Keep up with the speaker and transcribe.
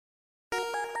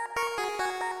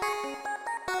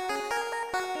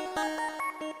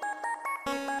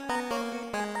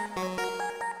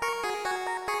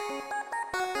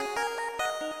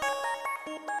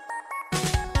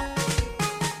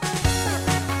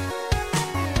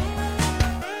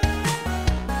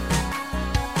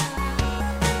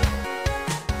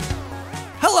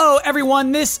Hello,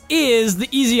 everyone. This is the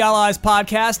Easy Allies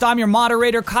podcast. I'm your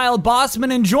moderator, Kyle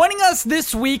Bossman, and joining us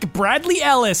this week, Bradley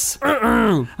Ellis,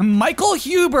 Michael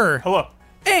Huber, Hello,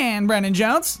 and Brandon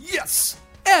Jones. Yes.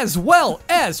 As well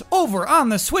as over on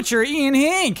the switcher, Ian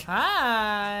Hink.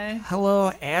 Hi.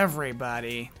 Hello,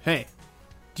 everybody. Hey.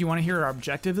 Do you want to hear our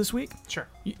objective this week? Sure.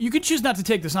 You could choose not to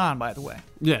take this on, by the way.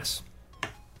 Yes.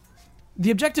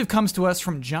 The objective comes to us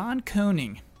from John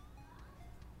Koning.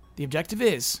 The objective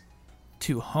is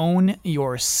to hone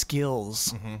your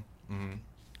skills.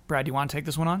 Brad, do you want to take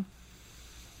this one on?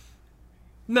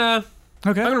 Nah.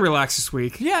 Okay. I'm going to relax this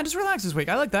week. Yeah, just relax this week.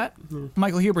 I like that.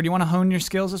 Michael Huber, do you want to hone your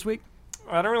skills this week?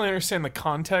 I don't really understand the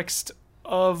context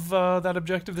of that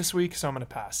objective this week, so I'm going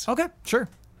to pass. Okay, sure.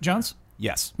 Jones?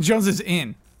 Yes. Jones is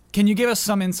in. Can you give us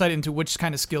some insight into which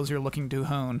kind of skills you're looking to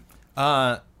hone?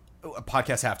 A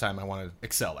podcast halftime I want to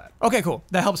excel at. Okay, cool.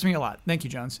 That helps me a lot. Thank you,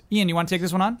 Jones. Ian, you want to take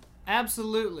this one on?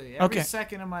 Absolutely. Every Okay.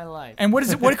 second of my life. And what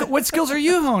is it? What skills are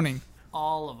you honing?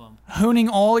 All of them. Honing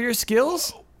all your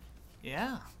skills?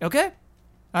 Yeah. Okay.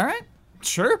 All right.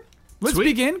 Sure. Let's Sweet.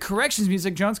 begin. Corrections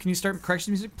music. Jones, can you start corrections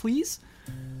music, please?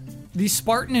 The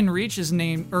Spartan in Reach is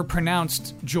named or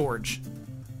pronounced George,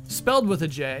 spelled with a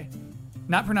J,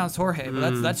 not pronounced Jorge,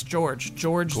 but that's George.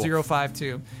 George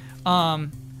 052.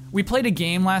 We played a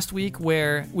game last week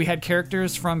where we had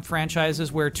characters from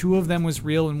franchises where two of them was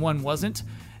real and one wasn't.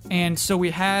 And so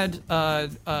we had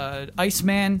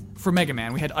Iceman for Mega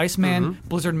Man. We had Iceman,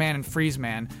 Blizzard Man, and Freeze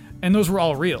Man. And those were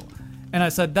all real. And I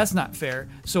said, that's not fair.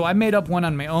 So I made up one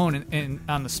on my own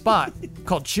on the spot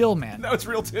called Chill Man. That was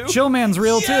real too? Chill Man's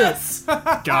real Yes!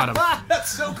 Got him.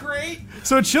 That's so great. too.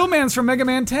 So Chill Man's from Mega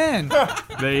Man 10.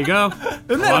 There you go.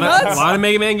 Isn't that nuts? A lot of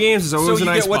Mega Man games is always So a you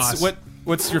nice get boss.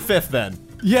 what's your fifth then?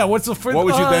 Yeah, what's the first? What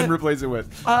would you then replace it with?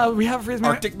 We have Freeze Man.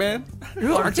 Arctic Man?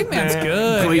 Ooh, Arctic Man's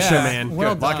good. Glacier yeah. Man.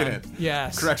 Well Good, lock done. it in.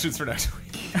 Yes. Corrections for next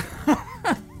week.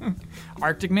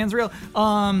 Arctic Man's real.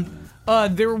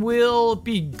 There will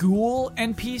be ghoul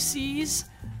NPCs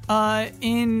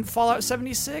in Fallout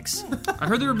 76. I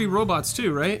heard there would be robots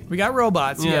too, right? We got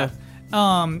robots, yeah.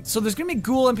 So there's gonna be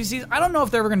ghoul NPCs. I don't know if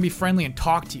they're ever gonna be friendly and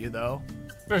talk to you though.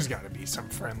 There's got to be some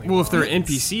friendly Well, if they're ones.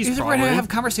 NPCs, You think we're probably. gonna have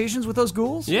conversations with those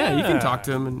ghouls? Yeah, you can Yeah. talk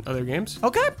to them in other games.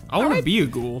 Okay. I want to be a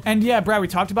ghoul. And yeah, Brad, we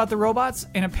talked about the robots,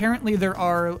 and apparently there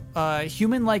are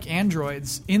human-like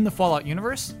androids in the Fallout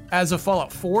universe. As of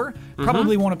Fallout 4,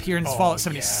 probably won't appear in Fallout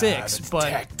 76, but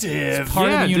detective. part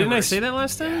of Yeah, the didn't I universe. say that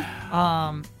last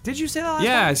time? Did you say that last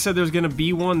Yeah, time? I said there's going to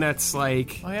be one that's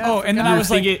like... Oh, and then I was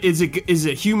like, is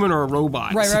it human or a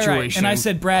robot right. situation? And I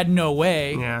said, Brad, no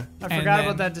way. Yeah. I And forgot then-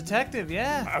 about that detective,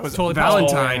 yeah. I was Totally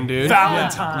Valentine, dude.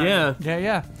 Valentine. Yeah.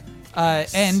 Yeah.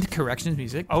 And corrections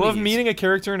music. I love please. meeting a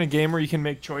character in a game where you can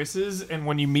make choices, and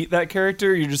when you meet that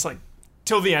character, you're just like,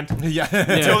 till the end. Yeah.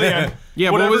 Till the end.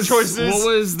 Yeah, Whatever what was, choices,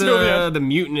 what was till the the end.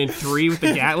 mutant in 3 with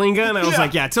the Gatling gun? I was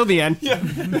like, yeah, till the end. Yeah.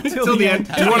 Till the end.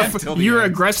 You wanna Till the you're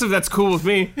end. aggressive, that's cool with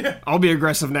me. I'll be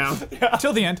aggressive now.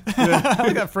 Till the end. I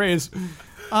like that phrase.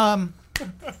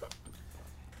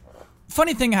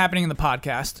 Funny thing happening in the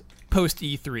podcast post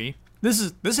E3.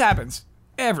 This happens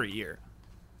every year.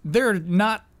 There are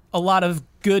not a lot of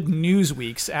good news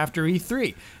weeks after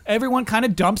E3. Everyone kind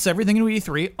of dumps everything into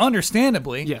E3,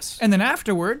 understandably. Yes. And then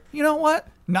afterward, you know what?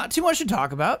 Not too much to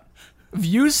talk about.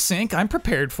 Views sink. I'm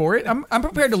prepared for it. I'm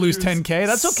prepared to lose 10K.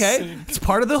 That's okay. Sink. It's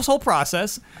part of this whole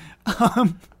process.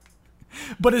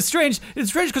 But it's strange. It's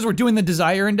strange because we're doing the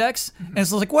desire index, and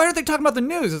it's like, why aren't they talking about the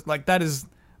news? It's like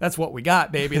that's what we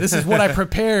got, baby. This is what I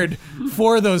prepared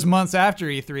for those months after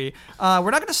E3.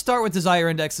 We're not going to start with desire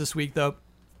index this week, though,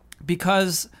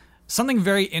 because something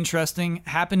very interesting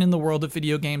happened in the world of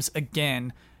video games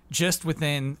again, just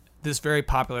within this very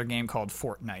popular game called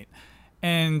Fortnite.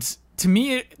 And to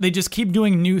me, they just keep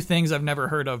doing new things I've never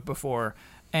heard of before.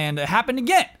 And it happened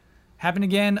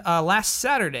again last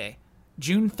Saturday,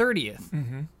 June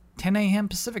 30th, 10 a.m.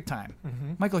 Pacific time.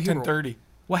 Michael Huber, 10:30.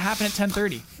 what happened at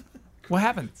 10:30? What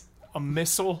happened? A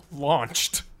missile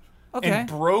launched Okay. and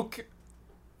broke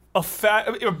a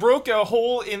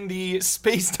hole in the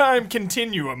space-time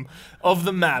continuum of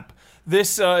the map.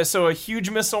 So a huge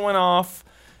missile went off.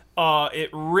 It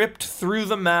ripped through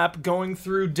the map, going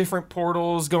through different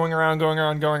portals, going around.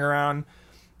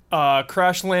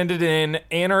 Crash landed in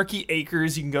Anarchy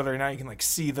Acres. You can go there now. You can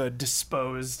see the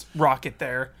disposed rocket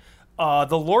there.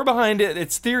 The lore behind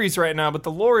it's theories right now, but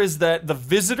the lore is that the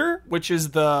Visitor, which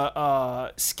is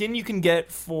the skin you can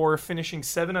get for finishing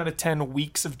 7 out of 10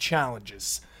 weeks of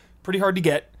challenges, pretty hard to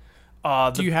get.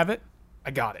 Do you have it?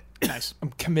 I got it. Nice. I'm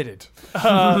committed.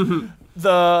 The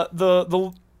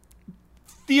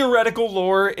theoretical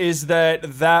lore is that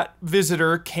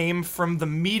visitor came from the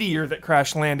meteor that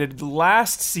crash landed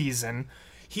last season.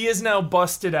 He has now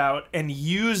busted out and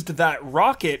used that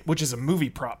rocket, which is a movie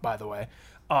prop, by the way.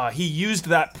 He used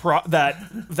that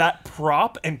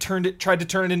prop and tried to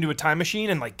turn it into a time machine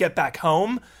and like get back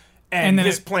home, and then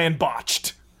his plan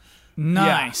botched. Nice.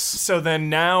 Yeah. So then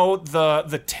now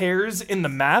the tears in the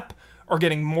map are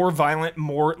getting more violent,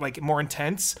 more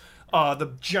intense.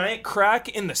 The giant crack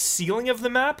in the ceiling of the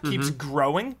map keeps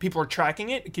growing. People are tracking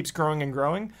it. It keeps growing and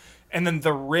growing. And then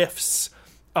the rifts.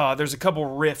 There's a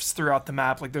couple rifts throughout the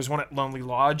map. Like there's one at Lonely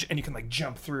Lodge, and you can like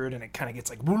jump through it, and it kind of gets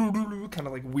like kind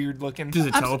of like weird looking. Does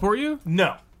it teleport you?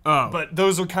 No. Oh. But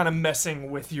those are kind of messing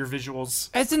with your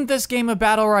visuals. Isn't this game a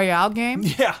battle royale game?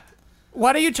 Yeah.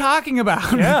 What are you talking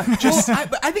about? Yeah.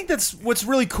 I think that's what's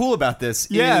really cool about this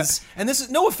is, and this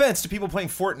is no offense to people playing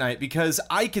Fortnite, because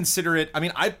I consider it. I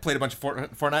mean, I played a bunch of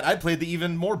Fortnite. I played the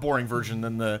even more boring version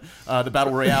than the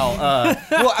battle royale.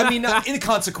 Well, I mean,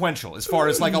 inconsequential as far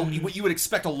as like what you would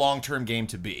expect a long-term game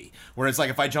to be. Whereas, like,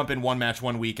 if I jump in one match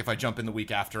one week, if I jump in the week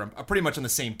after, I'm pretty much on the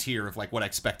same tier of like what I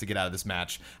expect to get out of this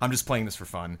match. I'm just playing this for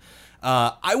fun.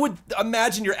 I would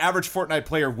imagine your average Fortnite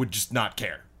player would just not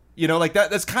care. You know, like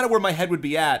that's kind of where my head would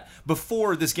be at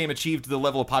before this game achieved the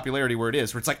level of popularity where it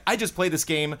is, where it's like, I just play this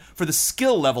game for the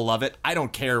skill level of it. I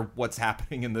don't care what's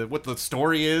happening in what the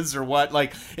story is or what.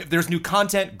 Like, if there's new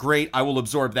content, great, I will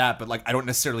absorb that, but like, I don't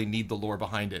necessarily need the lore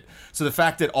behind it. So the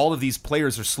fact that all of these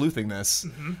players are sleuthing this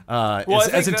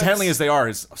as intently as they are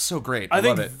is so great. I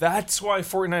love it. That's why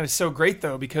Fortnite is so great,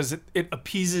 though, because it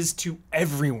appeases to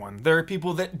everyone. There are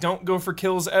people that don't go for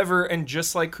kills ever and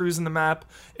just like cruising the map,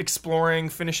 exploring,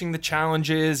 finishing the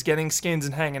challenges, getting skins,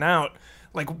 and hanging out.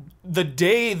 Like, the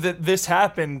day that this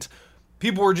happened,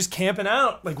 people were just camping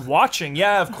out, like, watching.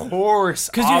 Yeah, of course.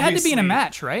 Because you had to be in a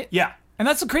match, right? Yeah. And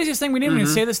that's the craziest thing. We didn't even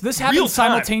say this. This happened Real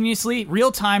time. simultaneously,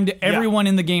 real time to everyone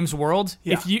in the game's world.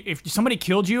 Yeah. If somebody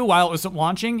killed you while it was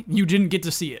launching, you didn't get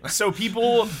to see it. So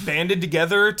people banded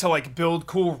together to, like, build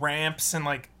cool ramps and,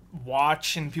 like,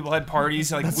 watch, and people had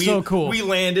parties. Like, That's so cool. We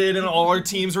landed, and all our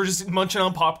teams were just munching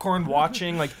on popcorn,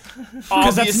 watching. Like,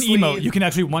 Because that's an emote. You can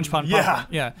actually munch upon popcorn.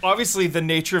 Yeah. Obviously, the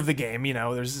nature of the game, you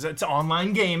know, it's an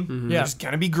online game. Yeah. There's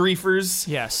gonna be griefers.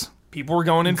 Yes. People were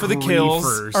going in for the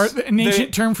kills. Or an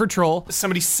ancient term for troll.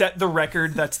 Somebody set the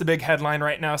record. That's the big headline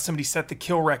right now. Somebody set the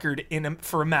kill record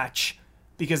for a match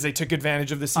because they took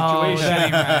advantage of the situation.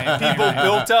 Right. People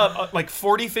built up, like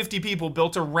 40, 50 people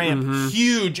built a ramp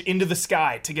huge into the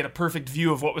sky to get a perfect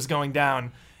view of what was going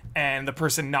down. And the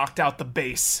person knocked out the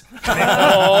base.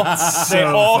 They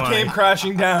all came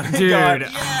crashing down. Dude,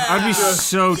 I'd be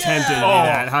so tempted to do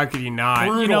that. How could you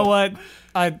not? You know what?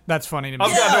 That's funny to me.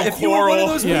 I've got no if you were one of quarrel.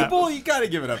 those people, you got to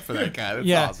give it up for that guy.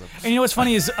 That's awesome. And you know what's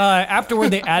funny is afterward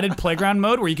they added playground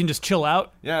mode where you can just chill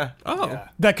out. Yeah.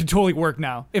 That could totally work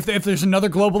now. If there's another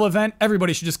global event,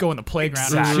 everybody should just go in the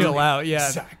playground and chill out. Yeah,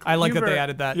 Exactly. I like that Huber, they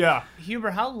added that. Yeah.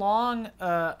 Huber, how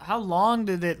long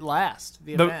did it last?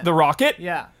 The event? The rocket?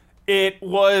 Yeah. It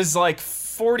was like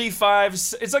 45.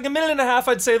 It's like a minute and a half,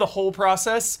 I'd say, the whole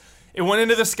process. It went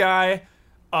into the sky,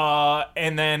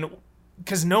 and then,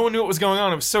 because no one knew what was going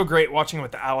on, it was so great watching it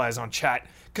with the allies on chat.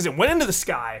 Because it went into the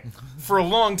sky for a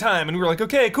long time, and we were like,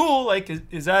 okay, cool. Like,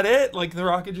 is that it? Like, the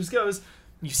rocket just goes.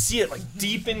 You see it like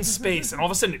deep in space, and all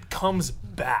of a sudden it comes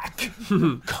back,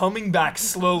 coming back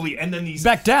slowly, and then these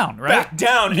Back down, right? back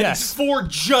down, and Yes. these 4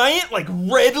 giant like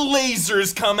red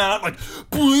lasers come out, like,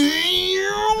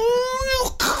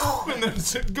 and then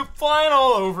it's flying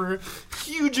all over,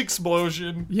 huge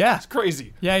explosion. Yeah. It's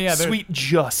crazy. Yeah. Sweet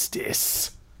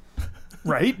justice,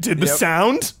 right? Did the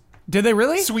sound? Did they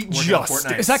really? Sweet Working on justice.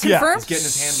 Fortnite. Is that Yeah. confirmed? He's getting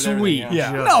his hand with Sweet. everything.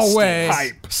 Yeah. No way.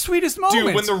 Hype. Sweetest moment.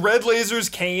 Dude, when the red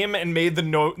lasers came and made the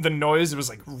noise, it was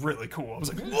like really cool. I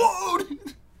was like, whoa,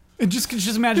 dude. And just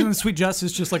imagine the Sweet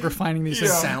Justice just like refining these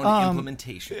things. Sound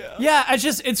implementation. Yeah,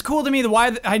 it's cool to me.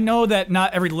 Why I know that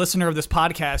not every listener of this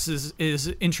podcast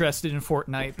is interested in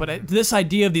Fortnite, but this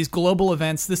idea of these global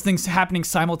events, this thing's happening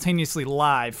simultaneously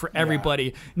live for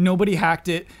everybody. Nobody hacked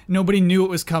it. Nobody knew it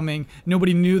was coming.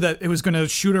 Nobody knew that it was going to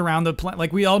shoot around the planet.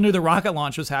 Like, we all knew the rocket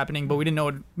launch was happening, but we didn't know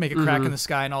it would make a crack in the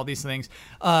sky and all these things.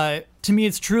 To me,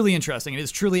 it's truly interesting. It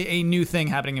is truly a new thing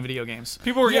happening in video games.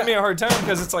 People were giving me a hard time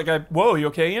because it's like, whoa, you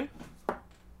okay, Ian?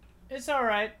 It's all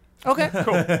right. Okay.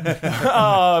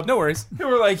 No worries. They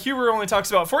were like, Huber only talks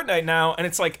about Fortnite now, and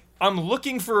it's like, I'm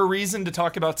looking for a reason to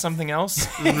talk about something else.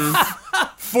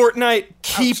 Fortnite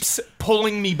keeps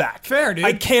pulling me back. Fair, dude.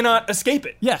 I cannot escape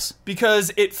it. Yes.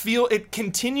 Because it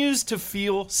continues to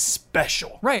feel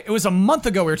special. Right. It was a month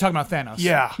ago we were talking about Thanos.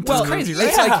 Yeah. Well, crazy, right?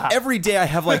 It's like every day I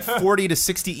have like 40 to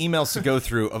 60 emails to go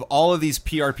through of all of these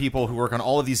PR people who work on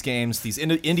all of these games, these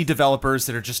indie developers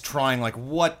that are just trying like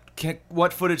what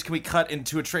footage can we cut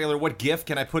into a trailer? What GIF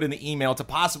can I put in the email to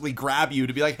possibly grab you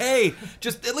to be like, hey,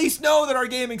 just at least know that our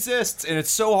game exists. And it's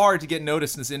so hard to get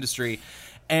noticed in this industry.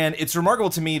 And it's remarkable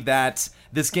to me that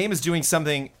this game is doing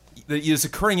something that is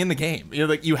occurring in the game. You know,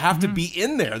 like you have to be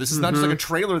in there. This is not just like a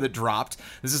trailer that dropped.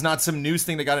 This is not some news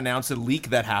thing that got announced, a leak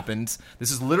that happened.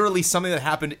 This is literally something that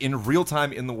happened in real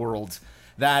time in the world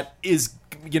that is,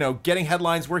 you know, getting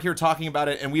headlines. We're here talking about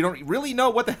it, and we don't really know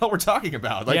what the hell we're talking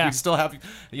about. Like we still have,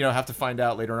 you know, have to find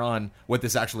out later on what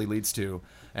this actually leads to.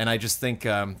 And I just think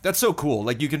that's so cool.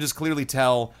 Like you can just clearly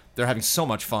tell they're having so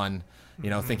much fun. You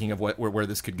know, thinking of where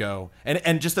this could go,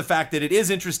 and just the fact that it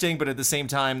is interesting, but at the same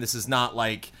time, this is not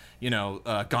like, you know,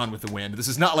 Gone with the Wind. This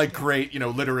is not like great, you know,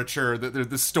 literature.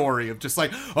 The story of just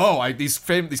like, these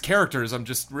characters, I'm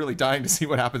just really dying to see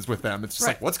what happens with them. It's just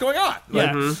like, what's going on?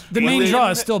 Yeah. Like, The main draw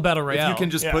is still Battle Royale. if you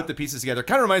can just put the pieces together, it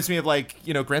kind of reminds me of like,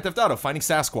 you know, Grand Theft Auto, finding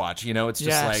Sasquatch. You know, it's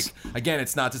just like, again,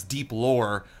 it's not just deep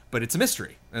lore, but it's a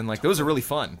mystery, and like those are really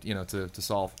fun, you know, to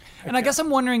solve. And I guess I'm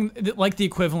wondering, like the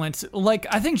equivalent, like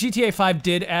I think GTA 5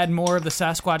 did add more of the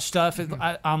Sasquatch stuff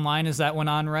online as that went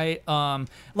on, right?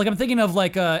 Like I'm thinking of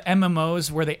like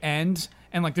MMOs where they end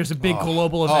and like there's a big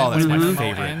global event. That's when my the MMO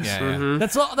favorite. ends. Yeah.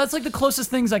 That's like the closest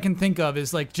things I can think of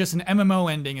is like just an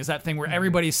MMO ending is that thing where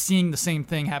everybody's seeing the same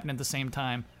thing happen at the same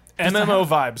time. MMO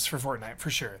vibes for Fortnite, for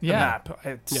sure. The Yeah. map.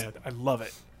 I love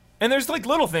it. And there's like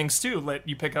little things too that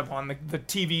you pick up on. The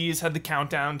TVs had the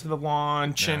countdown to the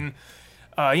launch, and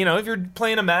you know, if you're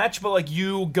playing a match, but like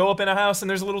you go up in a house and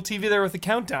there's a little TV there with the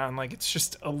countdown, like it's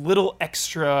just a little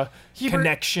extra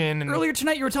connection. And Earlier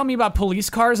tonight, you were telling me about police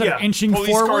cars that are inching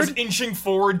police forward. cars inching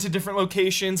forward to different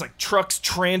locations, like trucks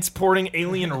transporting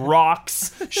alien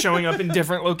rocks, showing up in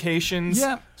different locations.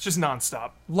 Yeah. It's just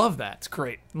nonstop. Love that. It's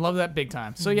great. Love that big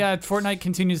time. So yeah, Fortnite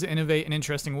continues to innovate in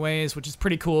interesting ways, which is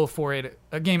pretty cool for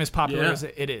a game as popular as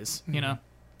it is. You know,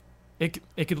 it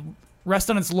could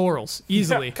rest on its laurels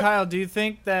easily. Kyle, do you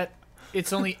think that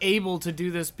it's only able to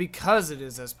do this because it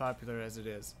is as popular as it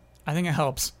is? I think it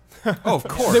helps. Oh, of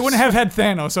course. They wouldn't have had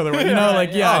Thanos otherwise. You know, like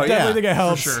I definitely think it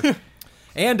helps. For sure.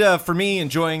 And for me,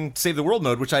 enjoying Save the World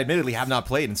mode, which I admittedly have not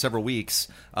played in several weeks,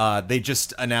 they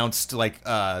just announced like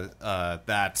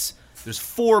that there's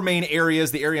 4 main areas.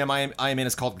 The area I am in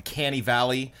is called Canny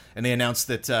Valley, and they announced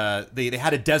that they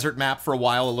had a desert map for a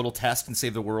while, a little test in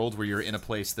Save the World, where you're in a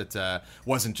place that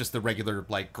wasn't just the regular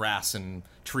like grass and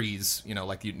trees, you know,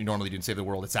 like you normally do in Save the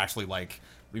World. It's actually like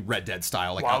Red Dead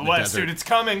style, like out in the West, desert. dude, it's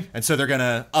coming. And so they're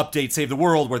gonna update Save the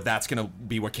World, where that's gonna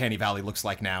be what Canny Valley looks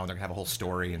like now, and they're gonna have a whole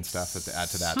story and stuff to add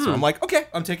to that. So I'm like, okay,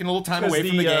 I'm taking a little time away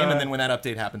from the game, and then when that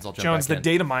update happens, I'll jump Jones, back the in.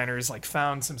 data miners, like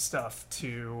found some stuff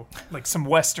to like some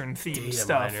Western themed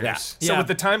stuff. miners. Yeah. So with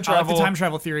the time travel, I like the time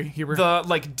travel theory, Huber. the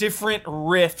like different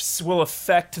rifts will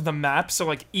affect the map. So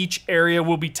like each area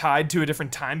will be tied to a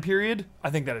different time period. I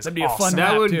think that is That'd be a fun awesome.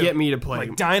 map. That would too. get me to play.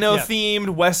 Like dino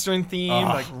themed, Western themed,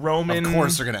 like Roman. Of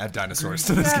course, they're gonna add dinosaurs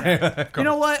to this game. You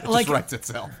know what? It Like, just writes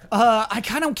itself. I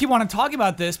kind of keep wanting to talk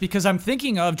about this because I'm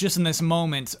thinking of just in this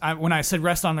moment when I said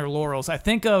rest on their laurels. I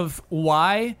think of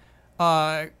why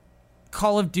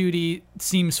Call of Duty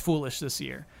seems foolish this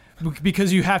year.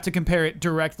 Because you have to compare it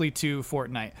directly to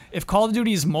Fortnite. If Call of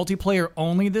Duty is multiplayer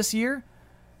only this year,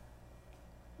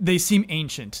 they seem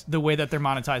ancient the way that they're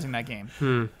monetizing that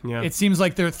game. Yeah. It seems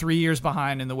like they're 3 years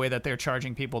behind in the way that they're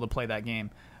charging people to play that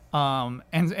game.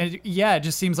 And yeah, it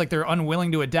just seems like they're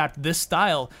unwilling to adapt this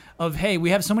style of, hey, we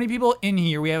have so many people in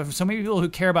here, we have so many people who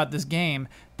care about this game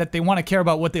that they want to care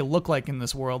about what they look like in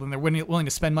this world, and they're willing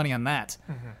to spend money on that.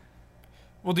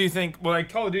 Well, do you think? Well,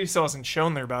 like Call of Duty still hasn't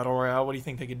shown their battle royale. What do you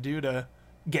think they could do to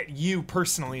get you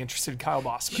personally interested, Kyle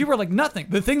Bossman? You were like, nothing.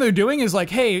 The thing they're doing is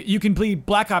like, hey, you can be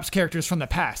Black Ops characters from the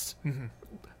past.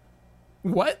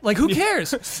 What? Like, who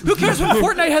cares? Who cares when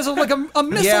Fortnite has a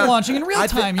missile launching in real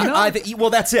time? You know?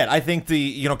 Well, that's it. I think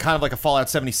kind of like a Fallout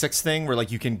 76 thing, where like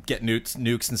you can get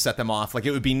nukes and set them off. Like it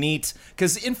would be neat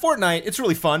because in Fortnite it's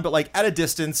really fun, but like at a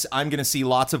distance, I'm gonna see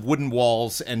lots of wooden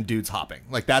walls and dudes hopping.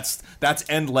 Like that's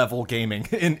end level gaming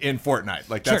in Fortnite.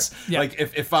 Like that's like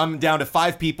if I'm down to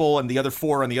 5 people and the other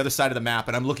 4 on the other side of the map,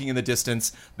 and I'm looking in the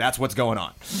distance, that's what's going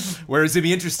on. Whereas it'd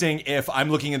be interesting if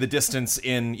I'm looking in the distance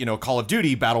in Call of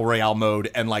Duty Battle Royale mode. mode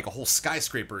and like a whole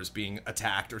skyscraper is being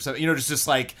attacked or something. Just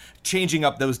like changing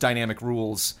up those dynamic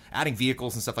rules, adding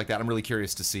vehicles and stuff like that. I'm really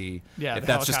curious to see if the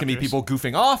that's just gonna be people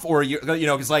goofing off, or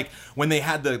because like when they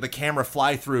had the camera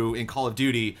fly through in Call of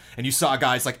Duty and you saw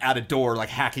guys like at a door like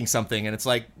hacking something, and it's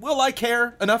like, will I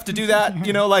care enough to do that?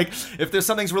 Like if there's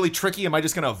something's really tricky, am I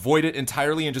just gonna avoid it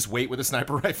entirely and just wait with a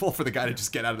sniper rifle for the guy to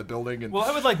just get out of the building? And well,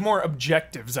 I would like more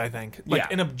objectives, I think.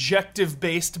 Like an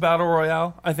objective-based battle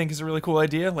royale, I think, is a really cool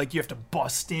idea. Like you have to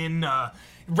bust in,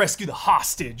 rescue the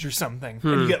hostage or something,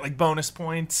 and you get like bonus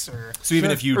points. Or so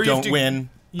even if you don't win,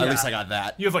 Yeah. at least I got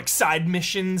that. You have like side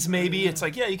missions, maybe. It's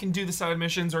like, you can do the side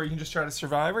missions, or you can just try to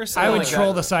survive or something. I would like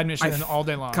troll that. the side mission all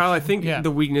day long. Kyle, I think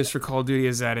the weakness for Call of Duty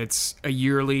is that it's a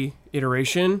yearly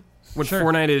iteration. When Sure.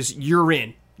 Fortnite is,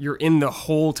 you're in the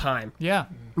whole time. Yeah.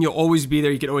 You'll always be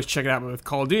there. You can always check it out. But with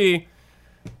Call of Duty,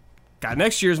 got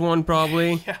next year's one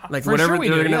probably. Like For whatever sure we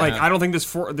they're do, gonna yeah. like. I don't think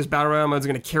this battle royale mode is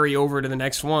gonna carry over to the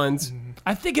next ones.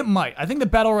 I think it might. I think the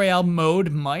Battle Royale mode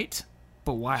might.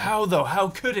 But why? How though? How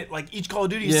could it? Like each Call of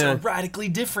Duty is so radically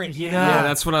different. Yeah,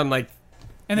 that's what I'm like.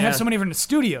 And they have so many different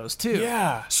studios, too.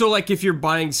 Yeah. So like if you're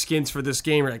buying skins for this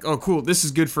game, you're like, oh cool, this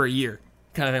is good for a year,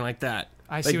 kind of thing like that.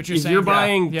 I see Like, what you're if saying. you're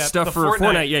buying Yeah. stuff The for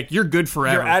Fortnite, you're good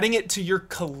forever. You're adding it to your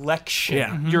collection.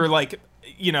 Yeah. You're like,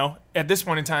 at this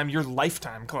point in time, your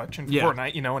lifetime collection for Yeah.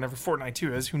 Fortnite, whenever Fortnite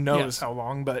 2 is, who knows Yes. how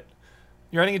long, but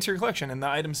you're adding it to your collection, and the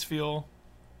items feel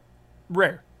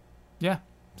rare. Yeah.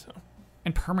 So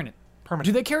And permanent. permanent.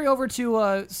 Do they carry over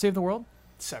to Save the World?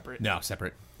 separate? No,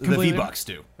 separate. Completely The V-Bucks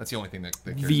do. That's the only thing that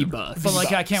carries over. V-Bucks. But,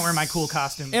 like, I can't wear my cool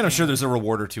costume. And I'm sure there's a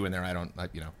reward or two in there. I don't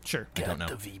Sure. I don't know.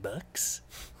 The V-Bucks.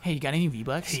 Hey, you got any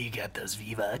V-Bucks? You got those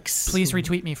V-Bucks. Please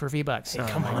retweet me for V-Bucks.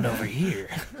 Come on over here.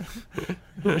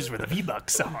 Here's where the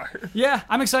V-Bucks are. Yeah,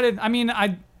 I'm excited. I mean,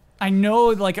 I know,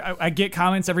 like, I get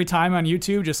comments every time on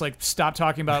YouTube, just like, stop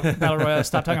talking about Battle Royale,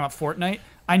 stop talking about Fortnite.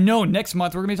 I know next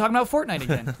month we're going to be talking about Fortnite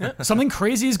again. Something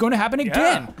crazy is going to happen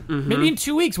again. Maybe in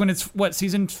 2 weeks when it's,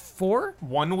 season 4?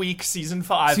 1 week, season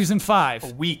 5. Season 5.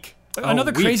 A week.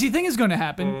 Another week. crazy thing is going to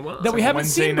happen that we haven't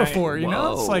Wednesday seen night. before, you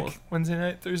know? It's like, Wednesday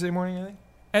night, Thursday morning, I think.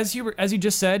 as you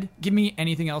just said, give me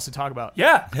anything else to talk about.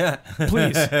 Yeah.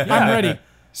 Please. I'm ready.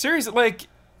 Seriously, like,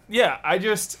 I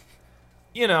just,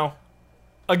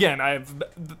 again, I've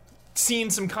seen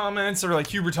some comments or like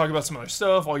Huber talk about some other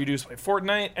stuff. All you do is play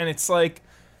Fortnite, and it's like,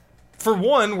 for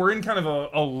one, we're in kind of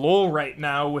a lull right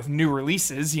now with new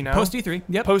releases, Post E3.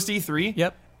 Yep. Post E3.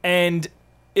 Yep. And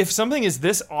if something is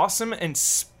this awesome and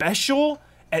special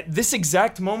at this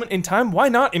exact moment in time, why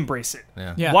not embrace it?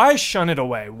 Yeah. Why shun it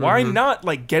away? Why not,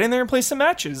 like, get in there and play some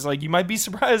matches? Like, you might be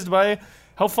surprised by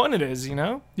how fun it is,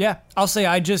 Yeah. I'll say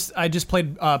I just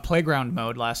played playground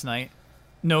mode last night.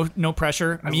 No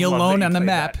pressure. Me love that alone you on the played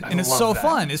map. that. I And it's love so that.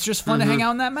 fun. It's just fun to hang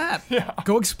out on that map. Yeah.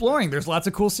 Go exploring. There's lots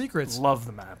of cool secrets. Love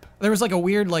the map. There was like a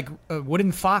weird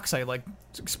wooden fox I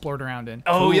explored around in.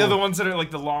 Oh, yeah, the ones that are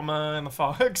like the llama and the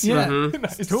fox. Yeah.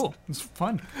 Nice. It's cool. It's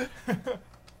fun.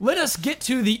 Let us get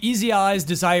to the Easy Eyes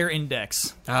Desire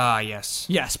Index. Ah, yes.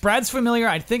 Yes, Brad's familiar.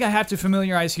 I think I have to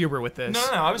familiarize Huber with this.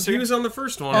 No, I was He here. was on the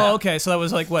first one. Oh, okay. So that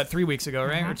was 3 weeks ago,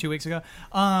 right? Or 2 weeks ago.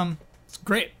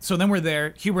 Great. So then we're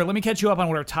there. Huber, let me catch you up on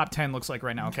what our top 10 looks like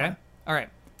right now, okay? All right.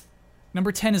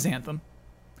 Number 10 is Anthem.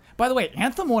 By the way,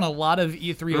 Anthem won a lot of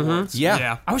E3 awards.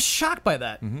 Yeah. I was shocked by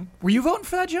that. Were you voting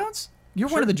for that, Jones? You're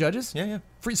one of the judges? Yeah.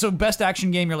 So best action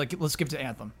game, you're like, let's give it to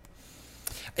Anthem.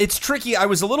 It's tricky. I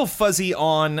was a little fuzzy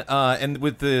on and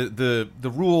with the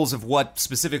rules of what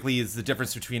specifically is the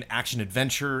difference between action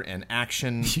adventure and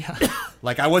action. Yeah.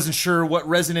 Like I wasn't sure what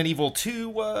Resident Evil 2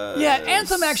 was. Yeah,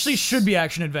 Anthem actually should be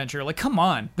action adventure. Like, come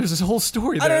on. There's this whole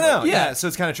story there. I don't know. Like, Yeah, so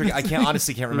it's kind of tricky. I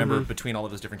honestly can't remember between all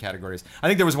of those different categories. I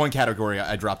think there was one category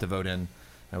I dropped a vote in.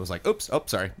 I was like, oops,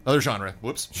 sorry, other genre.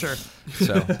 Whoops. Sure.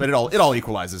 So, but it all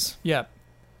equalizes. Yeah.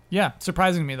 Yeah.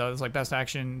 Surprising to me, though. It was like best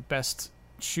action, best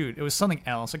shoot. It was something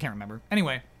else. I can't remember.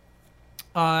 Anyway.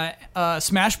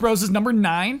 Smash Bros. Is number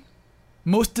 9.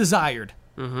 Most desired.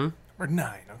 We're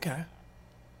 9, okay.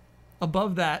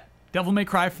 Above that, Devil May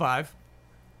Cry 5.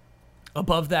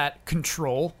 Above that,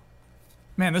 Control.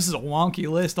 Man, this is a wonky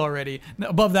list already.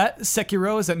 Above that,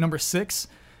 Sekiro is at number 6.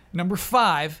 Number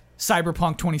 5,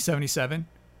 Cyberpunk 2077.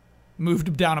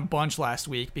 Moved down a bunch last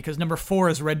week because number 4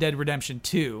 is Red Dead Redemption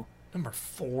 2. Number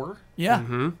 4?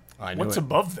 Yeah. I knew What's it.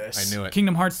 above this? I knew it.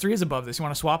 Kingdom Hearts 3 is above this. You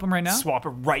want to swap them right now? Swap it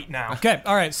right now. Okay,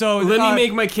 all right. So Let me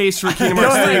make my case for Kingdom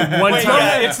Hearts 3 one Wait, time.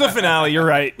 yeah, it's the finale. You're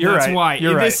right. You're That's right. why.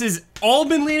 You're right. This has all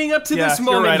been leading up to Yeah, this you're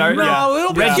moment. right. No, Yeah.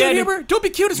 it'll be Red cute, Dead- Huber. Don't be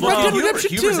cute. It's Red Dead Redemption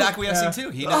 2. Huber's acquiescing too.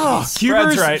 He knows.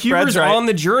 Brad's right. Huber's right. on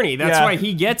the journey. That's Yeah. why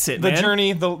he gets it, The man.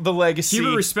 journey, the legacy.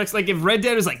 Huber respects, like, if Red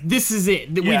Dead is like, this is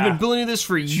it. That Yeah. We've been building this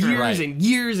for years right. and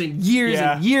years and years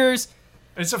Yeah. and years.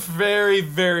 It's a very,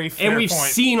 very fair And we've point.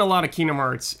 seen a lot of Kingdom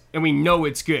Hearts, and we know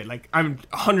it's good. Like, I'm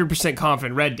 100%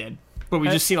 confident Red Dead. But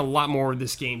we've just seen a lot more of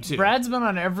this game, too. Brad's been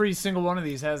on every single one of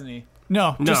these, hasn't he?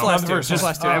 No, just No, last not the year. first Just one.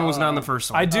 last year. Everyone's not in the first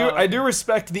one. I do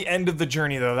respect the end of the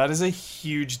journey though. That is a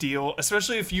huge deal,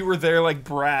 especially if you were there like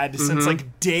Brad since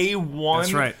like day one.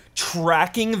 That's right.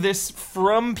 Tracking this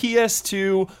from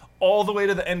PS2 all the way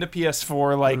to the end of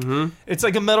PS4. Like it's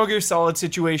like a Metal Gear Solid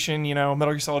situation. You know,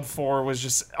 Metal Gear Solid 4 was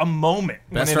just a moment.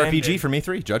 when Best it RPG ended. for me,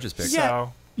 3. Judges pick. Yeah.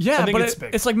 So, Yeah, I think but it's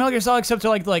big. it's like Metal Gear Solid, except to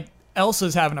like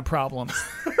Elsa's having a problem.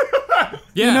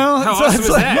 Yeah, You know, how so awesome it's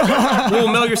is that? Well,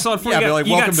 Metal Gear Solid 4, Yeah, you but got, like,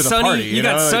 you welcome got to the Sunny, party, you you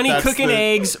got know? Like, Sunny that's cooking the-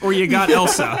 eggs, or you got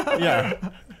Elsa. Yeah.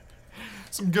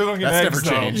 some good looking That's eggs.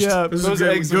 never though. changed. Yeah, Those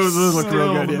eggs are look real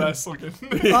still good, the yeah. best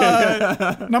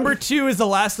looking. Number 2 is The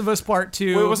Last of Us Part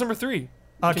 2. Wait, what's number 3?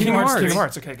 Kingdom Hearts 2. Kingdom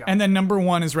Hearts. Okay, got it. And then number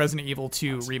 1 is Resident Evil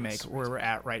 2 Remake, where we're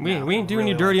at right now. We ain't doing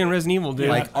you really dirty on Resident Evil, dude.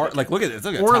 Like, look at this.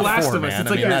 Look at Or top Last 4, of Us. man. It's I like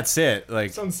mean, you're- that's it. Like,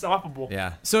 It's unstoppable.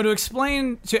 yeah. So to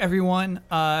explain to everyone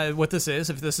what this is,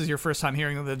 if this is your first time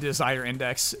hearing of the Desire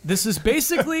Index, this is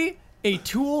basically a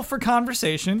tool for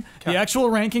conversation. The actual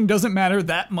ranking doesn't matter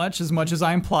that much as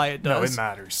I imply it No, does. it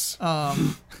matters.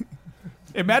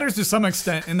 It matters to some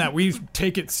extent in that we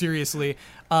take it seriously.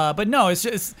 But no, it's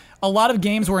just a lot of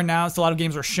games were announced, a lot of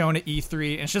games were shown at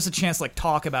E3, and it's just a chance to like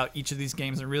talk about each of these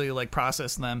games and really like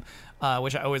process them,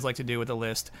 which I always like to do with a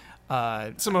list.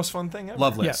 It's the most fun thing ever.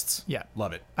 Love lists. Yeah.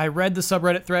 Love it. I read the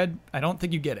subreddit thread. I don't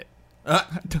think you get it.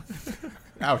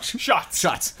 Ouch. Shots.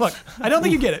 Shots. Look, I don't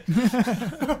think you get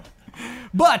it.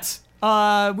 But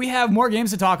we have more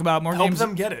games to talk about. More Help games.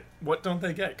 them get it. What don't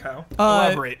they get, Kyle?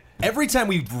 Elaborate. Every time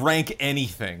we rank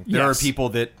anything, there Yes. are people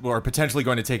that are potentially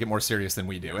going to take it more serious than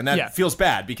we do, and that Yeah. feels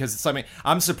bad because it's, I mean,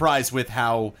 I'm surprised with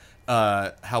how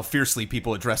fiercely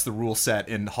people address the rule set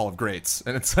in Hall of Greats,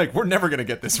 and it's like we're never going to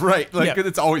get this right. Like Yeah.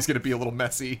 it's always going to be a little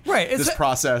messy. Right, This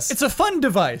process. It's a fun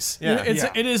device. Yeah.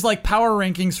 It is like power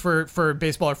rankings for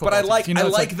baseball or football. But I like teams. You know, I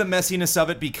it's like the messiness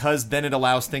of it because then it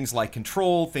allows things like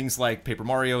Control, things like Paper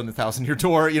Mario and the Thousand Year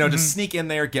Door, you know, to sneak in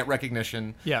there, get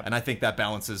recognition. Yeah. And I think that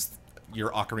balances your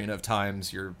Ocarina of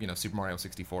Times, your Super Mario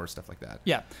 64, stuff like that.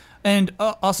 Yeah. And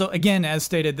also, again, as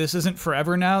stated, this isn't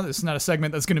forever now. This is not a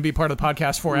segment that's going to be part of the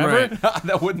podcast forever. Right.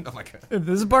 That wouldn't. Oh my god.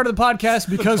 This is part of the podcast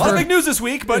because A lot of we're, big news this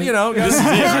week, but you know, This is it,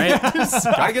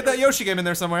 right? gotta get that Yoshi game in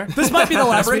there somewhere. this might be the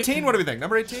last Number week. 18. What do we think?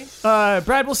 Number 18.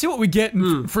 Brad, we'll see what we get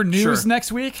for news sure.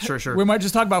 next week. Sure. We might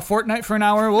just talk about Fortnite for an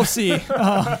hour. We'll see.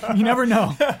 You never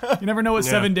know. You never know what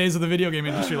 7 days of the video game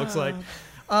industry looks like.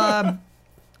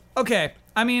 Okay.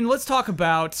 I mean, let's talk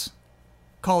about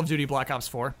Call of Duty Black Ops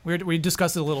 4. We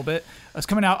discussed it a little bit. It's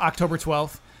coming out October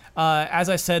 12th. As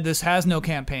I said, this has no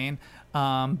campaign,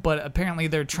 but apparently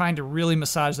they're trying to really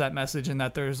massage that message and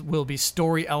that there will be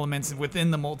story elements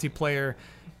within the multiplayer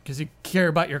because you care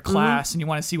about your class and you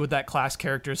want to see what that class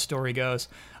character's story goes.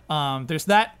 There's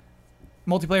that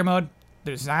multiplayer mode,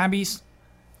 there's zombies,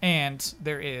 and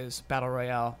there is Battle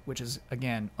Royale, which is,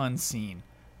 again, unseen.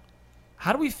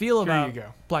 How do we feel Here about you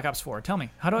go. Black Ops 4? Tell me.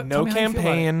 Tell No me how you feel about it.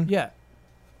 campaign. Yeah.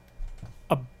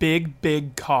 A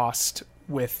big cost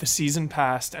with the season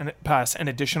pass and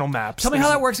additional maps. Tell me how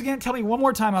that works again. Tell me one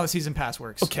more time how the season pass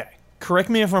works. Okay. Correct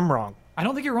me if I'm wrong. I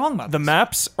don't think you're wrong about The this.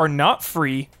 maps are not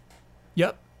free.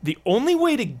 Yep. The only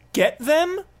way to get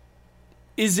them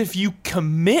is if you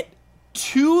commit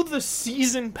to the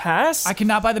season pass. I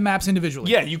cannot buy the maps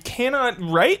individually. Yeah, you cannot,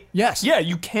 right? Yes. Yeah,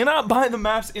 you cannot buy the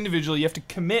maps individually. You have to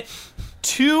commit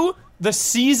to the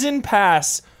season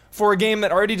pass for a game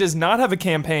that already does not have a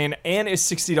campaign and is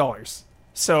 $60.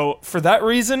 So for that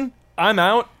reason, I'm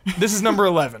out. This is number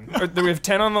 11. Do we have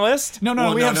 10 on the list? No,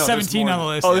 Well, we no, have no, there's 17 more on the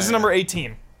than- list. Oh, this is number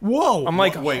 18. Whoa. I'm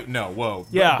like, Wait, no, whoa.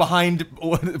 Yeah. Behind.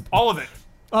 all of it.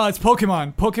 It's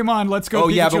Pokemon. Pokemon, let's go. Oh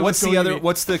yeah, Pikachu, but what's let's go the other? Eevee.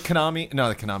 What's the Konami? No,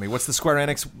 the Konami. What's the Square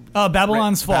Enix?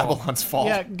 Babylon's Fall. Babylon's Fall.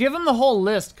 Yeah, give him the whole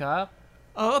list, Kyle.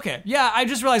 Oh, okay. Yeah, I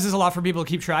just realized there's a lot for people to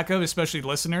keep track of, especially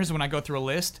listeners, when I go through a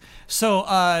list. So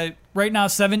right now,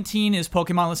 17 is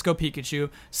Pokemon Let's Go Pikachu.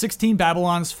 16,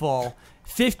 Babylon's Fall.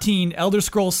 15, Elder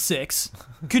Scrolls 6.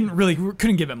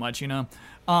 Couldn't give it much, you know.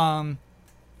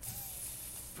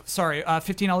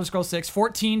 15, Elder Scrolls 6.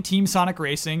 14, Team Sonic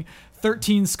Racing.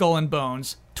 13, Skull and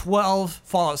Bones. 12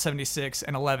 Fallout 76,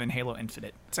 and 11 Halo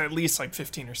Infinite. It's at least like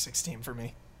 15 or 16 for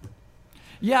me.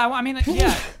 Yeah, well, I mean,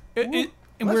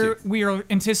 we are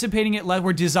anticipating it less.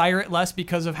 We desire it less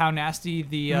because of how nasty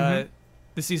the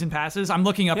season pass is. I'm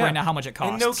looking up right now how much it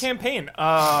costs. And no campaign.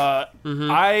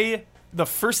 The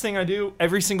first thing I do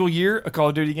every single year a Call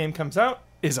of Duty game comes out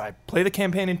is I play the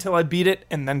campaign until I beat it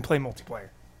and then play multiplayer.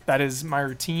 That is my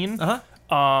routine. And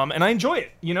I enjoy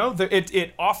it. You know,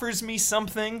 it offers me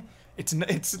something.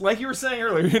 It's like you were saying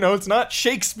earlier. You know, it's not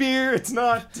Shakespeare. It's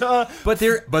not. But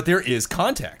there is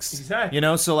context. Exactly. You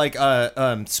know, so like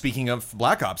speaking of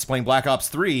Black Ops, playing Black Ops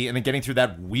 3 and then getting through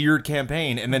that weird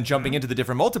campaign and then jumping into the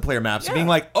different multiplayer maps and being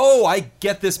like, oh, I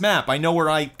get this map. I know where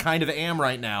I kind of am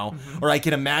right now, or I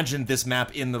can imagine this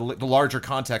map in the larger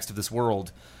context of this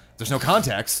world. There's no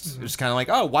context. It's just kind of like,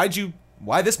 oh,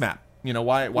 why this map? You know,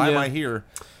 why am I here?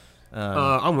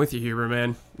 I'm with you, Huber,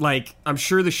 man. Like, I'm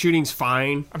sure the shooting's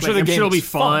fine. I'm sure it'll be is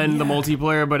fun, the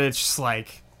multiplayer, but it's just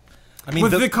like, I mean,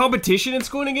 with the competition it's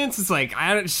going against, it's like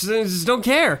I just don't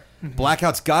care.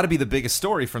 Blackout's got to be the biggest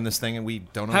story from this thing, and we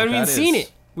don't know. Haven't even seen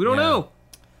it. We don't know.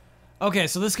 Okay,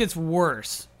 so this gets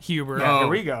worse, Huber. Yeah, here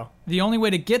we go. The only way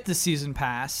to get the season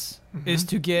pass is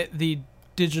to get the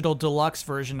digital deluxe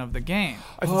version of the game.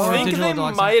 I think they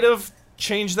might have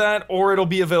changed that, or it'll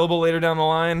be available later down the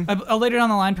line. Later down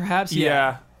the line, perhaps.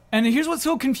 Yeah. And here's what's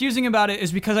so confusing about it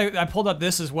is because I pulled up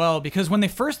this as well, because when they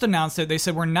first announced it, they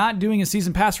said we're not doing a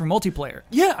season pass for multiplayer.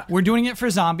 Yeah. We're doing it for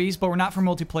zombies, but we're not for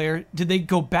multiplayer. Did they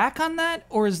go back on that,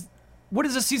 or what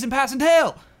does a season pass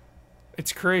entail?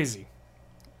 It's crazy.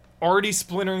 Already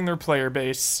splintering their player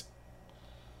base.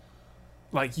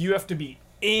 Like, you have to be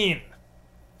in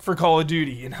for Call of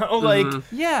Duty, you know? Like,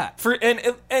 Yeah.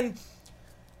 And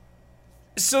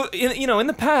so, in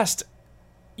the past,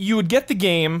 you would get the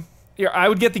game. I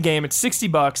would get the game. It's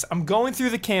 $60. I'm going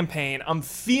through the campaign. I'm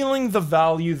feeling the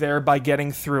value there by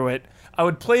getting through it. I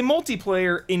would play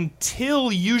multiplayer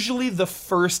until usually the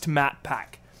first map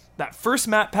pack. That first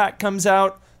map pack comes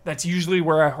out. That's usually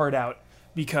where I heart out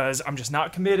because I'm just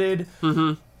not committed.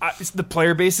 The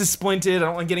player base is splinted. I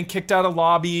don't like getting kicked out of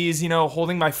lobbies,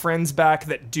 holding my friends back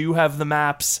that do have the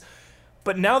maps.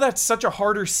 But now that's such a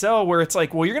harder sell where it's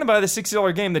like, well, you're going to buy the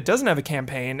 $60 game that doesn't have a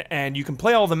campaign, and you can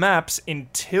play all the maps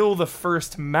until the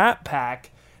first map pack.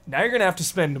 Now you're going to have to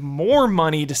spend more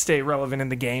money to stay relevant in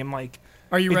the game. Like,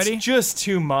 Are you ready? It's just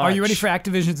too much. Are you ready for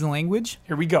Activision's language?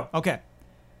 Here we go. Okay.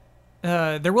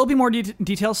 There will be more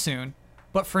details soon,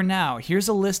 but for now, here's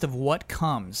a list of what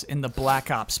comes in the Black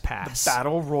Ops Pass.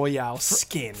 Battle Royale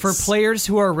skins. For players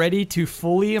who are ready to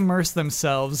fully immerse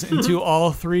themselves into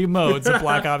all three modes of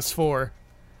Black Ops 4.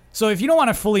 So if you don't want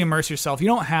to fully immerse yourself, you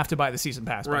don't have to buy the Season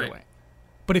Pass, by the way.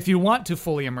 But if you want to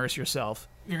fully immerse yourself,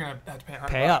 you're going to have to pay $100.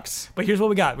 Pay up. But here's what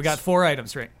we got. We got 4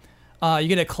 items, right? You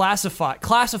get a Classified.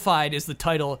 Classified is the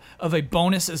title of a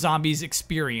bonus zombies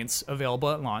experience available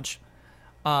at launch.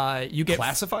 You get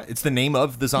Classified? It's the name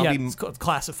of the zombie. Yeah, it's called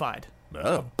Classified.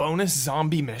 Oh. Bonus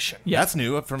zombie mission. Yeah. That's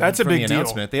new from That's a from big the deal.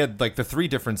 announcement. They had like the 3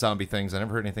 different zombie things. I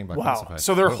never heard anything about Wow. Classified.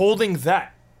 So they're holding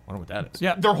that. I wonder what that is.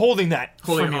 Yeah, They're holding that.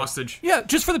 Holding from you. hostage. yeah,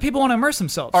 just for the people who want to immerse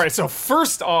themselves. All right, so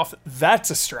first off, that's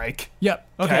a strike. Yep.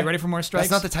 Okay, Okay. ready for more strikes?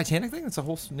 That's not the Titanic thing? That's a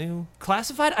whole new...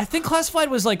 Classified? I think Classified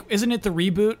was like, isn't it the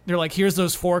reboot? They're like, here's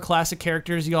those 4 classic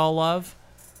characters you all love.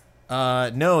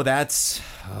 No, that's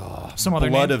Some other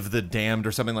Blood name? of the Damned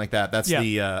or something like that. That's Yeah.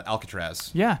 the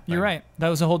Alcatraz. Yeah, you're thing. right. That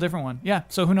was a whole different one. Yeah,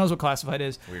 so who knows what Classified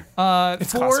is. Weird.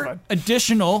 It's 4 Classified.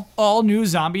 additional all-new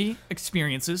zombie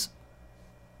experiences.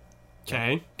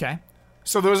 Okay. Okay.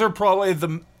 So those are probably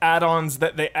the add-ons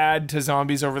that they add to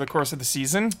zombies over the course of the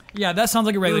season. Yeah, that sounds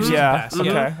like a regular season Yeah.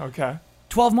 pass. Okay.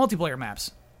 12 multiplayer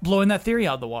maps. Blowing that theory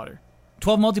out of the water.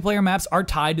 12 multiplayer maps are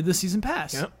tied to the season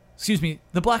pass. Yep. Excuse me,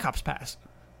 the Black Ops pass.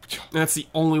 That's the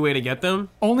only way to get them.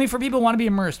 Only for people who want to be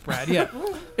immersed, Brad. Yeah.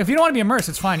 If you don't want to be immersed,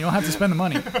 it's fine. You don't have to spend the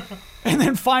money. And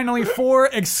then finally, 4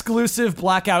 exclusive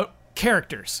Blackout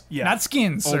characters. Yeah. Not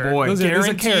skins, Oh, sir. boy. Those are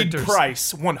Guaranteed characters.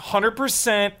 price,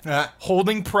 100%. Ah.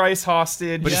 Holding price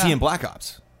hostage. But Yeah. is he in Black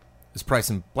Ops? Is price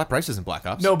in Price is in Black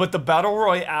Ops? No, but the Battle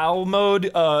Royale mode,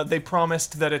 they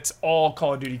promised that it's all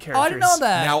Call of Duty characters. Oh, I didn't know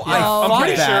that. Now, Yeah. I I'm thought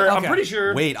pretty that. sure. I'm Okay. pretty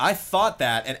sure. Wait, I thought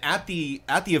that, and at the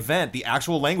event, the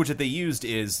actual language that they used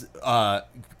is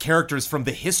characters from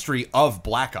the history of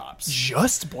Black Ops.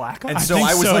 Just Black Ops. And so think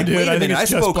I was so, like, dude. wait I a think minute, I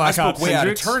it's just spoke Black Ops way out of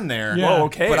Hendrix. turn there. Yeah. Whoa,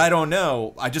 okay. But I don't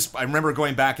know. I remember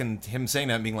going back and him saying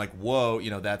that and being like, whoa,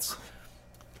 that's...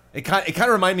 It kind of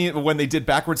reminded me of when they did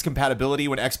backwards compatibility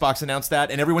when Xbox announced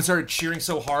that, and everyone started cheering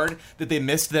so hard that they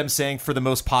missed them saying for the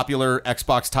most popular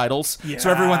Xbox titles. Yeah. So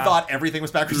everyone thought everything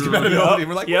was backwards compatibility. And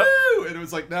we're like, Yep. woo! And it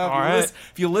was like, no, All right.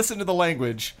 if you listen to the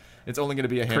language, It's only going to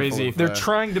be a handful. Crazy. Of, They're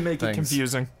trying to make it things.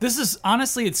 confusing. This is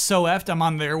honestly, it's so effed. I'm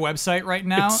on their website right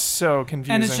now. It's so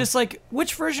confusing. and it's just like,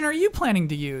 which version are you planning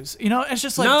to use? You know, it's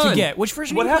just like None. to get which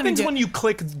version. what are you planning happens to get? when you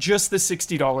click just the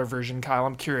 $60 version, Kyle?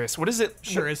 I'm curious. What is it?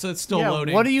 Sure, so it's still Yeah,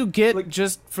 loading. what do you get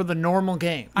just for the normal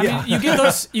game? I mean,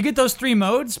 you get those 3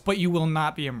 modes, but you will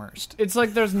not be immersed. It's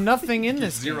like there's nothing in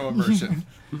this Zero game. immersion.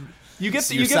 You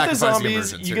get You're you get the sacrificing zombies.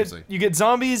 immersion, You seriously. get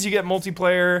zombies. You get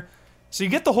multiplayer. So you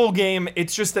get the whole game.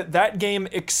 It's just that game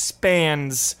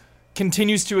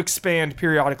continues to expand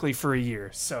periodically for a year.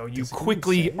 So you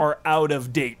quickly are out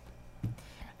of date.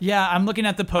 Yeah, I'm looking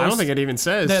at the post I don't think it even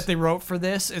says. that they wrote for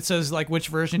this. It says like, which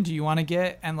version do you want to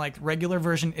get? And like, regular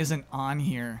version isn't on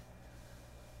here.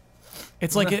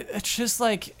 It's like it's just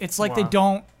like it's like they Wow.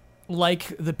 don't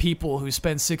like the people who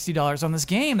spend $60 on this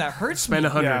game. That hurts Spend me.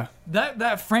 100. Yeah.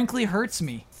 That frankly hurts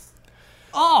me.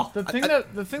 Oh, The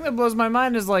thing that blows my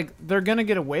mind is like they're gonna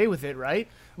get away with it, right?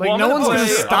 Like Well, no I'm one's gonna play,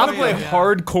 stop I'm gonna play them.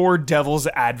 hardcore devil's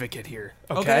advocate here.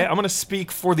 Okay? Okay. I'm gonna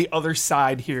speak for the other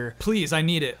side here. please, I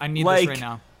need it. I need Like, this right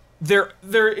now.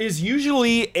 There is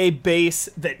usually a base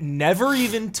that never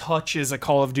even touches a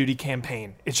Call of Duty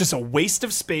campaign. It's just a waste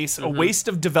of space, a waste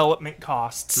of development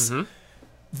costs.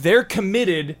 They're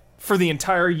committed for the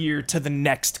entire year to the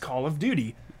next Call of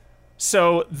Duty.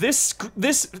 So this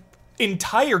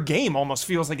entire game almost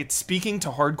feels like it's speaking to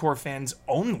hardcore fans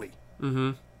only.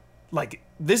 Like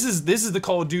this is the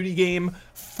Call of Duty game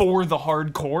for the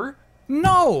hardcore.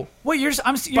 No, wait, you're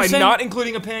By saying not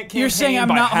including a campaign. you're saying I'm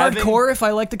by not having- hardcore if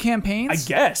I like the I campaigns?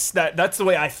 guess that's the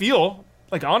way I feel.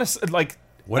 Like honestly, like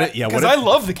What if, yeah, because what I if,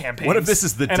 love the campaigns. What if this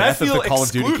is the and I death of the feel Call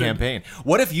of Duty excluded. campaign?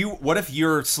 What if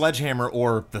you're Sledgehammer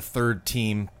or the third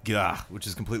team, which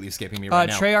is completely escaping me right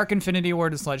now? Treyarch, Infinity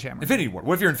Ward, and Sledgehammer. Infinity Ward.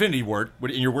 What if you're Infinity Ward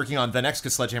and you're working on the next,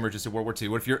 because Sledgehammer just did World War II?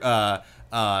 What if you're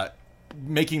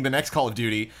making the next Call of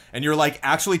Duty and you're like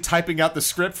actually typing out the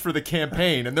script for the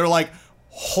campaign and they're like,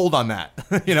 hold on that.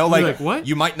 You know, like, what?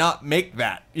 You might not make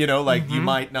that. You know, like you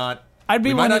might not. I'd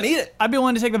be we might willing not need it. I'd be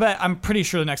willing to take the bet. I'm pretty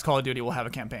sure the next Call of Duty will have a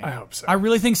campaign. I hope so. I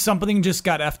really think something just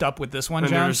got effed up with this one,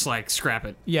 and they're Jones. just like, scrap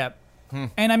it. Yeah.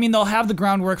 And I mean, they'll have the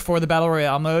groundwork for the Battle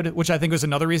Royale mode, which I think was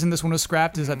another reason this one was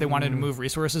scrapped, is that they wanted to move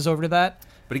resources over to that.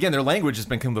 But again, their language has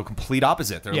been the complete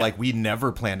opposite. They're Yeah. like, we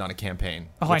never planned on a campaign.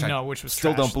 Oh, I know, which was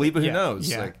still trash. don't believe, but Yeah, who knows?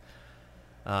 yeah. Like,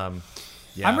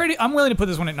 yeah. I'm willing to put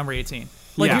this one at number 18.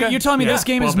 Like, Yeah. you're telling me Yeah. this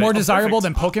game is Love it. more Oh, desirable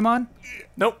perfect. than Pokemon?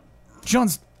 Nope.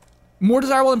 Jones, more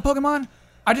desirable than Pokemon?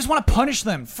 I just want to punish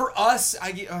them. For us,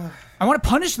 I want to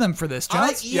punish them for this,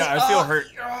 Jones. Yeah, I feel hurt.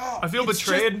 I feel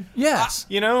betrayed. Yes.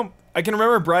 You know, I can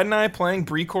remember Brad and I playing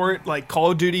Brecourt, like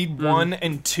Call of Duty 1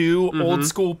 and 2, old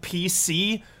school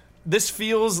PC. That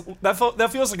feels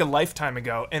like a lifetime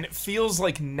ago, and it feels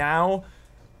like now,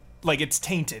 like it's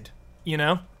tainted. You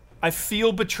know, I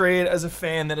feel betrayed as a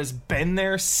fan that has been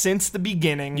there since the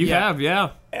beginning. You have, yeah.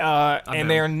 And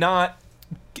they're not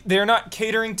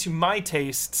catering to my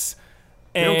tastes.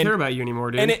 They don't care about you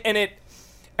anymore, dude. And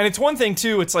it's one thing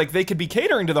too. It's like they could be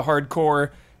catering to the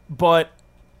hardcore, but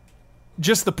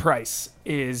just the price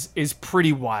is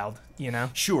pretty wild. You know.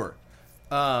 Sure.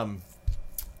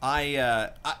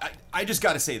 I just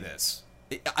got to say this.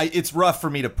 It's rough for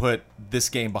me to put this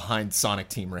game behind Sonic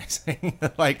Team Racing,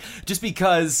 like just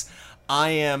because I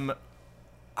am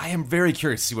very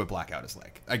curious to see what Blackout is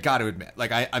like. I got to admit,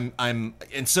 like I'm,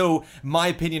 and so my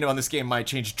opinion on this game might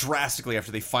change drastically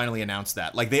after they finally announce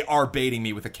that. Like they are baiting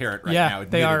me with a carrot right Yeah, now.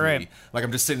 they are, admittedly. right. Like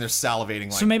I'm just sitting there salivating.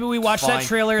 Like, So maybe we watch that fine.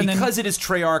 trailer and then- because it is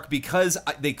Treyarch, because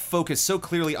they focus so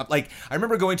clearly on, like I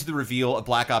remember going to the reveal of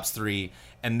Black Ops 3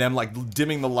 and them like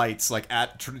dimming the lights like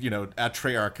at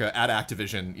Treyarch at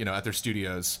Activision, at their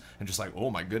studios, and just like,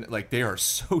 oh my goodness, like they are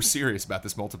so serious about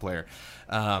this multiplayer,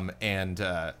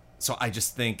 so I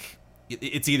just think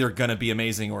it's either gonna be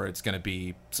amazing or it's gonna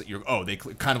be they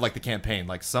kind of like the campaign,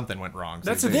 like something went wrong.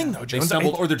 That's the thing, though, They Jones.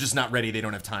 stumbled, or they're just not ready. They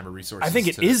don't have time or resources. I think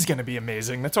it is going to be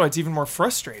amazing. That's why it's even more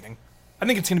frustrating. I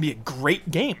think it's going to be a great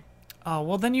game. Oh,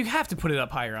 well, then you have to put it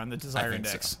up higher on the I Desire think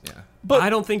Index. so. Yeah. But I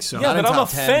don't think so. Yeah, Not but in I'm top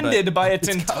 10, offended but by its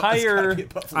it's entire. gotta be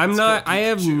above- I'm it's not. gotta I be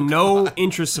have Pikachu. no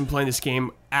interest in playing this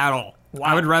game at all.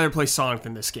 I would rather play Sonic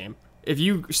than this game. If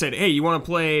you said, "Hey, you want to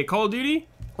play Call of Duty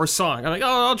or Sonic?" I'm like,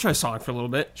 "Oh, I'll try Sonic for a little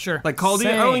bit." Sure. Like Call of Duty,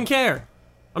 I Same. don't even care.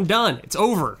 I'm done. It's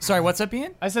over. Sorry, what's up,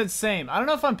 Ian? I said same. I don't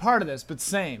know if I'm part of this, but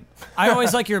same. I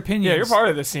always like your opinions. Yeah, you're part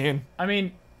of the scene. I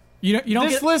mean, You don't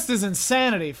this get list is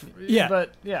insanity. Yeah.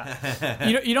 But yeah.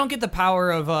 you don't get the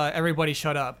power of everybody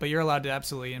shut up, but you're allowed to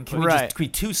absolutely input. Can we Right. just can we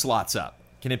 2 slots up?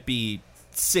 Can it be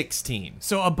 6 teams?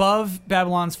 So above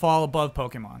Babylon's Fall, above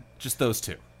Pokemon. Just those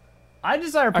 2. I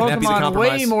desire that'd be the Pokemon way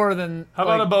compromise. more than. How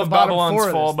about like, above the bottom Babylon's four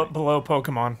of Fall, this but thing. below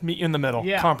Pokemon? Meet you in the middle.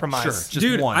 Yeah. Compromise. Sure, just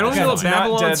Dude, one. I don't Okay. know what It's not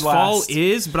Babylon's dead Fall last.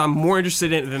 is, but I'm more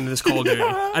interested in it than this Call of Duty.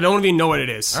 I don't even know what it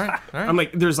is. All right. I'm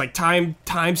like, there's like time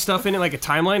stuff in it, like a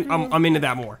timeline. I'm into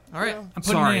that more. All right, I'm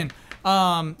putting Sorry. it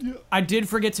in. I did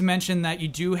forget to mention that you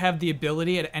do have the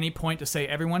ability at any point to say,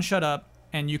 everyone shut up,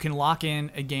 and you can lock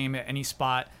in a game at any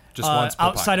spot. Just once per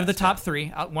outside of the podcast, top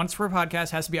three. Once per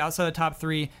podcast has to be outside the top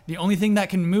three. The only thing that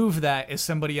can move that is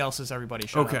somebody else's everybody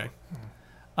shut Okay.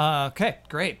 up. Okay,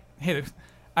 great. Hey,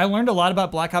 I learned a lot about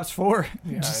Black Ops 4.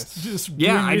 just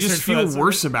Yeah, doing I just research for feel that.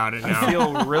 worse about it I now.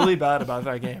 feel really bad about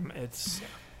that game. It's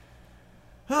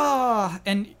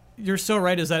And you're so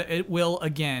right, is that it will,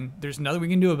 again, there's nothing we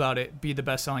can do about it, be the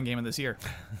best-selling game of this year.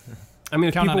 I mean,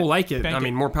 if Count on people it. like it, Bank I it.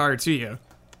 mean, more power to you.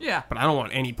 Yeah. But I don't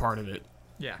want any part of it.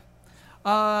 Yeah.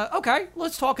 Okay,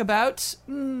 let's talk about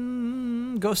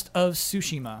Ghost of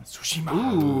Tsushima.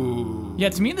 Ooh. Yeah,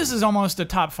 to me, this is almost a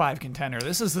top 5 contender.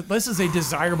 This is a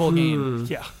desirable game.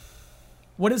 yeah.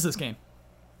 What is this game?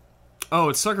 Oh,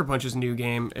 it's Sucker Punch's new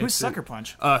game. Who's It's Sucker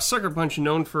Punch? Sucker Punch,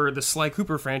 known for the Sly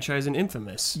Cooper franchise and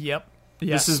Infamous. Yep.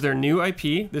 Yes. This is their new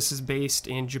IP. This is based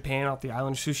in Japan off the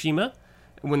island of Tsushima.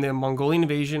 When the Mongolian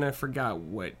invasion, I forgot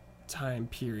what time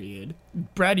period.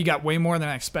 Brad, you got way more than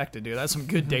I expected, dude. That's some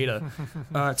good data.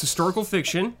 It's historical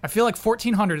fiction. I feel like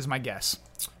 1400 is my guess.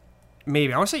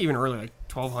 Maybe. I want to say even earlier, like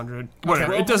 1200.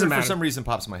 Whatever. Okay. It doesn't For matter. some reason,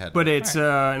 pops in my head. But it's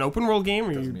an open world game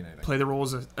where you mean anything. play the role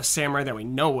as a samurai that we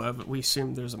know of. We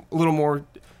assume there's a little more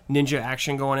ninja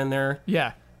action going in there.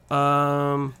 Yeah.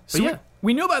 But So yeah.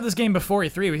 we knew about this game before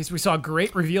E3 because we saw a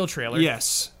great reveal trailer.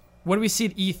 Yes. What do we see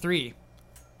at E3?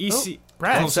 EC.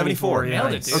 Brad, 74, yeah.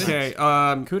 nailed it, dude. Okay.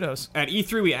 Kudos. At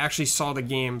E3, we actually saw the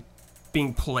game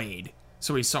being played.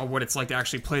 So we saw what it's like to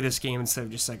actually play this game instead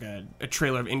of just like a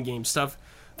trailer of in-game stuff.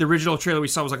 The original trailer we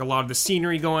saw was like a lot of the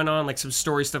scenery going on, like some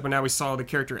story stuff, but now we saw the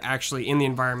character actually in the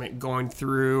environment going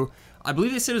through. I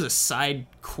believe they said it was a side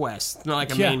quest, not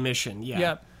like a Yeah. main mission. Yeah.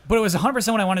 Yeah. But it was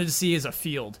 100% what I wanted to see is a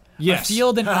field. Yes. A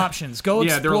field and options. Go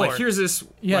Yeah, explore. they're like, here's this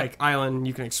Yeah. like island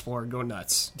you can explore, go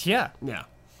nuts. Yeah. Yeah.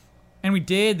 And we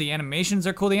did. The animations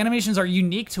are cool. The animations are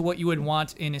unique to what you would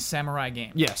want in a samurai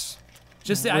game. Yes.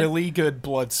 Just the, Really good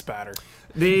blood spatter.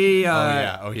 They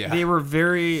Oh, yeah. They were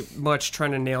very much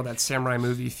trying to nail that samurai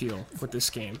movie feel with this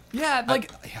game. yeah,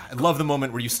 like Yeah, I love the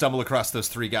moment where you stumble across those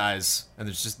three guys, and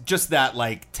there's just that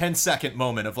like 10-second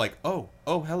moment of like, oh,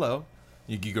 hello.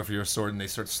 You go for your sword, and they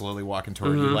start slowly walking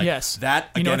toward you. Like Yes. that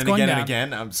You know again what's and going again and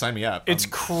down. again. Sign me up. It's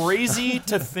crazy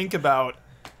to think about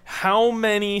how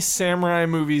many samurai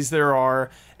movies there are,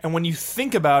 and when you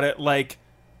think about it, like,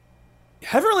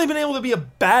 haven't really been able to be a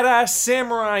badass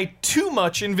samurai too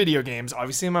much in video games.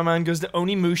 Obviously, my mind goes to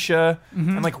Onimusha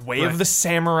and like Way of the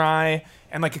Samurai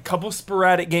and like a couple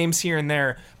sporadic games here and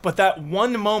there. But that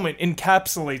one moment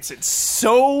encapsulates it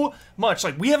so much.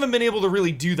 Like, we haven't been able to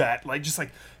really do that. Like, just like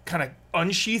kind of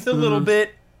unsheath a little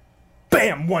bit.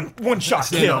 Bam! One shot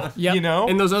kill. Yep. You know?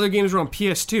 And those other games were on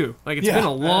PS2. Like it's been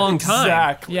a long time.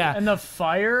 Exactly. yeah. And the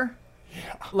fire,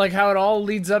 like how it all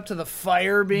leads up to the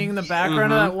fire being in the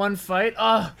background of that one fight.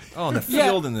 oh, and the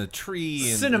field and the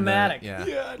tree. And Cinematic.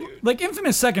 yeah. Like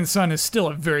Infamous Second Son is still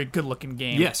a very good looking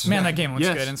game. Yes. Man, that game looks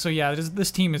Yes. good. And so yeah,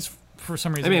 this team is for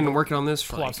some reason. They've been working on this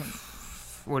for like, awesome.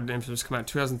 what did Infamous come out?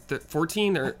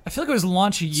 2014 or I feel like it was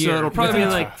launch a year. so it'll probably be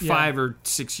Yeah. like Yeah. 5 or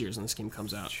 6 years when this game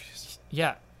comes out.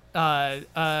 Yeah.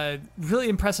 Really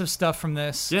impressive stuff from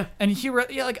this. Yeah. And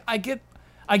like I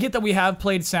get that we have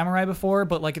played samurai before,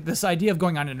 but like this idea of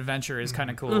going on an adventure is kind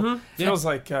of cool. Feels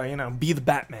like be the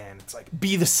Batman. It's like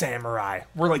be the samurai.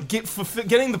 We're like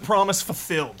getting the promise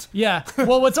fulfilled. Yeah.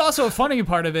 Well, what's also a funny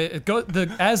part of it,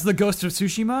 as the Ghost of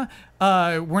Tsushima,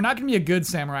 we're not going to be a good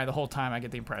samurai the whole time. I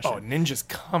get the impression. Oh, ninja's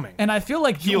coming. And I feel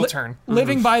like Heel turn.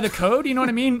 living by the code, you know what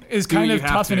I mean, is Do what kind you of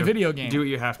have tough in to. a video game. Do what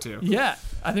you have to. Yeah.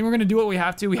 I think we're going to do what we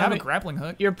have to. We have mean- a grappling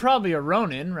hook. You're probably a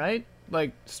Ronin, right?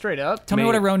 Like straight up. Tell me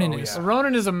what a Maybe. Ronin Oh, is. yeah. A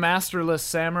Ronin is a masterless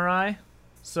samurai,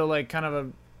 so like kind of a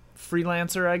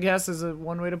freelancer, I guess, is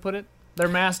one way to put it. Their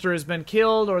master has been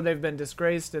killed or they've been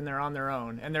disgraced and they're on their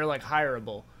own and they're like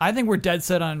hireable. I think we're dead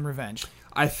set on revenge.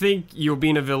 I think you'll be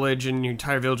in a village and your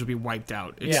entire village will be wiped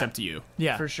out except you.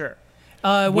 Yeah. For sure.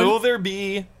 Will there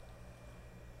be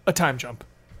a time jump?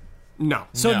 No.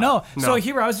 So No. So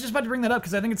Hero, I was just about to bring that up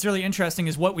because I think it's really interesting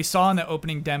is what we saw in the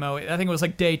opening demo. I think it was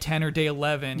like day 10 or day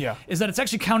 11. Yeah. Is that it's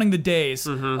actually counting the days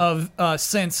of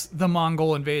since the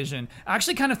Mongol invasion. I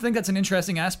actually kind of think that's an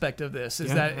interesting aspect of this.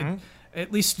 Is that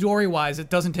at least story-wise, it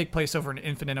doesn't take place over an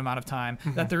infinite amount of time.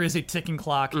 That there is a ticking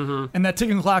clock, and that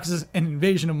ticking clock is an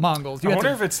invasion of Mongols. I wonder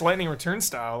if it's Lightning Return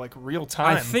style, like real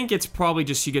time. I think it's probably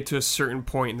just you get to a certain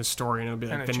point in the story and it'll be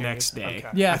like And the it next changes. day.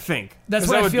 Okay. Yeah, I think. that's 'Cause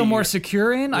what that I would feel be- more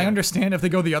secure in. I understand if they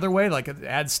go the other way, like it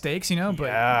adds stakes, you know. But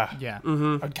Yeah.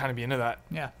 yeah. I'd kind of be into that.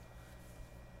 Yeah.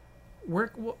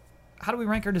 How do we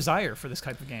rank our desire for this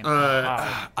type of game?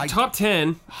 Top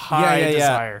 10. High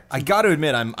desire. I got to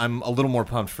admit, I'm a little more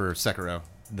pumped for Sekiro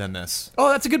than this. Oh,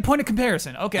 that's a good point of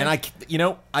comparison. Okay. And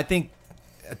I think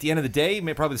at the end of the day,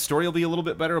 probably the story will be a little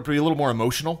bit better. It'll be a little more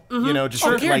emotional. You know, just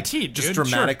guaranteed, just dude. Sure.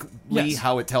 dramatically Yes.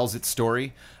 how it tells its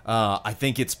story. I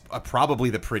think it's probably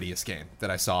the prettiest game that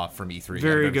I saw from E3.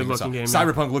 Very out of everything good-looking I game, saw.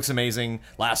 yeah. Cyberpunk looks amazing.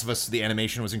 Last of Us, the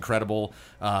animation was incredible.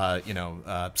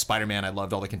 Spider-Man, I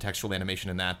loved all the contextual animation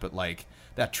in that. But like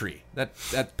that tree,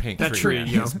 that pink That tree,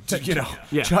 yo. is, you know,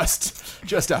 Yeah.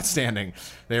 just outstanding.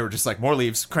 They were just like more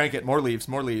leaves, crank it, more leaves,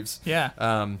 more leaves. Yeah.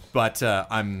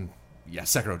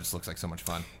 Sekiro just looks like so much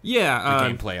fun. Yeah.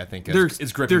 The gameplay, I think, They're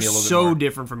is gripping me a little bit so more.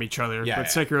 different from each other. Yeah,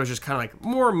 but yeah. Sekiro is just kind of like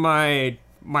more my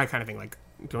kind of thing. Like,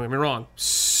 don't get me wrong,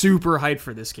 super hyped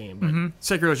for this game. But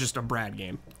Sekiro is just a Brad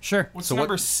game. Sure. What's So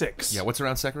number what- 6? Yeah, what's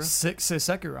around Sekiro? 6 is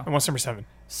Sekiro. And what's number 7?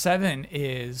 7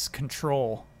 is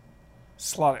Control.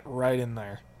 Slot it right in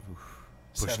there.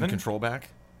 Pushing 7? control back.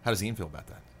 How does Ian feel about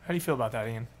that? How do you feel about that,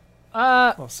 Ian?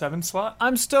 Uh, Well, 7 slot?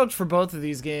 I'm stoked for both of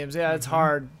these games. Yeah, it's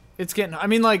hard. It's getting. I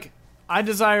mean, like, I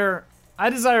desire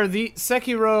the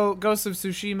Sekiro, Ghost of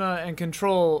Tsushima, and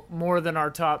Control more than our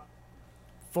top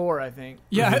 4. I think.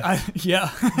 Yeah. Yeah.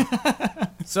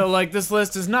 So like, this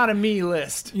list is not a me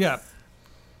list. Yeah.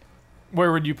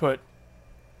 Where would you put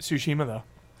Tsushima,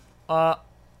 though?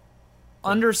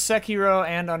 Under Sekiro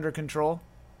and under Control,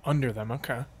 Under them,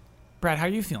 okay. Brad, how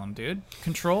you feeling, dude?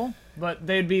 Control? but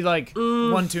they'd be like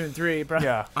 1, 2, and 3. Bro.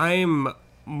 Yeah. I'm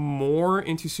more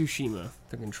into Tsushima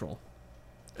than Control.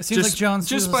 It seems like John's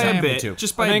just feels by the a same. bit. too.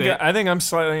 Just by a bit. I think I'm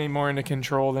slightly more into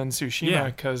Control than Tsushima Yeah.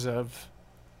 because of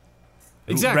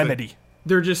Exactly. Remedy.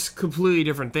 They're just completely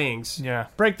different things. Yeah.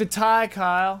 Break the tie,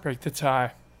 Kyle. Break the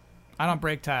tie. I don't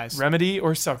break ties. Remedy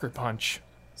or Sucker Punch?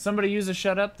 Somebody use a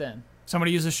shut up then.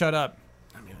 Somebody use a shut up.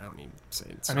 I mean, I don't even say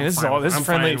it. I mean, this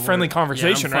is friendly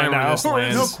conversation right now.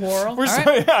 No quarrel. We're All so,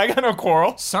 right. yeah, I got no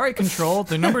quarrel. Sorry, Control.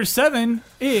 The number 7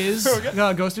 is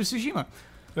Ghost of Tsushima.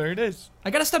 There it is. I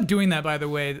gotta stop doing that, by the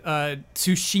way.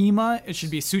 Tsushima, it should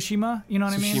be Tsushima. You know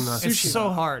what I mean? Tsushima. It's so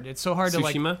hard. It's so hard to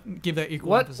Tsushima? like give that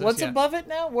equal What? emphasis. What's yeah. above it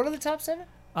now? What are the top 7?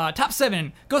 Top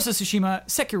 7: Ghost of Tsushima,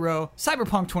 Sekiro,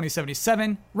 Cyberpunk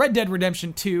 2077, Red Dead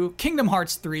Redemption 2, Kingdom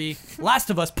Hearts 3, Last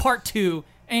of Us Part 2,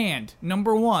 and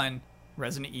number 1,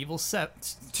 Resident Evil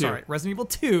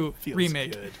 2 Feels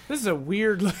remake. good. This is a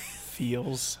weird.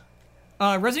 Feels.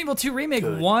 Resident Evil 2 remake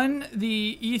Good. won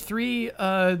the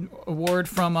E3 award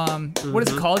from what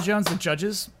is it called, Jones? The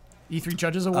judges, E3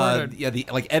 Judges Award. Or- Yeah, the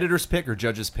editor's pick or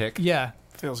judge's pick. yeah,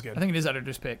 Feels good. I think it is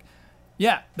editor's pick.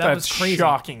 Yeah, that That's was crazy.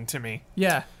 shocking to me.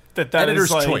 Yeah, That Editor's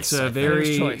is like, choice. It's a Editor's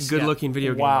very choice, good-looking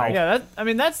video game. Wow. Right? Yeah,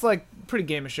 that's like pretty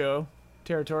game of show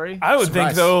territory. I would Surprise.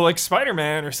 think though, like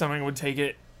Spider-Man or something would take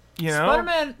it. You know,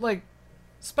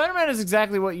 Spider-Man is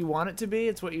exactly what you want it to be.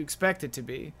 It's what you expect it to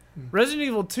be. Resident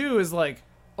Evil 2 is like,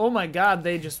 oh my god,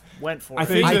 they just went for it. I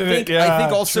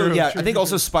think also true, I think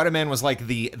also Spider-Man was like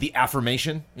the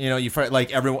affirmation. You know,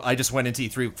 like everyone. I just went into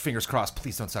E3, fingers crossed.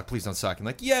 Please don't suck. And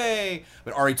like, yay!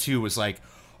 But RE2 was like,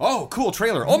 oh, cool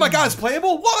trailer. Oh my god, it's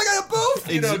playable. Whoa, I got a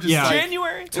booth. You know, just Yeah. like,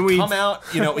 January. to come out.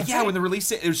 You know, yeah. When the release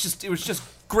date, it was just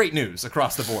great news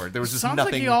across the board. There was just sounds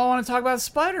nothing. like you all want to talk about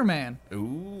Spider-Man.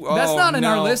 Ooh, That's oh, not in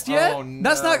our no. list yet. Oh, no.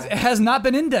 That's not. It has not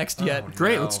been indexed yet.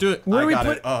 Great, No. let's do it. Where do we got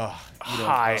put? it.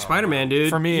 High. Spider-Man, dude.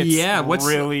 For me, it's what's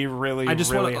really I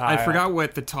just really want. high. I forgot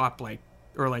what the top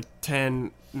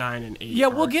 10, 9, and 8. Yeah, are.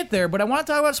 we'll get there, but I want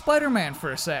to talk about Spider-Man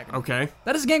for a second. Okay.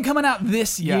 That is a game coming out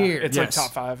this Yeah, year. it's Yes. like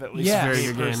top 5 at least. Yeah. Very Me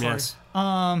good game. personally.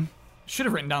 Yes. Should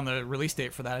have written down the release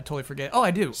date for that. I totally forget. Oh,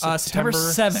 I do. September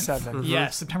 7th. 7th. Yeah,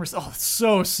 September. Oh,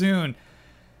 so soon.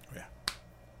 Yeah.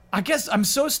 I guess I'm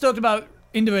so stoked about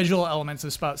individual elements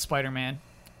of Spider-Man.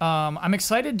 I'm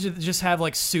excited to just have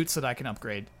like suits that I can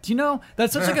upgrade. Do you know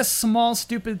that's such like a small,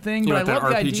 stupid thing, You but I want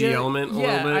love that the RPG idea. element a yeah,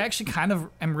 little bit? I actually kind of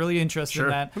am really interested in Sure.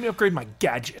 that. Let me upgrade my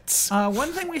gadgets.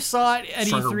 One thing we saw at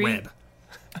Stronger E3 web.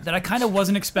 that I kind of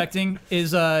wasn't expecting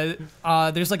is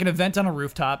there's like an event on a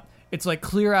rooftop. It's like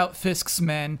clear out Fisk's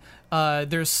men.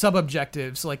 There's sub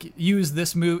objectives like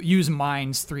use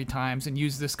mines 3 times and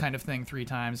use this kind of thing 3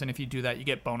 times, and if you do that, you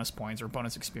get bonus points or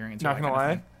bonus experience. or Not that gonna kind of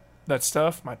lie, thing. that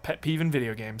stuff, my pet peeve in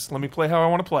video games. Let me play how I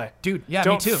want to play. Dude. Yeah,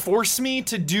 Don't me too. force me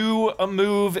to do a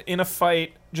move in a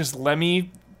fight. Just let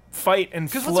me fight and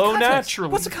What's the flow context?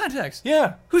 naturally. What's the context?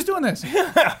 Yeah. Who's doing this?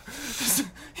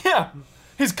 Yeah.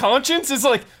 His conscience is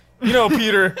like,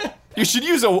 Peter, you should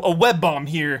use a web bomb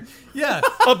here. Yeah.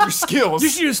 Up your skills. You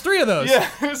should use 3 of those.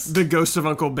 Yes. The ghost of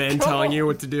Uncle Ben telling you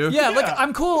what to do. Yeah, like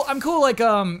I'm cool. Like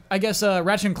I guess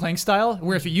Ratchet and Clank style,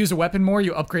 where if you use a weapon more,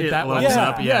 you upgrade that levels weapon.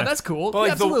 up, Yeah, yeah. that's cool. But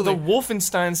like Absolutely. the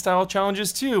Wolfenstein style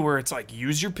challenges too, where it's like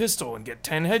use your pistol and get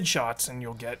 10 headshots and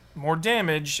you'll get more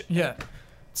damage. yeah.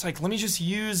 It's like, let me just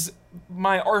use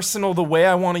my arsenal the way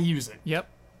I want to use it. Yep.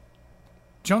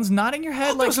 Jones nodding your head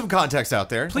I'll like throw some context out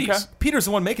there. Please. Okay. Peter's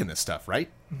the one making this stuff, right?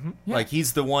 Yeah. Like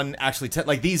he's the one actually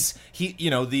like these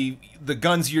the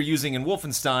guns you're using in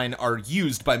Wolfenstein are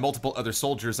used by multiple other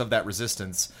soldiers of that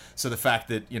resistance. So the fact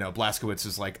that, Blazkowicz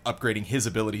is like upgrading his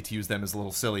ability to use them is a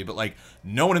little silly, but like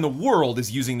no one in the world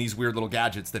is using these weird little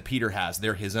gadgets that Peter has.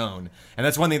 They're his own. And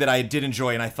that's one thing that I did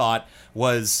enjoy and I thought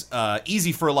was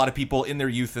easy for a lot of people in their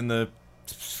youth in the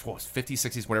 50s,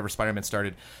 60s, whatever Spider-Man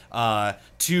started, to I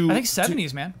think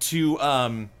 70s, man. To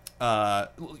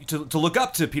look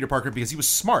up to Peter Parker because he was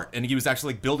smart and he was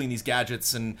actually like building these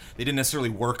gadgets and they didn't necessarily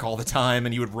work all the time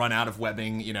and you would run out of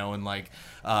webbing, and like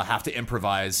have to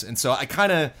improvise. And so I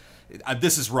kind of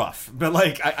this is rough, but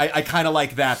like I kind of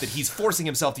like that he's forcing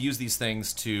himself to use these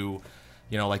things to,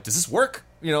 like does this work?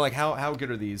 Like how good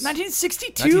are these?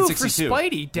 1962 for 1962.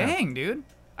 Spidey. Dang, dude.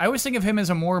 I always think of him as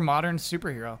a more modern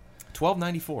superhero.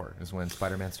 1294 is when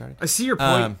Spider-Man started. I see your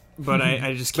point, but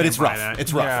I just can't But it's buy rough. that.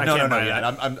 It's rough. Yeah, I no, can't no, buy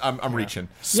yeah. that. I'm reaching.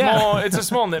 It's a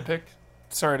small nitpick.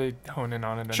 Sorry to hone in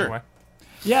on it Sure. anyway.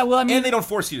 Yeah, well, I mean, And they don't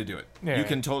force you to do it. Yeah, you yeah.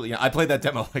 can totally. I played that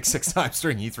demo like 6 times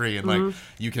during E3, and like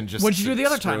you can just. what'd you do the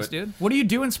other screw times, it. dude? What do you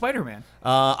do in Spider-Man?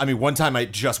 One time I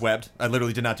just webbed. I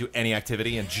literally did not do any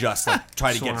activity and just like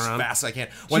try to get Swung as around. fast as I can.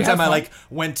 One you time have I fun?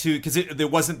 went to because there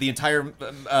wasn't the entire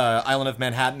island of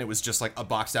Manhattan. It was just like a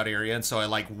boxed out area, and so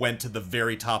I went to the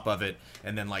very top of it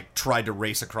and then tried to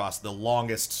race across the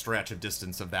longest stretch of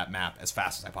distance of that map as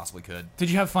fast as I possibly could.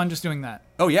 Did you have fun just doing that?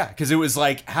 Oh yeah, because it was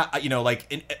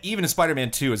even in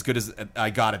Spider-Man 2, as good as I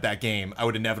got at that game, I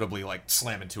would inevitably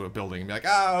slam into a building and be like,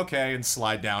 okay, and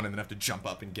slide down and then have to jump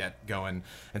up and get going.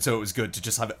 And so it was good to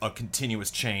just have a continuous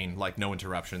chain, no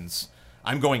interruptions.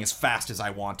 I'm going as fast as I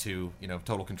want to,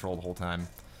 total control the whole time.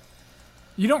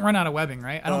 You don't run out of webbing,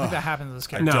 right? I don't think that happens in this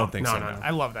I character. don't think so. no. I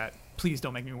love that. Please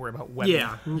don't make me worry about webbing.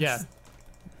 Yeah. Yeah.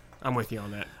 I'm with you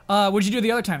on that. What'd you do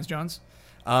the other times, Jones?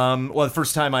 Well, the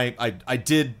first time I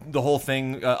did the whole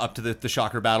thing up to the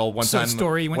Shocker battle. One So time,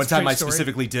 story, you went one time I straight story?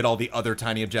 specifically did all the other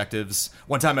tiny objectives.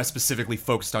 One time I specifically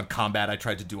focused on combat. I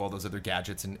tried to do all those other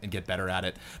gadgets and get better at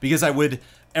it because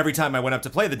every time I went up to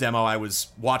play the demo, I was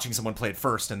watching someone play it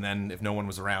first, and then if no one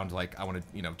was around, I wanted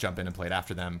jump in and play it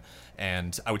after them,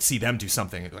 and I would see them do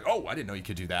something like, oh, I didn't know you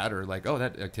could do that, or oh,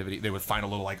 that activity. They would find a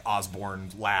little Osborne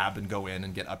lab and go in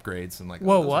and get upgrades and Whoa, those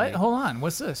are what? neat. Hold on.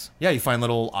 What's this? Yeah, you find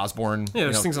little Osborne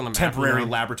there's things on the map, temporary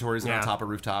laboratories Yeah. on top of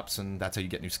rooftops, and that's how you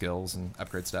get new skills and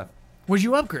upgrade stuff. What'd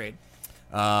you upgrade?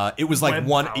 It was Web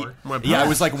one. power. Web Yeah, power. it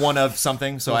was one of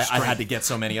something, so I had to get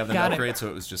so many of them Got to it. upgrade. So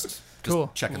it was just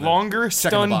Cool. checking Longer checking the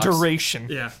stun box. duration.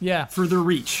 Yeah. Yeah. For the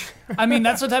reach. I mean,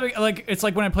 that's the type of, it's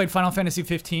like when I played Final Fantasy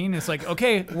 15. It's like,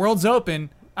 okay, world's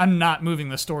open. I'm not moving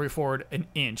the story forward an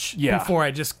inch Yeah. before I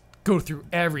just go through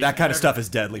everything. That kind of stuff is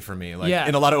deadly for me. Yeah.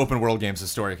 In a lot of open world games, the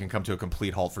story can come to a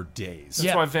complete halt for days. That's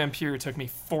Yeah. why Vampire took me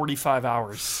 45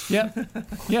 hours. Yeah,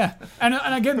 yeah, and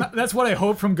again, that's what I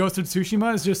hope from Ghost of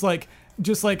Tsushima is just like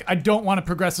I don't want to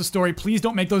progress the story. Please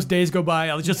don't make those days go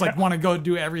by. I just want to go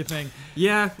do everything.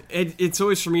 Yeah, it's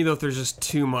always for me though. If there's just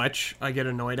too much, I get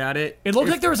annoyed at it. It looked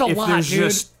like there was a if lot, there's dude.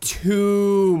 just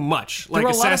too much, like were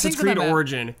a lot of Assassin's things in that Creed map.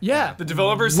 Origin. Yeah. The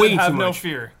developers Way said too have no much.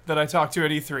 fear that I talked to at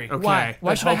E3. Okay. Why?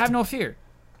 Why That should I have helped. no fear?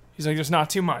 He's like, there's not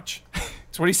too much.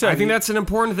 That's what he said. I think that's an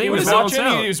important thing. He to was balance watching.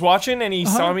 out. He was watching, and he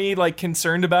saw me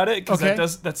concerned about it because Okay.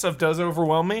 that stuff does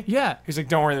overwhelm me. Yeah. He's like,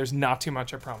 don't worry, there's not too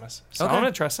much. I promise. So Okay. I'm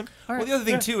gonna trust him. All Well, right. the other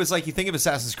thing too is you think of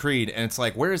Assassin's Creed, and it's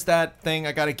where's that thing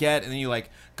I gotta get? And then you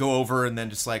go over and then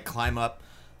just climb up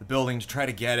the building to try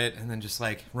to get it, and then just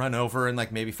run over and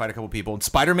maybe fight a couple people. And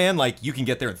Spider-Man, you can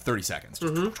get there in 30 seconds.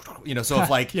 So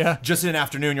if Yeah. just in an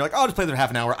afternoon, you're oh, I'll just play there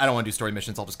half an hour. I don't want to do story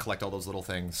missions. I'll just collect all those little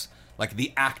things.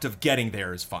 The act of getting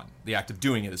there is fun. The act of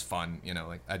doing it is fun.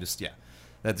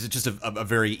 That's just a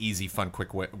very easy, fun,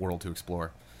 quick world to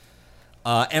explore.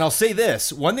 And I'll say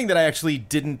this, one thing that I actually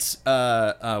didn't,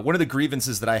 one of the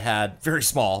grievances that I had, very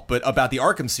small, but about the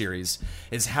Arkham series,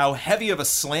 is how heavy of a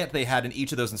slant they had in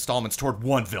each of those installments toward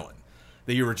one villain.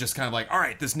 that you were just kind of like, all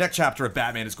right, this next chapter of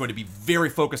Batman is going to be very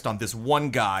focused on this one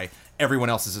guy. Everyone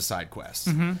else is a side quest.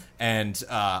 And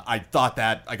I thought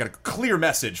that I got a clear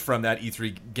message from that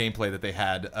E3 gameplay that they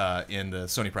had in the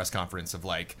Sony press conference of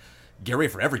like, get ready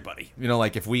for everybody. You know,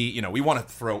 like if we want to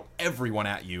throw everyone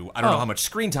at you. I don't know how much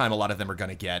screen time a lot of them are going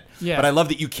to get. Yeah. But I love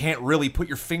that you can't really put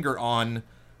your finger on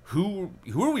who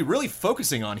are we really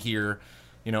focusing on here,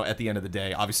 you know, at the end of the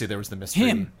day. Obviously, there was the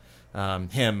mystery.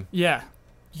 Him. Yeah.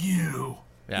 You.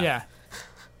 Yeah.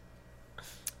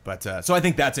 But so I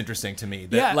think that's interesting to me.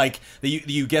 That, Yeah. like that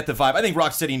you get the vibe. I think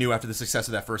Rocksteady knew after the success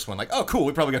of that first one, like, oh, cool,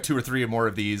 we probably got 2 or 3 more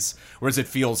of these. Whereas it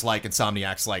feels like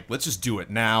Insomniac's like, let's just do it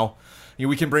now. You know,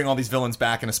 we can bring all these villains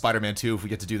back in a Spider-Man 2 if we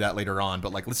get to do that later on.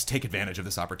 But like, let's take advantage of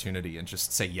this opportunity and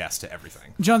just say yes to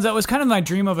everything. Jones, that was kind of my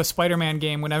dream of a Spider-Man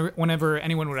game whenever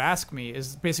anyone would ask me,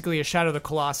 is basically a Shadow of the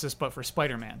Colossus, but for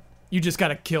Spider-Man. You just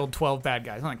gotta kill 12 bad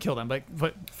guys. Not kill them, but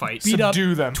Fight. beat up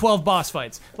Subdue them. 12 boss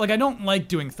fights. Like, I don't like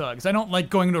doing thugs. I don't like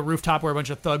going to a rooftop where a bunch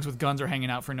of thugs with guns are hanging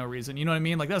out for no reason. You know what I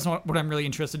mean? Like, that's not what I'm really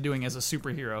interested in doing as a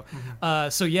superhero.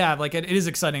 So yeah, like it is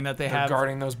exciting that they have.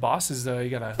 Guarding those bosses, though, you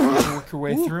gotta work your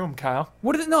way through them, Kyle.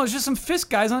 What is it? No, it's just some fist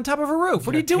guys on top of a roof.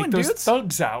 What are you Take doing, those dudes?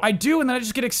 thugs out. I do, and then I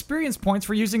just get experience points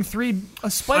for using 3 I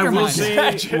Spider-Man. will say,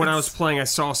 Gadgets. when I was playing, I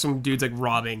saw some dudes like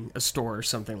robbing a store or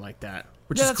something like that,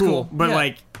 which Yeah, is that's cool. cool. But Yeah.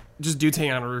 like, just dudes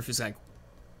hanging on a roof is like,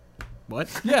 what?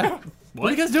 Yeah. What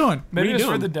are you guys doing? Maybe you it's for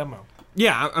doing? the demo.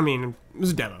 Yeah, I mean, it was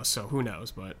a demo, so who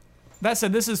knows? But That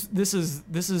said, this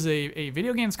is a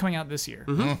video game that's coming out this year.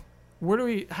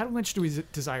 How much do we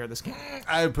desire this game?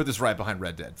 I would put this right behind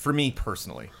Red Dead. For me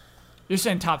personally, You're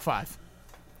saying top 5.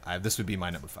 this would be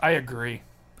my number 5. I agree.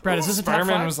 Brad, is this a top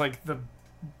Spider-Man 5? was like the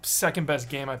second best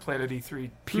game I played at E3.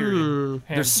 Period.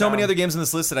 There's so many other games on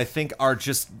this list that I think are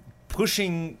just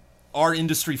pushing our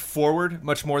industry forward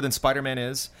much more than Spider-Man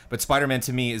is. But Spider-Man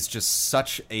to me is just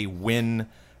such a win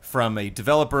from a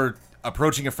developer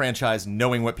approaching a franchise,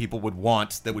 knowing what people would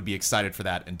want, that would be excited for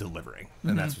that and delivering.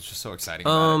 And that's what's just so exciting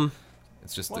about it.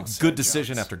 It's just a good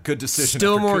decision after good decision.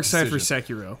 still after more good excited decision.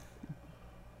 for Sekiro.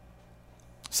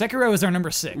 Sekiro is our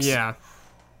number 6. Yeah,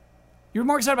 You're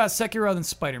more excited about Sekiro than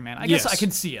Spider-Man. I guess Yes. I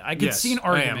can see it. I can Yes, see an I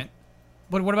am. argument.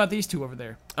 But what about these two over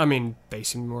there? I mean, they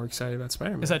seem more excited about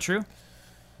Spider-Man. Is that true?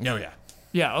 Oh, yeah.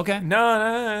 Yeah, okay.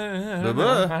 No,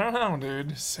 Blah-blah. I don't know,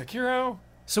 dude. Sekiro?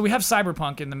 So we have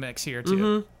Cyberpunk in the mix here,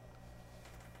 too.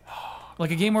 Like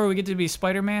a game where we get to be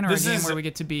Spider-Man or This a game is- where we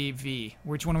get to be V?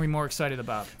 Which one are we more excited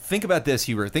about? Think about this,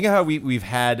 Hubert. Think of how we've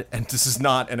had, and this is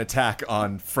not an attack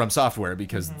on From Software,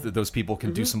 because those people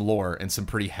can do some lore and some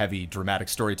pretty heavy, dramatic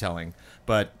storytelling.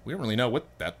 But we don't really know what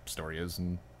that story is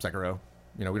in Sekiro.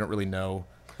 You know, we don't really know.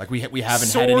 Like, we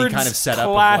haven't had any kind of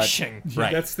setup clashing. of what...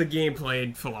 Right. That's the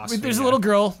gameplay philosophy. There's a yeah. little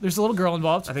girl. There's a little girl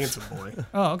involved. I think it's a boy.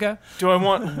 Oh, okay. Do I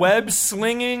want web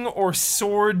slinging or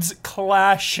swords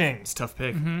clashing? It's a tough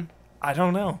pick. I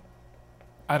don't know.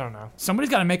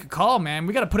 Somebody's got to make a call, man.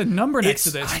 We got to put a number next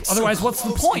to It's this. so Otherwise, what's the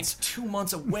close. point? It's 2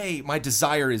 months away. My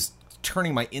desire is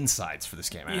turning my insides for this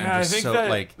game. Yeah, I'm I just think so,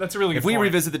 that- like, that's a really if good we point.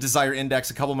 revisit the Desire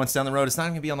Index a couple months down the road, it's not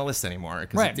going to be on the list anymore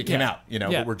because Right, it came yeah. out. You know,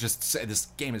 Yeah. but we're just this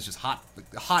game is just hot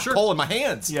Sure. coal in my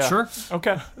hands. Yeah. Sure.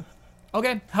 Okay.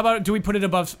 Okay. How about do we put it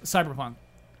above Cyberpunk?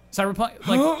 Cyberpunk,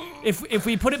 like, if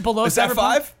we put it below Is Cyberpunk, that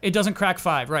 5? it doesn't crack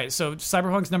 5, right? So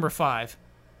Cyberpunk's number 5.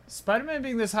 Spider-Man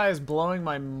being this high is blowing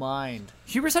my mind.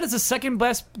 Huber said it's the second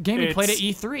best game he played at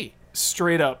E3.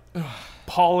 Straight up.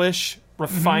 Polish,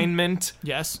 refinement,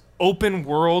 Yes. open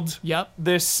world. Yep.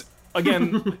 This,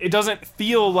 again, it doesn't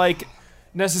feel like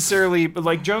necessarily, but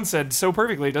like Jones said so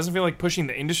perfectly, it doesn't feel like pushing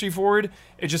the industry forward.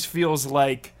 It just feels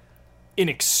like an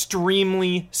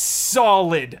extremely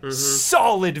solid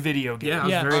video game. Yeah, I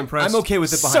was Yeah. very impressed. I'm okay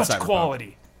with it behind Such Cyberpunk.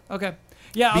 quality. Okay.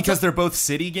 Yeah. Because they're both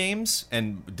city games,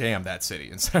 and damn that city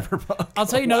in Cyberpunk. I'll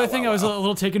tell you another thing I was a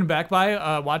little taken aback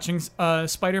by watching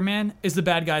Spider-Man is the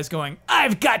bad guys going,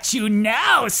 "I've got you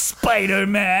now,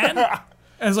 Spider-Man." And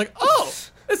I was like, "Oh,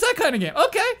 it's that kind of game."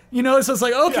 Okay, you know, so it's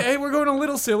like, okay, we're going a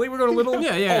little silly. We're going a little,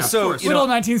 Yeah. Also, of course. you little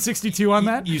know, 1962 on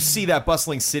that. You see that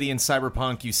bustling city in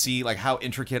Cyberpunk. You see like how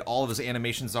intricate all of those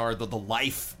animations are. The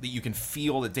life that you can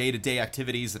feel, the day-to-day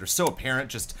activities that are so apparent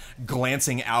just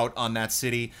glancing out on that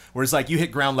city. Whereas like you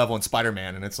hit ground level in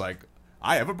Spider-Man, and it's like,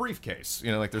 I have a briefcase.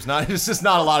 You know, like it's just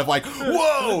not a lot of like,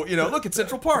 whoa, you know, look at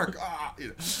Central Park. You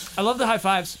know. I love the high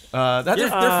fives. They're fun.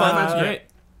 That's great.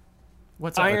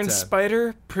 What's up? Iron But,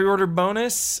 Spider pre-order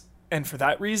bonus, and for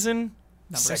that reason,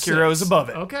 Number Sekiro is 6. above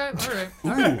it. Okay, all right.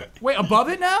 All right. Wait, above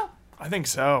it now? I think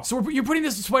so. So you're putting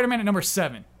this Spider-Man at number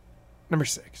 7. Number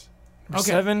 6. Number Okay.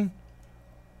 7.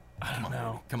 I don't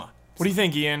know. Come on. What do you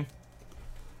think, Ian?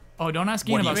 Oh, don't ask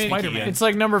What Ian do you about think, Spider-Man. Ian? It's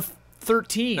like number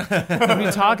 13. What are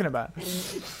you talking about?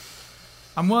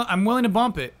 I'm willing to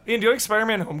bump it. Ian, do you like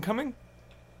Spider-Man Homecoming?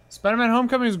 Spider-Man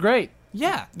Homecoming is great.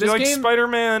 Yeah. Do you This like game-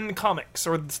 Spider-Man comics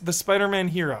or the Spider-Man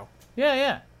hero?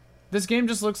 Yeah. This game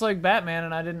just looks like Batman,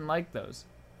 and I didn't like those.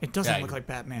 It doesn't Yeah, look like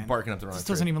Batman. Barking up the wrong This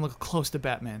tree. doesn't even look close to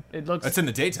Batman. It looks. That's in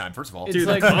the daytime, first of all. It's Dude,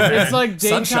 like the combat. it's like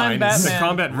daytime Sunshine is- Batman. The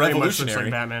combat very much looks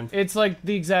Revolutionary. like Batman. It's like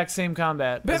the exact same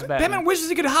combat as Batman. Batman wishes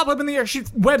he could hop up in the air, shoot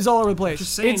webs all over the place.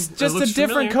 Just saying, It's it just a looks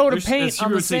different familiar. coat of There's- paint as Hugh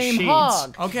on the would say, same shades.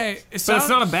 hog. Okay, it But sounds, it's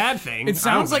not a bad thing. it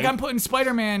sounds like I'm I'm putting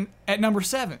Spider-Man at number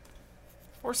 7.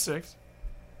 Or 6?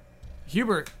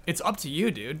 Hubert, it's up to you,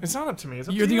 dude. It's not up to me. It's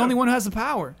up You're to the you. only one who has the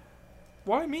power.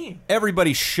 Why me?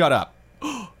 Everybody shut up.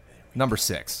 Number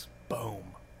 6. Boom.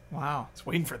 Wow. I was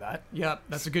waiting for that. Yep,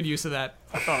 that's a good use of that.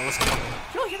 I thought it was coming.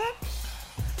 You hear that?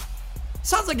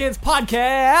 Sounds like it's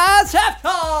podcast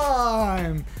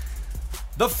halftime.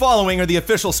 The following are the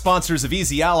official sponsors of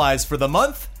Easy Allies for the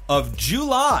month of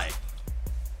July.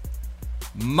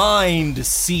 Mind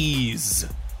Seize.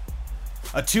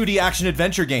 A 2D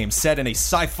action-adventure game set in a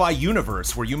sci-fi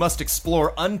universe where you must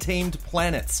explore untamed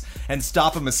planets and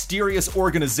stop a mysterious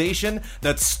organization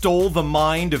that stole the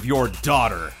mind of your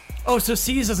daughter. Oh, so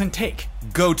C's doesn't take.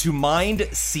 Go to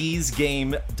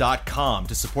mindseizegame.com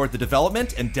to support the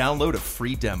development and download a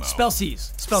free demo. Spell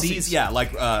C's. Spell Seize, C's. yeah,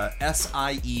 like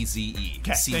S-I-E-Z-E.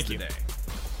 Okay, Seize thank the you. day.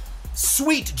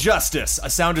 Sweet Justice, a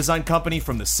sound design company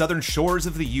from the southern shores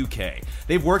of the UK.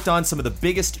 They've worked on some of the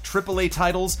biggest AAA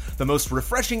titles, the most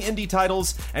refreshing indie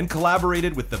titles, and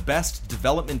collaborated with the best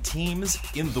development teams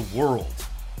in the world.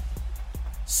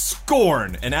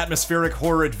 Scorn, an atmospheric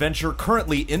horror adventure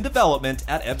currently in development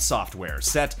at Ebb Software,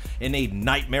 set in a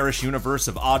nightmarish universe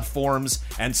of odd forms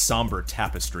and somber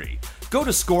tapestry. Go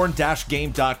to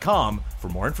scorn-game.com for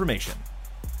more information.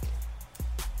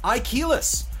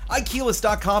 iKeyless.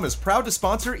 iKeyless.com is proud to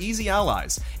sponsor Easy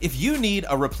Allies. If you need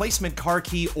a replacement car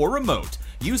key or remote,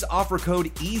 use offer code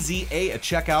EZA at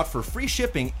checkout for free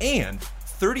shipping and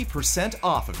 30%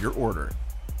 off of your order.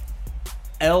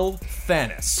 El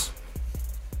Thanis.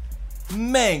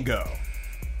 Mango.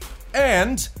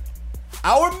 And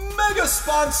our mega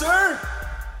sponsor,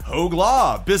 Hogue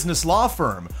Law, business law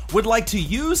firm, would like to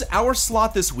use our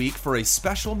slot this week for a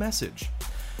special message.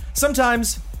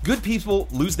 Sometimes, good people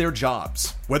lose their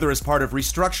jobs, whether as part of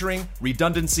restructuring,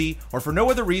 redundancy, or for no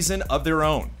other reason of their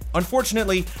own.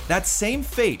 Unfortunately, that same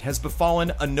fate has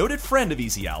befallen a noted friend of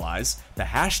Easy Allies, the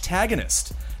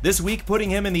Hashtagonist, this week putting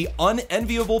him in the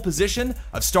unenviable position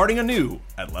of starting anew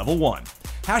at level 1.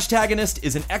 Hashtagonist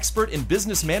is an expert in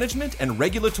business management and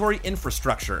regulatory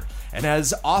infrastructure, and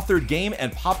has authored game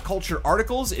and pop culture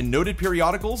articles in noted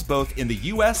periodicals both in the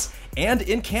US and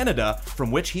in Canada,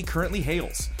 from which he currently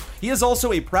hails. He is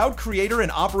also a proud creator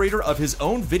and operator of his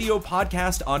own video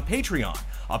podcast on Patreon,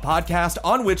 a podcast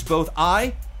on which both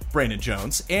I, Brandon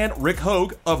Jones, and Rick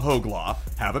Hogue of Hogue Law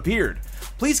have appeared.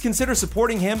 Please consider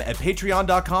supporting him at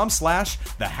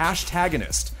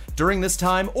patreon.com/thehashtagonist during this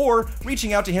time, or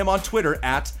reaching out to him on Twitter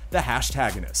at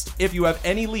thehashtagonist if you have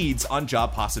any leads on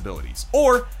job possibilities.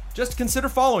 Or just consider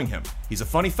following him. He's a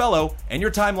funny fellow, and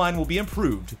your timeline will be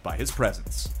improved by his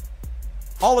presence.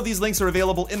 All of these links are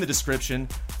available in the description.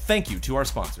 Thank you to our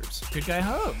sponsors. Good guy,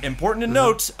 Hope. Important to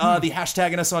note, the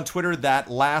hashtagonist on Twitter, that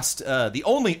last, the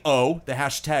only O, the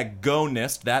hashtag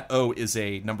GoNist, that O is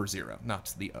a number 0,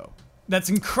 not the O. That's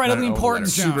incredibly Not an O important,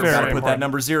 letter. Jones. Super, Very gotta put that important.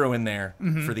 number 0 in there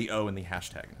for the O in the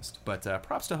hashtagonist. But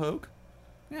props to Hogue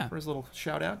Yeah. for his little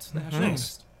shout out to the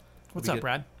hashtagonist. What's We up, get-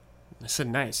 Brad? I said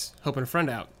nice. Helping a friend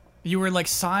out. You were like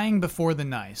sighing before the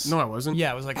nice. No, I wasn't.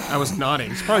 Yeah, it was like, I was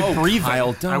nodding. Probably breathing.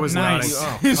 Kyle, don't I was Nice.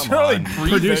 nodding. Oh, He's come probably on. breathing.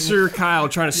 Producer Kyle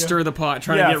trying to stir the pot,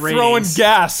 trying to get ratings. throwing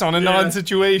gas on a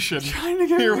non-situation.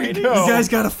 Here we go. You guys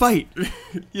got to fight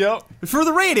Yep. for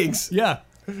the ratings. yeah.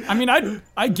 I mean,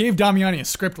 I gave Damiani a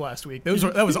script last week.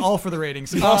 That was all for the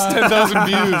ratings. Lost 10,000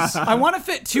 views. I want to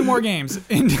fit 2 more games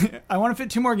in. I want to fit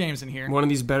 2 more games in here. One of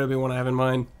these better be one I have in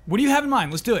mind. What do you have in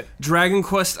mind? Let's do it. Dragon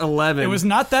Quest 11. It was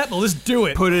not that, but let's do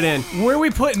it. Put it in. Where are we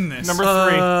putting this? Number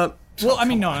 3. Well, I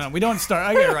mean, no, we don't start.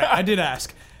 I get it right. I did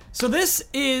ask. So this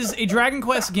is a Dragon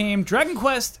Quest game. Dragon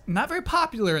Quest, not very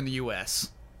popular in the U.S.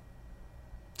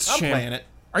 I'm Shame. playing it.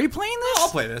 Are you playing this? I'll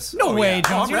play this. No Oh, way, yeah.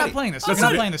 Jones. Oh, I'm You're not ready. playing this. I'm You're not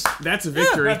ready. playing this. That's a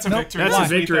victory. That's a victory. That's Why? a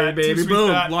victory, Sweet that. baby. Sweet Boom.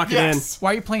 that. Lock Yes.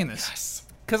 Why are you playing this?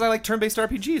 Because I like turn-based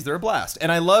RPGs. They're a blast. And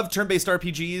I love turn-based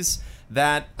RPGs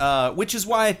that, which is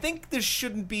why I think this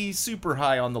shouldn't be super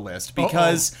high on the list.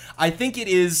 Because I think it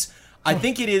is,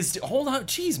 hold on,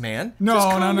 jeez, man. No, Just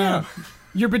no, calm no. down.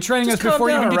 You're betraying Just us calm before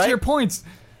you down, even get to alright? your points.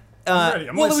 ready,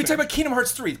 I'm well, we listening. talk about Kingdom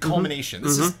Hearts 3, culmination.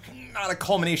 This is not a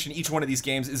culmination. Each one of these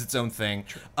games is its own thing.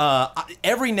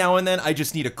 Every now and then, I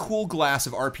just need a cool glass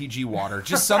of RPG water.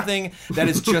 Just something that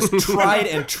is just tried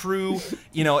and true.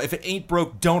 You know, if it ain't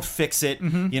broke, don't fix it.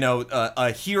 You know,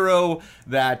 a hero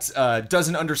that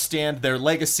doesn't understand their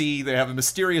legacy. They have a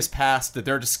mysterious past that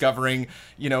they're discovering.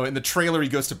 You know, in the trailer, he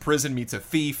goes to prison, meets a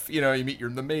thief. You know, you meet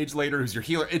the mage later, who's your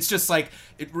healer. It's just like,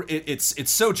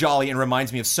 it's so jolly and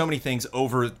reminds me of so many things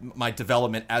over my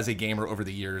development as a gamer over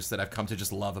the years that I've come to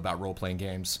just love about role-playing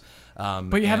games.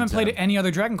 But you haven't played any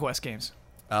other Dragon Quest games.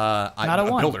 Not a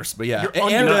one. Builders, but yeah, You're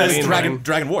and undeniable.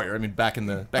 Dragon Warrior. I mean, back in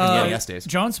the NES days.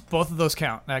 Jones, both of those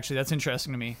count. Actually, that's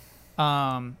interesting to me.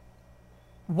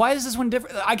 Why is this one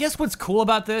different? I guess what's cool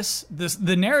about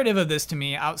the narrative of this to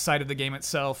me, outside of the game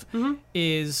itself,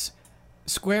 is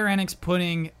Square Enix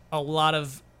putting a lot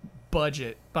of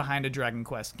budget behind a Dragon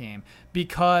Quest game,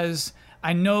 because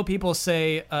I know people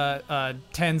say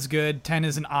 10's good. 10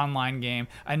 is an online game.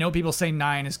 I know people say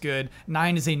 9 is good.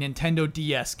 9 is a Nintendo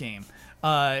DS game.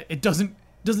 It doesn't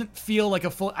feel like a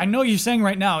full. I know you're saying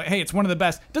right now, hey, it's one of the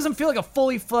best. It doesn't feel like a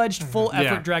fully fledged, full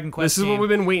effort Dragon Quest. This is game. what we've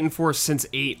been waiting for since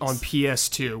 8 on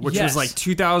PS2, which Yes. was like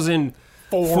 2004.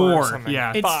 or something.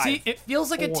 Yeah, It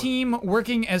feels like a team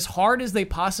working as hard as they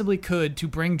possibly could to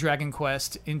bring Dragon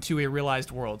Quest into a realized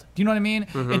world. Do you know what I mean?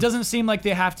 It doesn't seem like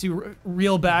they have to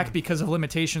reel back because of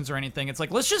limitations or anything. It's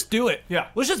like, let's just do it. Yeah.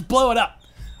 Let's just blow it up.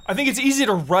 I think it's easy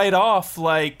to write off,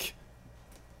 like,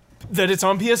 that it's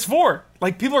on PS4.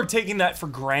 Like, people are taking that for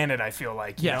granted, I feel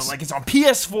like. You Yes. know, like, it's on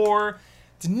PS4,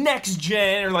 it's next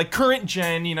gen, or, like, current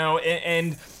gen, you know,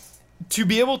 and to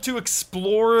be able to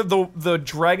explore the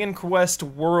Dragon Quest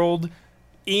world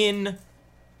in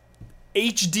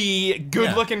HD,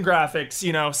 good-looking graphics,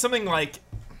 you know, something like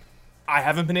I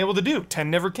haven't been able to do. 10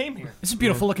 never came here, It's a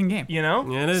beautiful looking game. you know?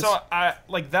 Yeah, it is. So, I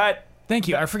like that. Thank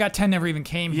you. I forgot 10 never even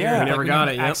came here. Yeah. Like, Never we got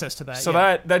didn't it, have yep. access to that. So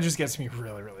yeah. that just gets me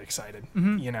really, really excited,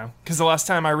 you know? Because the last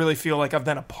time I really feel like I've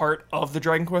been a part of the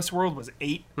Dragon Quest world was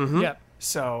 8. Yeah.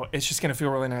 So it's just gonna feel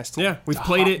really nice to yeah, we've to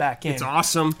played hop it. back in. It's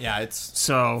awesome. Yeah, it's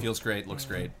So feels great, looks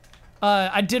great.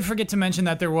 I did forget to mention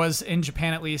that there was, in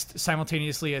Japan at least,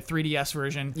 simultaneously a 3DS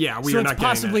version. Yeah, we so are it's not getting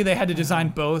possibly that. they had to design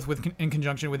both in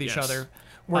conjunction with each Yes. other.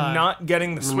 We're not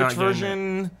getting the not Switch getting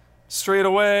version straight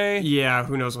away. yeah,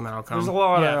 who knows when that'll come? There's a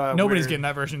lot Yeah, of nobody's weird- getting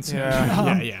that version soon.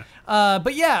 Yeah. yeah.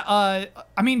 But yeah,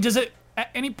 I mean, does it at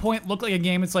any point look like a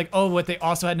game? It's like, oh, what, they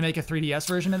also had to make a 3DS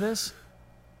version of this?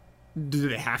 Do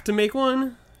they have to make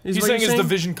one? Is He's what saying you're is the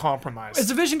vision compromised. It's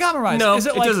a vision compromise. No, is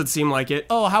it like, doesn't seem like it.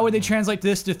 oh, how would they translate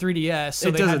this to 3DS? So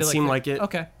It they had doesn't to, seem like it.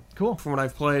 Okay, cool. From what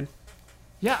I've played.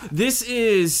 Yeah. This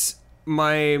is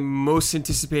my most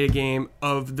anticipated game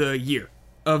of the year.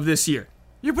 Of this year.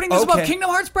 You're putting this above Okay. Kingdom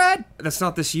Hearts, Brad? That's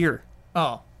not this year.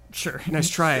 Oh, sure. Nice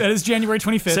try. That is January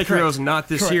 25th. Sekiro's not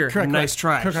this year. Nice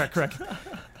try. Correct.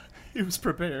 He was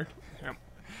prepared.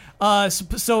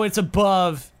 So it's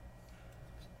above.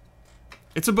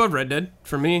 It's above Red Dead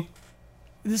for me.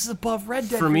 This is above Red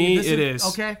Dead. For me, you. This it is.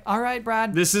 Okay. All right,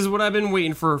 Brad. This is what I've been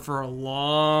waiting for a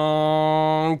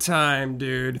long time,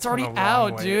 dude. It's already a long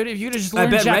out, way. dude. If you could have just I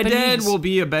learned bet Japanese. Red Dead will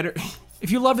be a better. If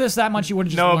you love this that much, you would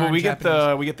have just no, learned but we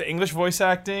Japanese. get the English voice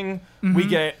acting. We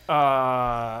get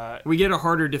We get a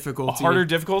harder difficulty. a harder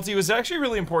difficulty. It was actually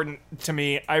really important to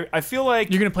me. I feel like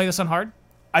You're gonna play this on hard?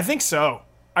 I think so.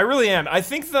 I really am. I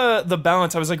think the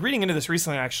balance. I was like reading into this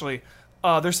recently. Actually,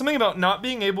 there's something about not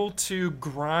being able to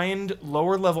grind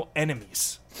lower level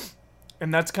enemies,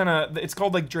 and that's kind of it's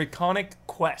called like Draconic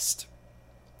Quest,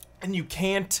 and you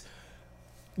can't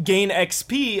gain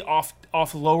XP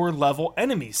off lower level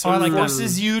enemies. So Oh, I like it that.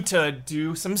 forces you to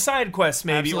do some side quests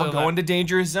maybe, or Absolutely. go into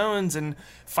dangerous zones and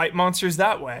fight monsters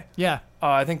that way. Yeah.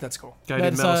 I think that's cool.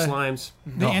 Guided That's, metal slimes.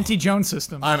 The anti-Jones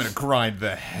system. I'm gonna grind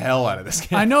the hell out of this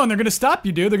game. I know, and they're gonna stop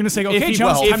you, dude. They're gonna say, okay, he-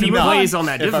 Jones, well, time if to he move on. plays on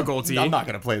that If difficulty, I'm not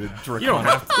gonna play the Draconic. you don't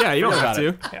have. Yeah, you don't have to.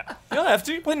 Yeah, you don't have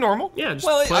to. You play normal. Yeah, just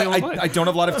Well, play on I play. don't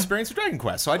have a lot of experience with Dragon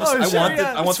Quest, so I just Oh, I sure, want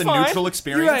yeah, I want it's the fine. neutral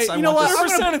experience. right. I You know want what?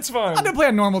 this, 100% it's fun. I'm gonna play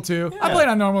on normal too. I played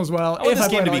on normal as well. I want this I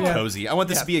game to played be on- cozy. I want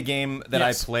this Yeah. to be a game that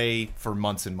Yes. I play for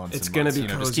months and months. It's and gonna months, be you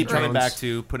know, just cozy, keep coming Jones. back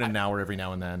to put in an hour every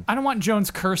now and then. I don't want Jones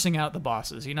cursing out the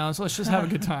bosses, you know. So let's just have a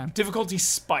good time. Difficulty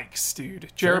spikes, dude.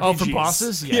 Oh, for JRPGs.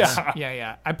 bosses? Yes. Yeah.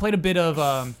 Yeah. I played a bit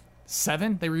of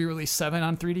 7. They re-released 7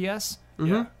 on 3DS.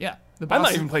 Yeah. Yeah. The I might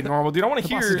bosses- even play normal, dude. I want to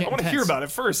bosses hear. get I want to hear intense. about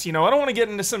it first. You know, I don't want to get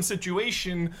into some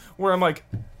situation where I'm like,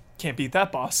 can't beat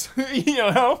that boss. You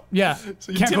know? Yeah.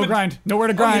 So Can't go intimid- grind. Nowhere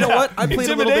to grind. You know what? I played a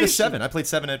little bit of Intimidation. 7. I played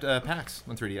 7 at PAX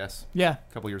on 3DS Yeah.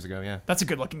 a couple years ago. Yeah. That's a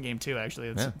good looking game too, actually.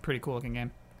 It's Yeah. a pretty cool looking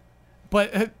game.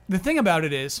 But the thing about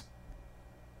it is,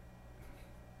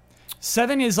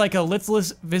 7 is like a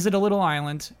let's visit a little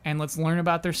island and let's learn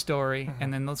about their story,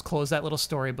 and then let's close that little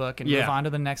storybook and move on to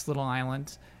the next little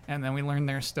island, and then we learn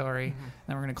their story, and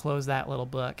then we're gonna close that little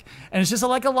book. And it's just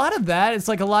like a lot of that. It's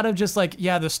like a lot of just like,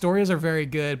 yeah, the stories are very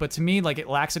good, but to me, like, it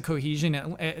lacks a cohesion.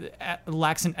 It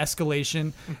lacks an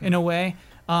escalation in a way.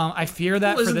 I fear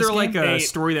that for Isn't this there like game. a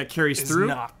story that carries It's through?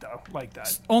 not though like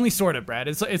that. Only sort of, Brad.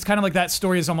 It's kind of like that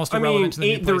story is almost I irrelevant mean, to the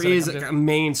new 8 there place that it is comes like in. a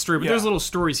main story, but Yeah. there's little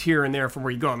stories here and there from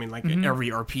where you go. I mean, like every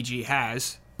RPG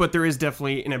has, but there is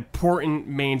definitely an important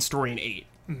main story in 8.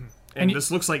 And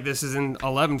this looks like this is in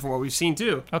 11 from what we've seen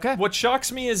too. Okay. What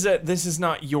shocks me is that this is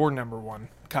not your number one,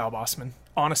 Kyle Bossman.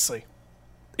 Honestly,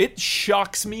 it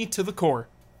shocks me to the core.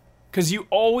 Because we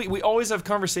always have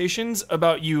conversations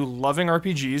about you loving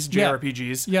RPGs,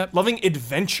 JRPGs, Yep. loving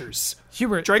adventures.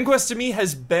 Hubert, Dragon Quest to me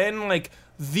has been like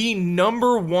the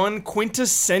number one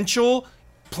quintessential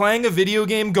playing a video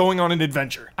game going on an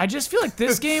adventure. I just feel like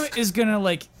this game is gonna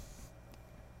like,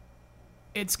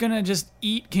 it's gonna just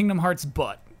eat Kingdom Hearts'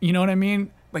 butt. You know what I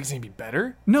mean? Like, it's gonna be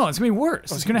better. No, it's gonna be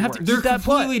worse. It's gonna have to worse. eat They're that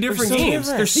butt. completely different so games.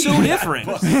 different. They're so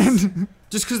different.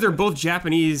 Just because they're both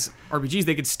Japanese RPGs,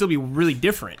 they could still be really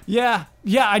different. Yeah.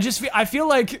 I feel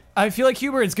like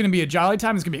Hubert, it's gonna be a jolly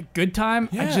time. It's gonna be a good time.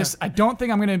 Yeah. I don't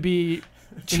think I'm gonna be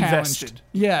challenged. Invested.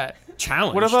 Yeah.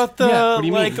 Challenge. What about the Yeah, what do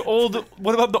you like mean? old?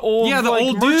 What about the old? Yeah, the like,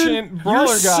 old merchant dude. brawler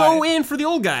You're guy. so in for the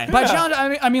old guy. By challenge,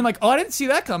 I mean like, oh, I didn't see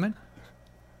that coming.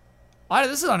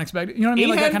 This is unexpected. You know what I mean?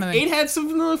 Like that kind of thing. 8 had some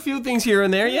little few things here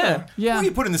and there. Yeah. Yeah. What do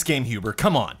you put in this game, Huber?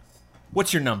 Come on.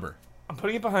 What's your number? I'm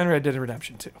putting it behind Red Dead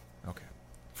Redemption 2, Okay.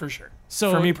 for sure.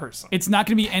 So for me personally, it's not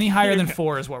gonna be any higher than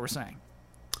 4, is what we're saying.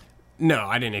 No,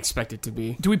 I didn't expect it to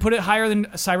be. Do we put it higher than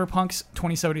Cyberpunk's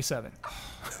 2077?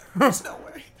 there's no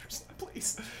way. There's no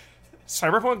place.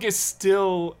 Cyberpunk is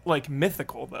still like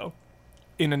mythical though,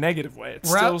 in a negative way. It's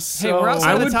still so. we're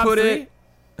outside I the would top put 3. it-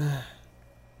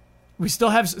 We still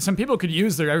have some people could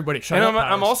use their everybody shut And up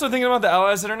I'm powers. also thinking about the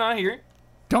allies that are not here.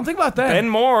 Don't think about that. Ben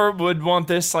Moore would want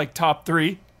this like top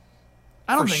 3.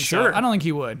 I don't for think sure. so. I don't think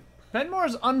he would. Ben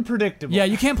Moore's unpredictable. Yeah,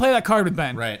 you can't play that card with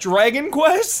Ben. Right. Dragon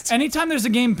Quest. Anytime there's a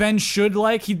game Ben should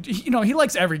like, he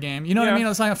likes every game. You know what I Yeah. mean?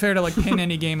 It's not fair to like pin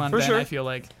any game on For Ben. sure. I feel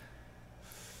like.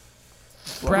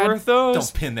 Bloodworth,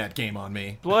 Don't pin that game on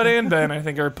me. Blood and Ben, I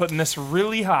think, are putting this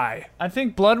really high. I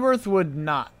think Bloodworth would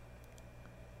not.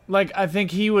 Like, I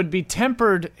think he would be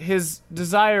tempered. His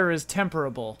desire is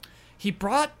temperable. He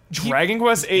brought Dragon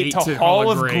Quest 8 8 to to Hall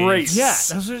Hall of of Grace. Grace.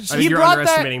 Yeah, I he think you're brought that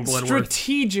underestimating Bloodworth.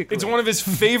 strategically. It's one of his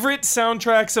favorite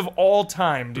soundtracks of all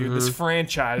time, dude. This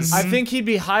franchise. I think he'd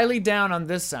be highly down on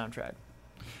this soundtrack.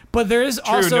 But there is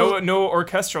True, also no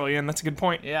orchestral, Ian. That's a good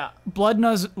point. Yeah. Blood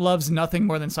loves nothing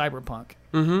more than Cyberpunk.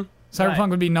 Mm-hmm. Cyberpunk Right.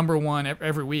 would be number 1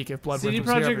 every week if Bloodworth CD was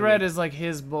here every Projekt Red week. is like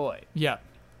his boy. Yeah.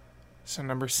 So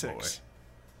number 6.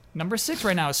 Number 6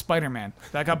 right now is Spider-Man.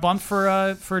 That got bumped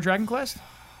for Dragon Quest.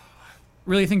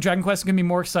 Really think Dragon Quest is gonna be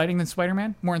more exciting than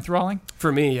Spider-Man? More enthralling?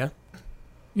 For me, yeah.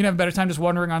 You can have a better time just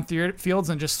wandering on fields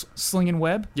and just slinging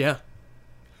web. Yeah.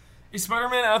 Is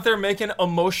Spider-Man out there making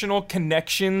emotional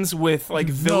connections with like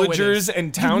No, villagers it is.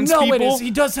 and townspeople? No, it is. He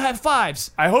does have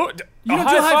fives. I hope You a don't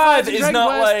do high high five fives in is Dragon not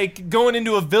Quest. like going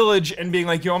into a village and being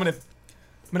like, "Yo, I'm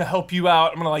gonna help you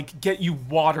out. I'm gonna like get you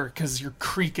water because your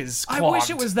creek is clogged." I wish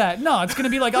it was that. No, it's gonna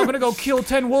be like I'm gonna go kill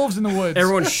 10 wolves in the woods.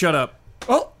 Everyone shut up.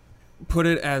 Oh, Put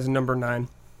it as number 9.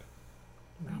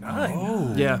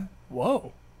 9. Yeah.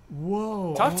 Whoa.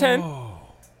 whoa. Top 10.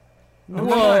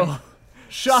 Whoa.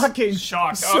 Shocking.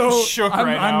 Shocked. I'm shook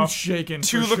right now. I'm shaking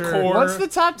To for the sure. core. What's the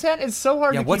top 10? It's so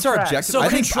hard Yeah, to what's keep our track. objective? So I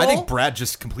Control? think Brad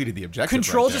just completed the objective.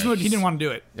 Control right just there. moved. He didn't want to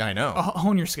do it. Yeah, I know.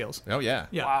 Hone your skills. Oh yeah.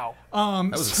 Yeah. Wow.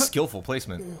 That was a skillful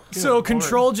placement. So Lord.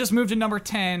 Control just moved to number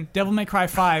 10. Devil May Cry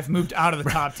 5 moved out of the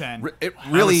top 10. It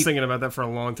I really. was thinking about that for a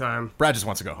long time. Brad just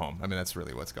wants to go home. I mean, that's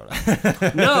really what's going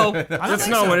on. No, that's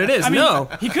not what it is. I mean, no.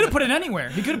 he could have put it anywhere.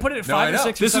 He could have put it at No, 5 I or know.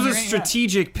 6 or This was 7 a or 8,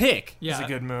 strategic pick. Yeah. It's a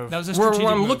good move. That was a Where strategic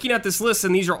I'm move. looking at this list,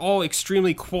 and these are all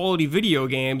extremely quality video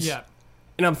games. Yeah.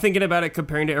 And I'm thinking about it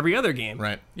comparing to every other game.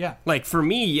 Right. Yeah. Like, for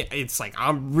me, it's like,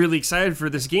 I'm really excited for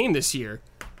this game this year.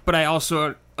 But I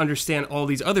also understand all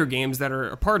these other games that are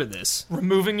a part of this.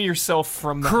 Removing yourself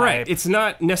from the Correct. hype. It's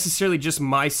not necessarily just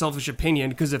my selfish opinion,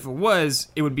 because if it was,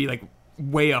 it would be, like,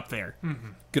 way up there.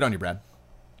 Good on you, Brad.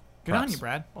 Good on Props. you,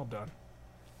 Brad. Well done.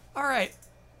 All right.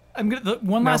 I'm gonna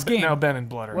one last game. Now Ben and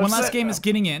Blood are. One What's last that? game is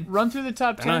getting in. Run through the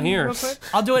top 10 not here. real quick.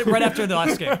 I'll do it right after the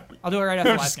last game. I'll do it right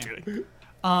after the last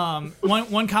game.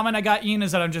 One comment I got, Ian,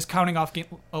 is that I'm just counting off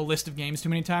a list of games too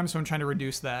many times, so I'm trying to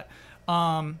reduce that.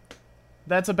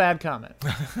 That's a bad comment.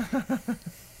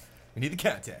 We need the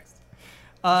context.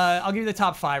 I'll give you the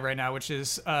top 5 right now, which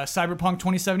is Cyberpunk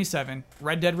 2077,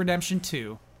 Red Dead Redemption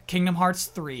 2, Kingdom Hearts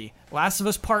 3, Last of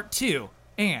Us Part 2,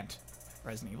 and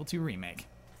Resident Evil 2 Remake.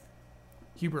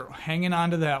 Huber, hanging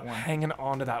on to that one. Hanging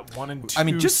on to that 1 and 2 I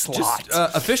mean, just slot.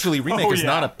 officially, Remake Oh, is yeah.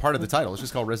 not a part of the title. It's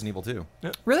just called Resident Evil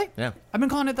 2. Really? Yeah. I've been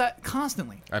calling it that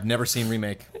constantly. I've never seen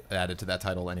Remake added to that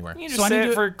title anywhere. You just So I say need it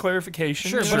to- for clarification.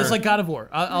 Sure, but it's like God of War.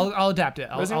 I'll adapt it.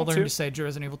 I'll Resident learn Evil to 2? say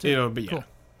Resident Evil 2. It'll be, Cool.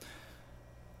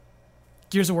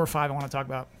 Gears of War 5 I want to talk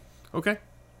about. Okay.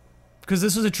 Because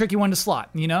this was a tricky one to slot,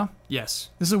 you know?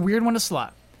 Yes. This is a weird one to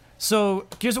slot. So,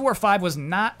 Gears of War 5 was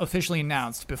not officially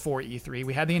announced before E3.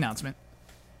 We had the announcement.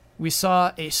 We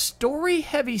saw a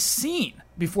story-heavy scene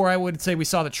before I would say we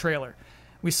saw the trailer.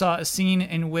 We saw a scene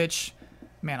in which,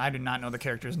 man, I do not know the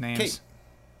characters' names. Kate.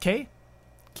 Kate?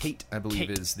 Kate, I believe,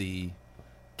 Kate. is the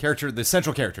character, the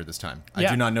central character this time. I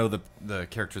Yeah. do not know the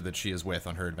character that she is with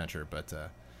on her adventure, but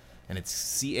and it's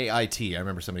C-A-I-T. I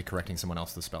remember somebody correcting someone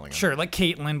else the spelling. Sure, like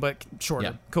Caitlyn, but shorter.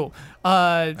 Yeah. Cool.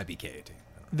 Might be K-A-T.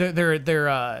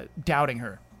 They're doubting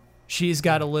her. She's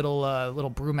got a little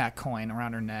Brumac coin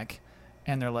around her neck,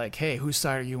 and they're like, "Hey, whose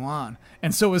side are you on?"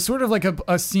 And so it was sort of like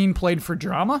a scene played for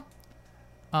drama.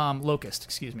 Locust,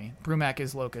 excuse me. Brumac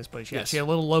is Locust, but she had a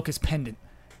little Locust pendant.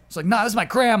 It's like, nah, this is my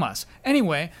grandma's.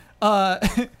 Anyway,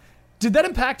 did that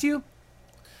impact you?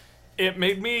 It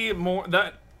made me more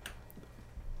that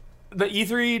the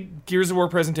E3 Gears of War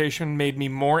presentation made me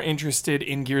more interested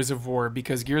in Gears of War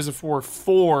because Gears of War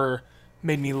 4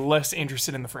 made me less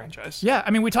interested in the franchise. Yeah, I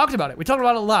mean, we talked about it. We talked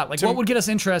about it a lot. Like, what would get us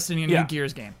interested in a Yeah. new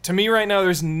Gears game? To me right now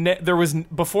there was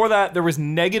before that there was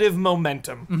negative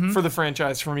momentum for the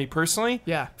franchise for me personally.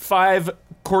 Yeah. 5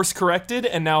 course corrected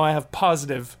and now I have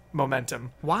positive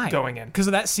momentum Why? going in. Because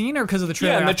of that scene or because of the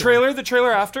trailer? Yeah, and afterward? the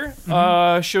trailer after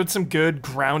showed some good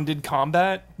grounded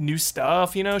combat, new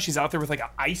stuff. You know, she's out there with like an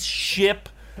ice ship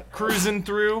cruising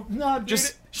through. No, dude,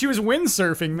 Just she was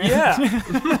windsurfing, man. yeah,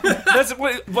 that's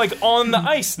what, like on the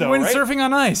ice though, right? Windsurfing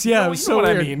on ice. Yeah, No, it was you so know what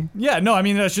I weird. mean. Yeah, no, I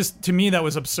mean that's just to me that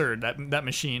was absurd. That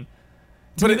machine.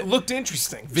 But it looked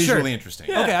interesting. Visually interesting.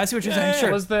 Okay, I see what you're saying.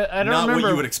 Sure. Was the I don't Not remember. what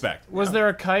you would expect. Was there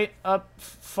a kite up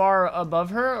far above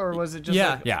her, or was it just?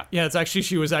 Yeah, Like, Yeah. It's actually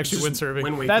she was actually windsurfing.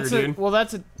 Wind Waker, that's dude.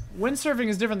 that's a windsurfing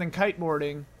is different than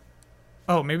kiteboarding.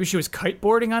 Oh, maybe she was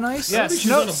kiteboarding on ice. Yeah, think she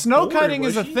was on a snow board, kiting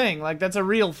was is a she? thing. Like that's a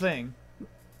real thing.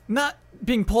 Not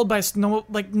being pulled by snow.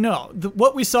 Like no,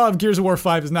 what we saw of Gears of War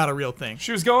 5 is not a real thing.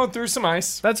 She was going through some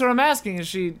ice That's what I'm asking. Is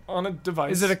she? on a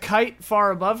device. Is it a kite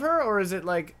far above her, or is it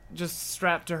like just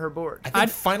strapped to her board? I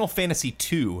think Final Fantasy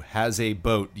II has a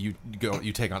boat you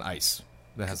take on ice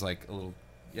that has like a little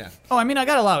Oh, I mean, I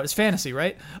gotta allow it. It's fantasy,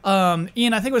 right?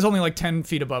 Ian, I think it was only like 10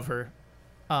 feet above her.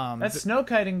 That's snow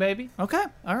kiting, baby. Okay,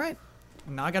 all right.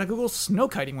 Now I gotta Google snow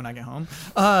kiting when I get home.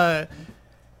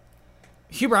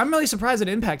 Huber, I'm really surprised it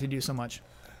impacted you so much.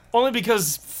 Only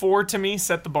because 4 to me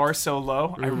set the bar so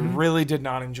low. I really did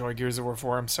not enjoy Gears of War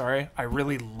 4. I'm sorry. I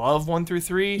really love 1 through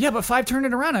 3. Yeah, but 5 turned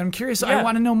it around. I'm curious. I Yeah.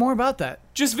 want to know more about that.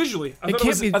 Just visually. I It thought can't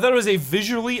was, be- I thought it was a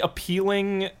visually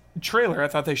appealing trailer. I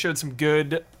thought they showed some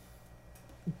good.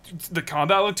 The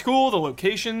combat looked cool. The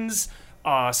locations,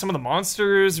 some of the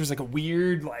monsters. There's like a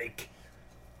weird like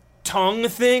tongue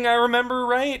thing. I remember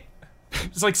right.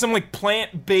 It's like some like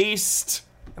plant based.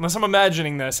 Unless I'm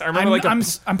imagining this, I remember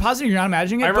I'm positive you're not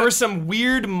imagining it. I remember but- some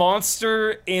weird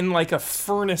monster in like a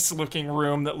furnace looking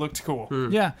room that looked cool.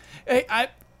 Yeah,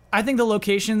 I think the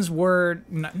locations were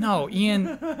no,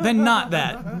 Ian. Then not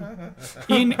that.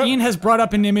 Ian has brought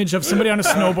up an image of somebody on a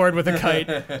snowboard with a kite.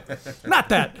 Not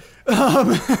that.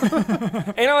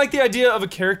 And I like the idea of a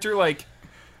character like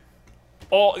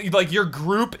all like your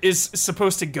group is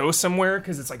supposed to go somewhere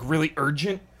because it's like really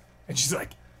urgent, and she's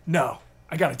like, "No,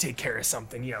 I gotta take care of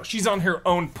something." You know, she's on her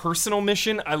own personal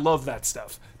mission. I love that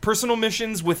stuff. Personal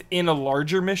missions within a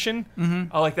larger mission.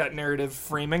 I like that narrative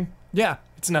framing. Yeah,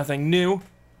 It's nothing new,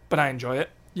 but I enjoy it.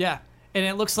 yeah. And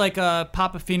it looks like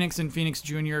Papa Phoenix and Phoenix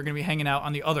Jr. are going to be hanging out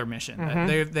on the other mission.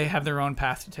 They have their own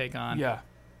path to take on. Yeah,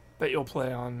 that you'll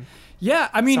play on Yeah,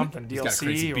 I mean, something He's got a DLC.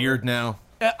 crazy or- beard now.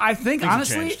 I think have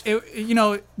honestly,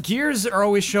 Gears are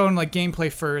always shown like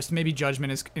gameplay first. Maybe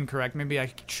Judgment is incorrect. Maybe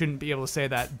I shouldn't be able to say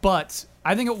that. But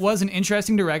I think it was an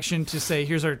interesting direction to say,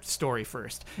 here's our story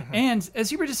 1st. And as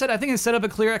Hubert just said, I think it set up a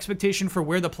clear expectation for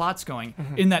where the plot's going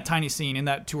in that tiny scene, in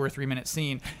that 2 or 3 minute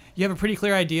scene. You have a pretty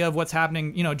clear idea of what's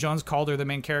happening. You know, Jones called her the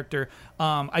main character.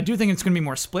 I do think it's going to be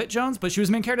more split Jones, but she was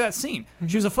the main character of that scene.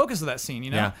 She was the focus of that scene, you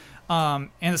know? Yeah.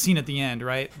 And the scene at the end,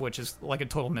 right, which is like a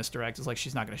total misdirect. It's like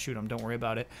she's not going to shoot him. Don't worry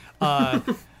about it.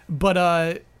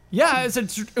 Yeah,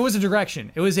 it was a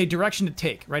direction. It was a direction to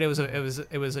take, right? It was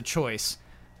a choice.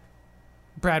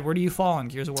 Brad, where do you fall on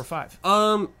Gears of War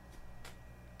 5?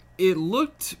 It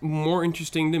looked more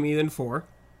interesting to me than 4.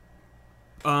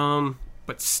 But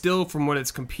but still, from what it's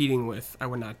competing with, I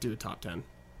would not do a top 10.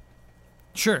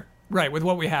 Sure. Right, with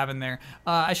what we have in there.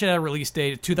 I should have a release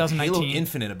date of 2019. Halo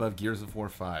Infinite above Gears of War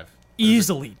 5.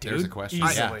 Easily, dude. There's a question.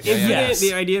 Easily. Yeah. Yes.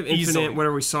 The idea of Infinite, Easily.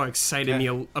 whatever we saw, excited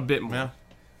me a bit more. Yeah.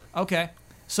 Okay.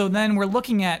 So then we're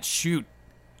looking at,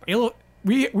 Halo...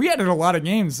 We added a lot of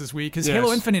games this week because Yes.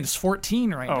 Halo Infinite is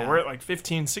 14 right now. Oh, we're at like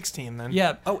 15, 16 then.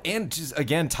 Yeah. Oh, and just,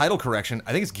 again, title correction.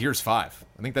 I think it's Gears 5.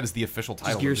 I think that is the official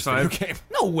title Gears of this 5? video game.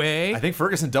 No way. I think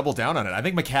Ferguson doubled down on it. I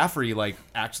think McCaffrey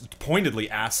actually pointedly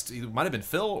asked. It might have been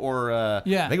Phil or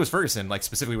Yeah. I think it was Ferguson.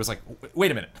 Specifically was like, wait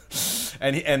a minute,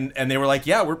 and they were like,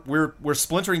 yeah, we're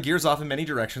splintering Gears off in many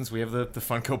directions. We have the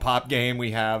Funko Pop game.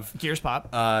 We have Gears Pop.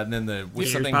 and then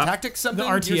Gears something Pop? Tactics something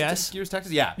The RTS? Gears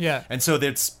Tactics. Yeah, Yeah. And so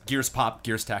that's Gears Pop,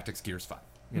 Gears Tactics, Gears 5.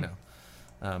 You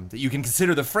know, that you can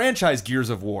consider the franchise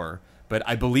Gears of War. But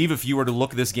I believe if you were to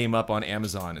look this game up on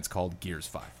Amazon, it's called Gears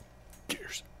 5.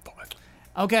 Gears 5.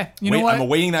 Okay. You know Wait, what? I'm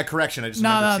awaiting that correction. I just No,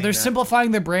 remember no, seeing they're that.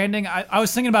 simplifying their branding. I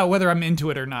was thinking about whether I'm into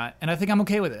it or not, and I think I'm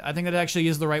okay with it. I think that actually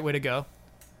is the right way to go.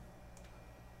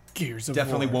 Gears of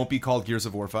Definitely War. won't be called Gears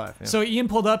of War 5. Yeah. So Ian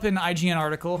pulled up an IGN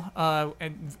article,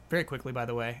 and very quickly, by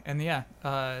the way. And yeah,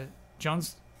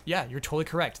 Jones, yeah, you're totally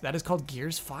correct. That is called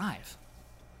Gears 5.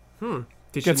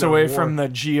 Gets away from the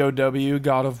GOW,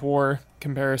 God of War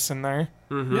comparison there.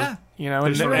 Yeah. You know,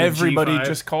 There's and no everybody G5.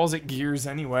 just calls it Gears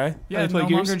anyway. Yeah, Hey, it's play no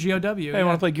Gears? longer GOW. Hey, yeah.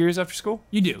 want to play Gears after school?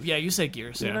 You do. Yeah, you say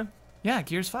Gears. Yeah. Yeah,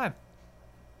 Gears 5.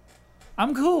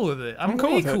 I'm cool with it. I'm cool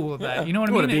way with it. cool with that. Yeah. You know what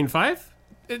I What, mean? it being 5?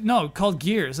 No, called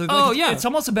Gears. Oh, yeah. It's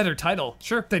almost a better title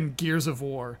Sure. than Gears of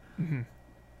War.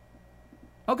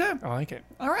 Okay. I like it.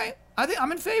 All right. I think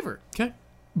I'm in favor. Okay.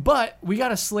 But we got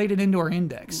to slate it into our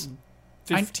index.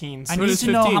 15. I What need is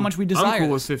to know 15? how much we desire I'm cool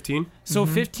with this. 15. So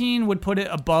 15 would put it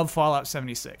above Fallout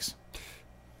 76.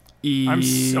 I'm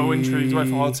so intrigued by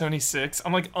Fallout 76.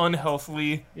 I'm like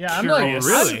unhealthily Yeah, I'm curious.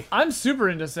 like, Really? I'm super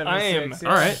into 76. I am. Yeah.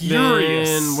 All right. Furious.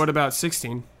 Then what about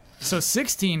 16? So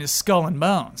 16 is Skull and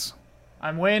Bones.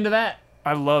 I'm way into that.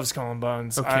 I love Skull and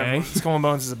Bones. Okay. Skull and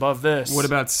Bones is above this. What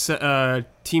about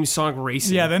Team Sonic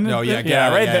Racing? Yeah, then No, yeah, the- get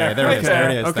out of right it. there. There it is. Right There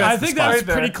it there. is. Okay. That's I the think spot. that was Right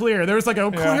there. pretty clear. There was like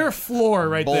a clear floor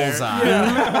right Bullseye.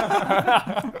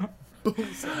 there.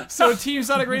 So Team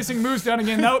Sonic Racing moves down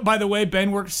again. That, by the way,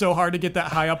 Ben worked so hard to get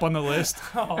that high up on the list.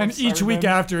 And sorry, each week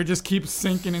Ben. after, it just keeps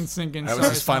sinking and sinking. That was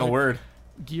his final word.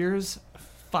 Gears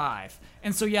 5.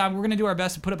 And so, yeah, we're going to do our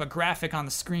best to put up a graphic on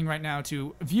the screen right now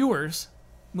to viewers,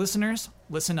 listeners,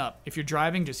 listen up. If you're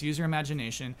driving, just use your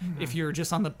imagination. If you're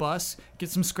just on the bus,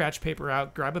 get some scratch paper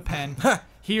out, grab a pen.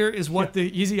 Here is what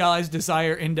the Easy Allies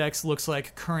Desire Index looks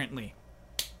like currently.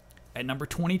 At number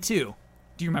 22.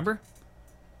 Do you remember?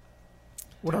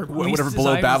 What our least Whatever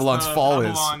below desired- Babylon's Fall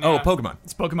Babylon, is. Oh, yeah. Pokemon.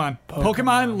 It's Pokemon.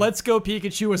 Pokemon Let's Go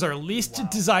Pikachu is our least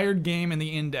desired game in the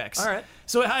index. All right.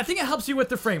 So I think it helps you with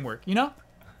the framework, you know?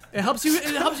 It helps you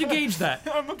gauge that.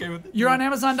 I'm okay with it. You're on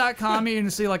Amazon.com and you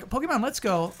see like Pokemon Let's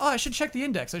Go. Oh, I should check the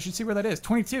index. I should see where that is.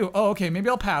 22. Oh, okay. Maybe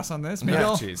I'll pass on this. Maybe Yeah,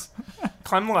 I'll. jeez.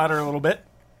 Climb the ladder a little bit.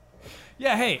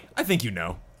 Yeah. Hey, I think you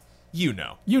know. You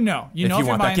know. you know If if you you're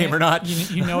want that buying game it. or not.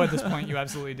 You know at this point. You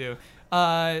absolutely do.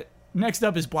 Next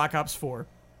up is Black Ops 4.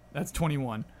 That's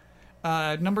 21.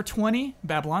 Number 20,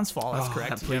 Babylon's Fall. That's Oh, correct.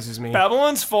 that pleases me.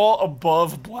 Babylon's Fall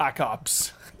above Black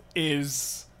Ops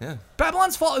is. Yeah.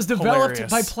 Babylon's Fall is developed Hilarious.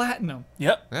 by Platinum.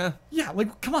 Yep. Yeah. Yeah,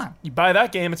 like come on. You buy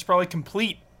that game, it's probably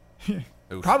complete.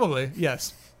 Oof. Probably,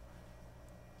 yes.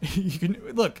 You can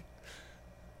look.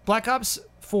 Black Ops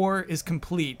 4 is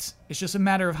complete. It's just a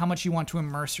matter of how much you want to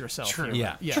immerse yourself. True. Here.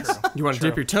 Yeah. Yes. You want to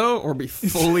dip your toe or be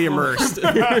fully immersed?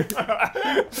 I'm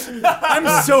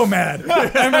so mad.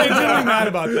 I'm really mad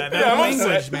about that. That I'm language,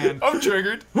 upset. man. I'm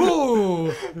triggered.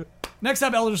 Ooh. Next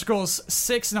up, Elder Scrolls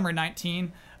 6, number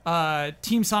 19.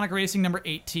 Team Sonic Racing, number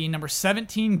 18. Number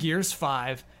 17, Gears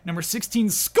 5. Number 16,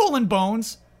 Skull and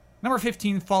Bones. Number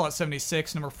 15, Fallout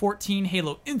 76. Number 14,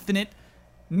 Halo Infinite.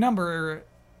 Number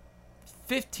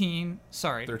 15,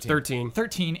 sorry. 13.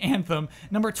 13, Anthem.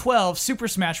 Number 12, Super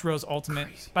Smash Bros. Ultimate.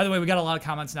 By the way, we got a lot of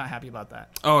comments not happy about that.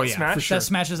 Oh, yeah, Smash? for sure. That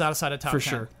smashes outside of top For 10.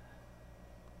 sure.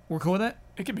 We're cool with it?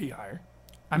 It could be higher.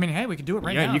 I mean, hey, we could do it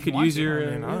right now. Yeah, you if could want use to.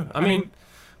 your. I mean,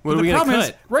 what are The we gonna problem cut?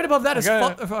 is, right above that is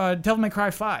gotta- Devil May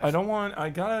Cry 5. I don't want. I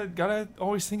gotta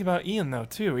always think about Ian though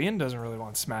too. Ian doesn't really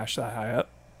want Smash that high up.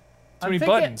 Too I'm many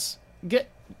thinking- buttons.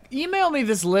 Email me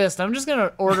this list. I'm just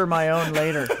gonna order my own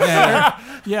later. Yeah,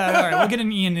 all right, we'll get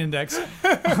an Ian index,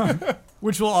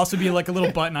 which will also be like a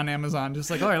little button on Amazon. Just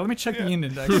like, all right, let me check the Ian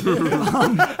index.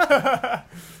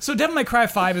 So Devil May Cry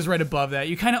 5 is right above that.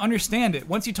 You kind of understand it.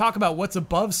 Once you talk about what's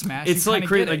above Smash, It's you like kinda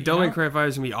crazy. get it, Like you Devil May know? Cry 5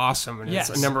 is gonna be awesome, and Yes.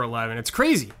 it's number 11. It's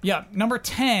crazy. Yeah, number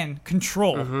 10,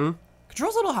 Control.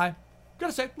 Control's a little high.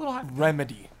 Gotta say, a little high.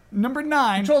 Remedy. Number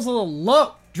 9, Control's a little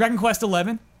low. Dragon Quest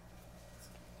 11.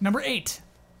 Number 8,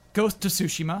 Ghost of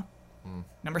Tsushima.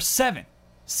 Number 7,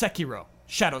 Sekiro,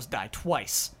 Shadows Die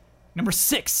Twice. Number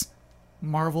 6,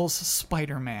 Marvel's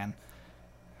Spider-Man.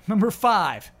 Number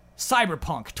 5,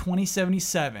 Cyberpunk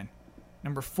 2077.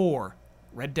 Number 4,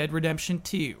 Red Dead Redemption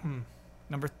 2.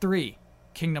 Number 3,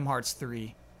 Kingdom Hearts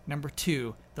 3. Number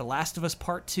 2, The Last of Us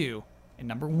Part 2. And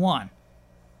number 1,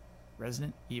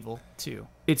 Resident Evil 2.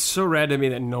 It's so rad to me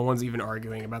that no one's even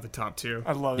arguing about the top 2.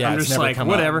 I love Yeah, it. I'm it's just never like, come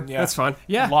up. whatever, Yeah. that's fine.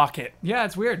 Yeah. Lock it. Yeah,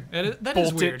 it's weird. That is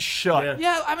Bolt weird. it shut. Yeah.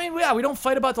 Yeah, I mean, yeah, we don't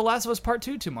fight about The Last of Us Part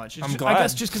 2 too much. It's I'm just- glad. I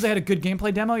guess just because they had a good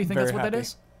gameplay demo, you think Very that's what that happy.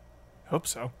 is? Hope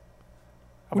so.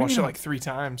 I've do you watched it mean? like 3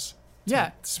 times.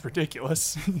 Yeah. It's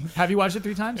ridiculous. Have you watched it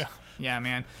 3 times? Yeah. Yeah,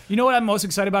 man. You know what I'm most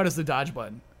excited about is the dodge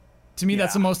button. To me,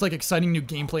 that's the Yeah. most like exciting new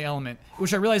gameplay element,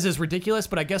 which I realize is ridiculous,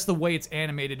 but I guess the way it's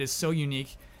animated is so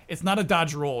unique. It's not a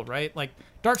dodge roll, right? Like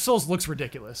Dark Souls looks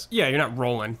ridiculous. Yeah, you're not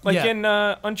rolling. Like Yeah. in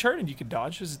Uncharted, you could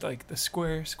dodge. It's like the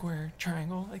square,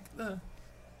 triangle, like the.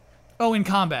 Oh, in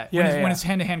combat. Yeah, when yeah. it's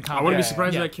hand-to-hand combat. I wouldn't be Yeah,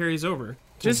 surprised yeah. if that carries over.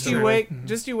 Just Sure.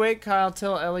 you wait, Kyle,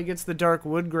 till Ellie gets the dark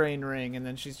wood grain ring, and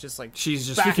then she's just like She's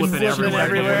just back and flipping flipping everywhere.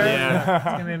 everywhere. Yeah. It's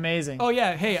gonna be amazing. Oh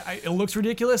yeah, hey, it looks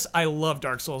ridiculous. I love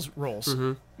Dark Souls rolls.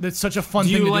 That's such a fun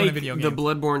Do thing you to do in a like video the game.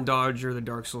 Bloodborne dodge or the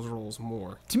Dark Souls rolls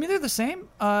more? To me, they're the same.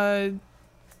 They're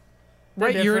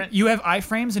Right, different. you have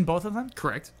iframes in both of them.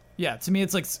 Correct. Yeah, to me,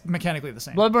 it's like mechanically the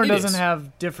same. Bloodborne It doesn't is.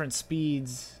 have different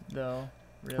speeds though.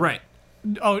 Really. Right.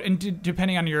 Oh, and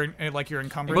depending on your your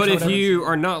encumbrance. But or if whatever. you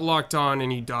are not locked on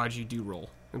and you dodge, you do roll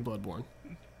in Bloodborne.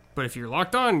 But if you're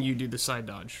locked on, you do the side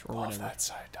dodge or Love whatever. that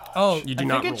side dodge. oh, You do I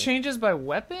not think roll. it changes by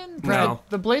weapon. No.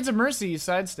 The Blades of Mercy you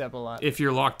sidestep a lot. If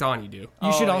you're locked on, you do.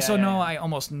 you should Oh, also yeah, know yeah. I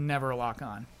almost never lock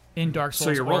on in Dark Souls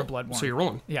So you're or rolling. Bloodborne. So you're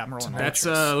rolling. Yeah, I'm rolling. That's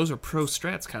those are pro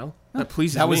strats, Kyle. That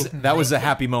pleases That me. was a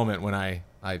happy moment when I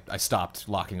stopped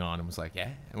locking on and was like, yeah.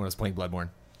 And when I was playing Bloodborne,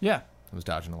 Yeah. I was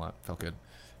dodging a lot. Felt good.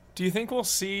 Do you think we'll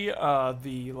see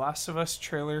the Last of Us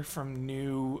trailer from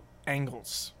new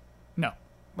angles, No.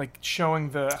 like showing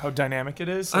how dynamic it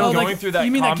is, Oh, going like, through that?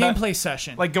 You mean combat, that gameplay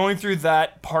session? like going through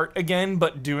that part again,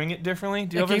 but doing it differently?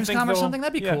 Do you at ever think Gamescom or they'll- something?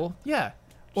 That'd be yeah. cool. Yeah.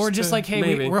 Or Just just to- like, hey,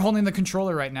 maybe. we're holding the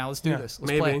controller right now. Let's do Yeah. this. Let's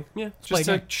Maybe. play. Yeah. Just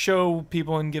play to show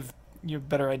people and give you a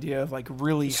better idea of like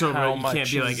really So how you much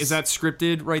can't be like, is that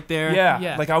scripted right there? Yeah,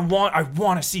 Yeah. like I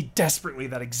want to see desperately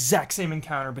that exact same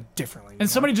encounter, but differently. And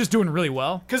somebody just doing really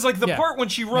well. because like the Yeah. part when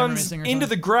she runs missing or into something.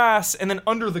 the grass and then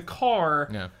under the car,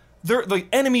 Yeah. they're like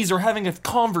enemies are having a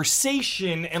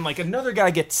conversation, and like another guy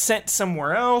gets sent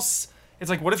somewhere else. It's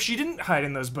like, what if she didn't hide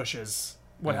in those bushes?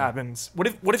 What happens? What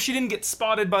if she didn't get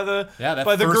spotted by the That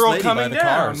by the first girl lady coming by the down?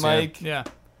 cars, yeah. Like, Yeah.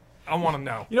 I want to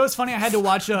know. You know what's funny? I had to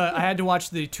watch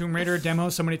the Tomb Raider demo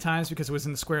so many times because it was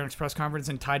in the Square Enix press conference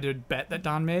and tied to a bet that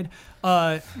Don made.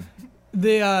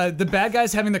 The bad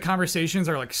guys having the conversations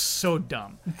are like so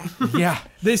dumb. Yeah,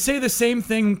 They say the same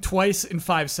thing twice in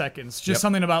 5 seconds. Just Yep.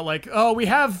 something about like, oh, we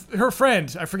have her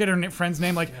friend. I forget her friend's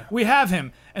name. Like, we have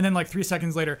him. And then like 3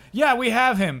 seconds later, yeah, we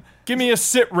have him. give me a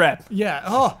sit rep. Yeah.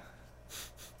 Oh,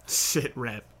 Sit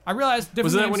rep. I realized different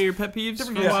Was that names- one of your pet peeves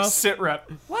for a Yeah, while? sit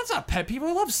rep. Well, that's not a pet peeve.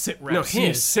 I love sit reps. No,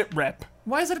 him. Sit rep.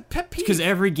 Why is it a pet peeve? Because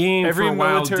every game Every for a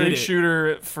while military did it.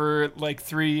 shooter for like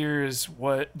 3 years,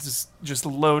 just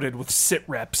loaded with sit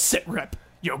rep. sit rep.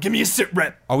 Yo, give me a sit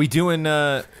rep. Are we doing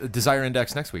Desire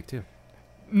Index next week too?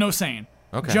 No saying.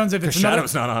 Okay. Jones, if 'Cause it's another,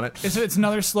 Shadow's not on it. if it's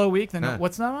another slow week, then Yeah.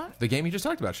 what's not on it? The game you just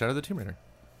talked about, Shadow of the Tomb Raider.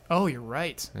 Oh, you're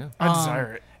right. Yeah. I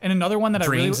desire it. And another one that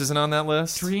Dreams I really isn't on that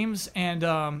list. Dreams and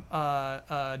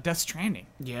Death Stranding.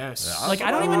 Yes. Like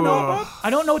I don't even know. I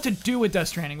don't know what to do with Death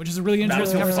Stranding, which is a really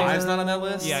interesting Battlefield conversation. 5's not on that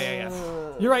list. Yeah.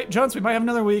 You're right, Jones. We might have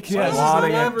another week. Yeah, Yes. a lot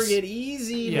of never games. get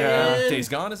easy, Yeah. Days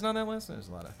Gone isn't on that list. There's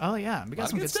a lot of. Oh yeah, we got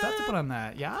some good good stuff to stuff. put on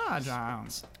that. Yeah,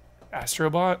 Jones.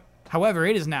 Astrobot. However,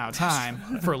 it is now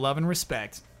time for love and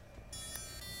respect.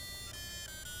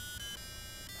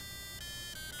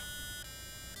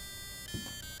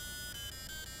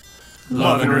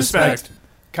 Love and respect.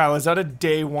 Kyle, is that a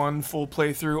day one full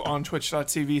playthrough on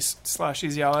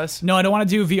twitch.tv/easyls? No, I don't want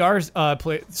to do VR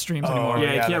streams anymore. Yeah, you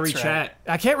Yeah, can't that's reach right. chat.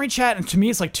 I can't reach chat, and to me,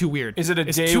 it's like too weird. Is it a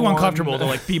It's day too one- uncomfortable to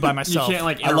like be by You myself. can't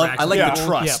like I interact. like Yeah. the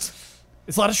trust.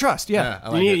 It's a lot of trust. Yeah. I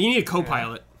You like need, it. you need a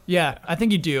co-pilot. Yeah, I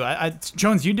think you do.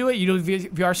 Jones, you do it. You do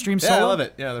VR stream Yeah, solo. I love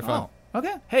it. Yeah, they're fun. Oh,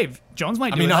 okay. Hey, Jones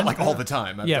might I do mean, it. not like all the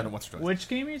time. I've Yeah. done it once or twice. Which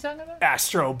game are you talking about?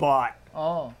 Astrobot.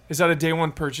 Oh, Is that a day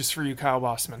one purchase for you, Kyle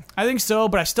Bossman? I think so,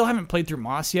 but I still haven't played through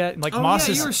Moss yet. Like Oh Moss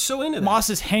yeah, is you were so into that. Moss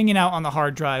is hanging out on the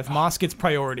hard drive. Moss gets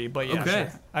priority, but yeah, Okay.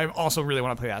 sure. I also really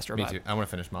want to play Astrobot. Me too. I want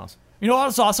to finish Moss. You know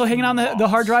what's also hanging on the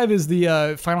hard drive is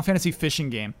the Final Fantasy fishing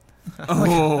game.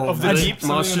 Oh, Of the deep,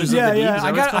 Monsters of something the Deep. Yeah, is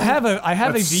that what it's called? I have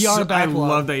a That's VR so- backlog.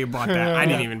 I love that you bought that. I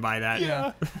didn't even buy that.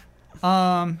 Yeah.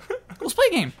 Let's play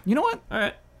a game. You know what? All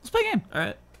right. Let's play a game. All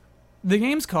right. The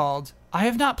game's called I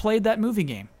Have Not Played That Movie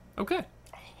Game. Okay.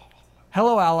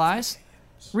 Hello, allies.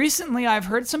 Recently, I've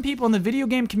heard some people in the video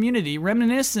game community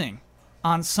reminiscing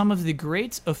on some of the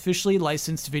great officially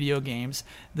licensed video games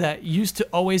that used to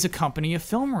always accompany a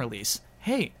film release.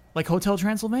 Hey, like Hotel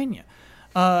Transylvania.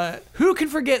 Who can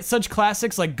forget such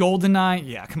classics like GoldenEye?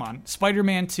 Yeah, come on.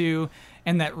 Spider-Man 2,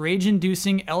 and that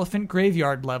rage-inducing elephant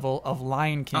graveyard level of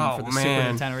Lion King Oh, for the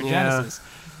man. Super Nintendo or Yeah. Genesis.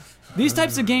 These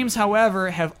types of games,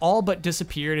 however, have all but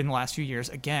disappeared in the last few years.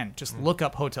 Again, just look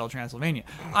up Hotel Transylvania.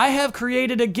 I have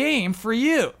created a game for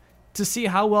you to see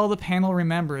how well the panel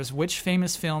remembers which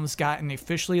famous films got an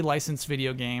officially licensed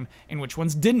video game and which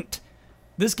ones didn't.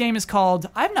 This game is called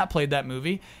I've Not Played That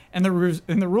Movie, and the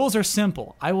rules are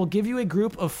simple. I will give you a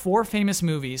group of 4 famous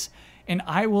movies, and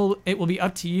it will be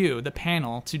up to you, the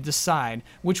panel, to decide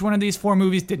which one of these 4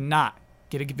 movies did not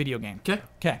get a video game. Okay.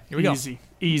 Okay, here we go.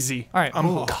 Easy. All right.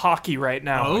 I'm cocky right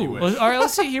now. Oh. Well, all right,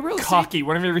 let's see. Here, let's see. Cocky.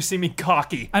 When have you ever seen me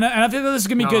cocky? And I feel this is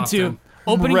gonna be good too. often.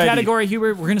 Opening Ready. category here.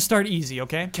 We're gonna start easy,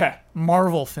 okay? Okay.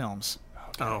 Marvel films: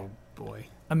 Oh boy.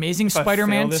 Amazing If I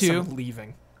Spider-Man fail this, 2, I'm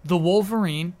leaving. The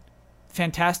Wolverine,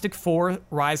 Fantastic Four: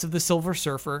 Rise of the Silver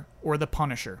Surfer, or The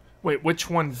Punisher. Wait, which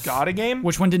one got a game?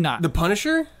 Which one did not? The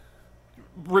Punisher?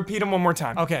 Repeat them one more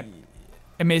time. Okay.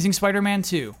 Amazing Spider-Man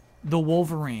 2, The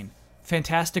Wolverine,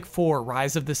 Fantastic Four: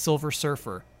 Rise of the Silver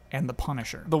Surfer, and The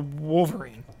Punisher. The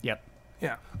Wolverine. Yep.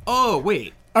 Yeah. Oh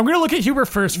wait. I'm gonna look at Huber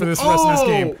first for this rest of this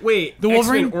game. Wait. The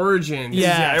Wolverine- X-Men Origins.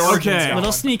 Yeah. Origins Okay. got A little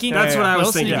one. sneaky. That's what I was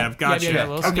Little thinking sneaky. of. Gotcha. Yeah, a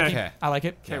little Okay. sneaky. I like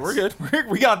it. Okay, we're good.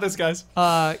 We got this, guys.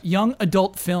 Young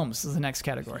adult films is the next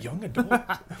category. Young adult.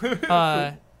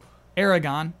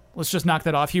 Aragon. Let's just knock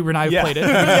that off. Huber and I have Yeah. played it.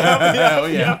 Oh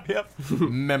yeah. Yep.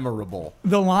 Memorable.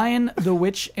 The Lion, the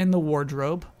Witch, and the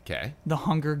Wardrobe. Okay. The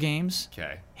Hunger Games.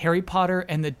 Okay. Harry Potter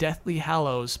and the Deathly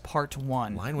Hallows Part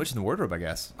 1. Lion, Witch, and the Wardrobe, I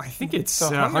guess. I think it's The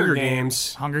Hunger Hunger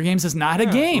Games. Hunger Games is not a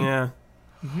game. Yeah.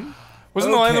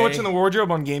 Wasn't the Lion, the Okay. Witch, and the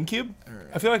Wardrobe on GameCube?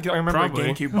 I feel like I remember Probably.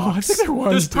 a GameCube Oh, I box. think there was.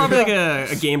 There's dude. probably like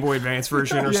a Game Boy Advance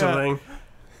version or Yeah. something.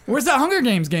 Where's that Hunger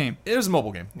Games game? It was a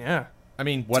mobile game. Yeah. I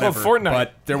mean, called whatever. Fortnite.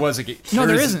 But there was a game. No,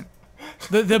 there isn't.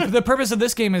 The purpose of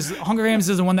this game is Hunger Games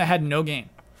is the one that had no game.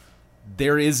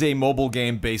 There is a mobile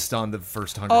game based on the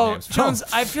first Hunger Oh, Games. Jones,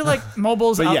 I feel like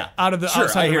mobile's But out, yeah. out of the Sure,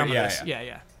 outside I the hear realm it. of Yeah, this. yeah.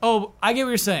 Yeah. Oh, I get what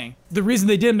you're saying. The reason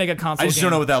they did make a console I just game.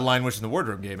 don't know what that Lion, Witch, and the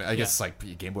Wardrobe game. I guess it's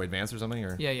like Game Boy Advance or something.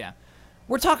 Or Yeah.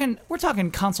 We're talking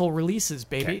console releases,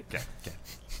 baby. Okay.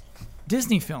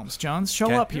 Disney films, Jones, show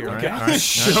Okay. up here, All okay? right, all right.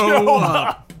 Show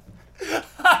up.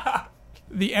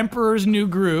 The Emperor's New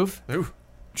Groove, Ooh.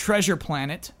 Treasure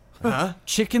Planet,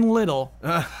 Chicken Little,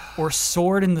 or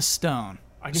Sword in the Stone.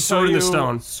 I can Sword in tell the you-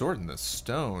 Stone. Sword in the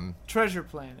Stone. Treasure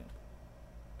Planet.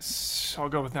 I'll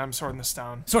go with them. Sword in the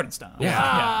Stone. Sword and Stone.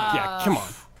 Yeah. Yeah. Come on.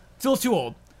 Still too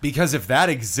old. Because if that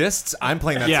exists, I'm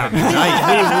playing that Yeah.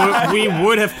 tonight. we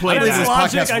would have played What is this that.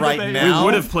 podcast I right could- now? We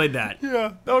would have played that.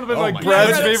 Yeah, that would have been Oh like my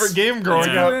Brad's God. favorite game growing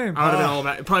Yeah. up. I would have been all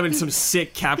about. Probably been some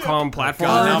sick Capcom platformer.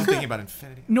 God, now I'm thinking about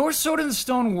Infinity. Nor Sword in the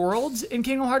Stone worlds in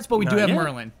Kingdom Hearts, but we do have yet.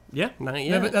 Merlin. Yeah. Not Yeah,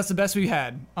 yet. but that's the best we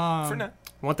had. For now.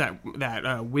 Want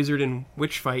that wizard and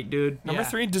witch fight, dude? Number Yeah.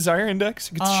 3, Desire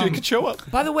Index. It could show up.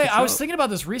 By the way, I was thinking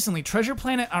about this recently. Treasure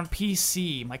Planet on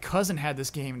PC. My cousin had this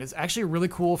game, and it's actually a really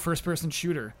cool first-person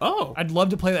shooter. Oh, I'd love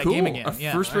to play that cool. game again. A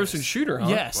Yeah. first-person shooter, huh?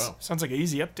 Yes. Wow. Sounds like an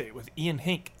easy update with Ian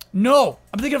Hink. No,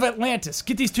 I'm thinking of Atlantis.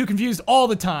 Get these two confused all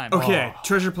the time. Okay,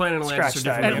 Treasure Planet and Atlantis Scratch are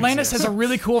that. different. Atlantis has a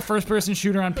really cool first-person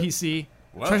shooter on PC.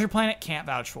 Whoa. Treasure Planet can't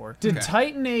vouch for. Did Okay.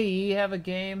 Titan AE have a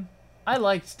game? I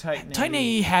liked Titan AE. Titan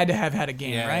AE had to have had a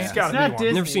game, Yeah, right? It's It's gotta be not one.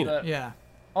 Disney, Never seen it. but Yeah.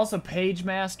 also Page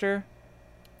Master.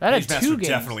 That had Page two Master games.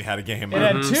 definitely had a game. It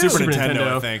had two. Super Super Nintendo,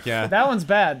 Nintendo. I think. Yeah. That one's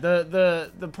bad. The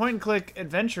point and click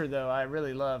adventure though, I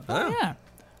really loved. Oh, yeah.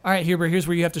 All right, Huber, here's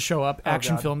where you have to show up.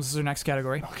 Action God. films is our next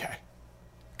category. Okay.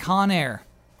 Con Air,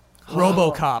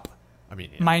 RoboCop, I mean,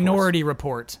 yeah, of Minority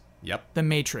Report, course. Yep. The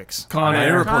Matrix. Con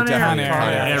Minority Air. Report Con Air. definitely. Con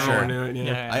Air. Yeah, Everyone sure. knew it.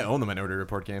 Yeah. Yeah. I own the Minority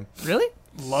Report game. Really?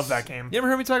 Love that game. You ever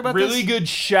heard me talk about Really this? good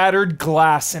shattered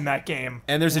glass in that game.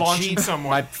 And there's a Launching cheat. someone.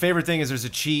 My favorite thing is there's a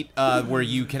cheat where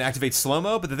you can activate slow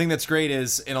mo. But the thing that's great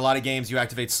is in a lot of games you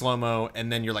activate slow mo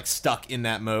and then you're like stuck in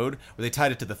that mode where they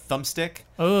tied it to the thumbstick.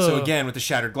 Oh. So again, with the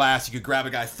shattered glass, you could grab a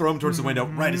guy, throw him towards the window.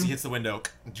 Right as he hits the window,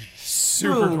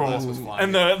 Super cool. glass was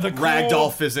flying. And the cool,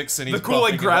 ragdoll physics and he's the cool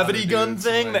like bumping into gravity other gun dudes,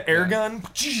 thing, like, the air yeah. gun.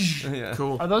 Yeah.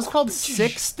 Cool. Are those called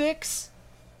six sticks?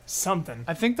 Something.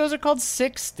 I think those are called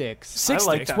six sticks. Six I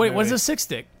like sticks. that Wait, what is movie. a six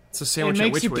stick? It's a It sandwich at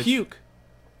makes Witch you Witch. puke.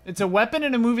 It's a weapon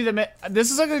in a movie that. This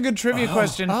is like a good trivia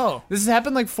question. Oh. This has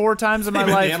happened like 4 times in my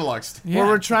Even life. the analog stick. Yeah. Where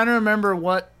we're trying to remember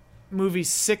what movie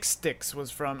Six Sticks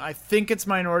was from. I think it's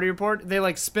Minority Report. They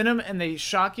like spin them and they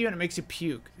shock you and it makes you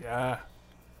puke. Yeah.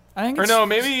 I think Or it's no,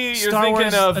 maybe you're Star thinking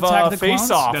Wars of Attack of the Face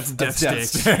Clones? Off. That's Death Death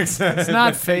Sticks. It's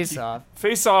not Face Off.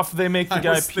 Face Off, they make the I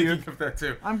guy was thinking puke. of that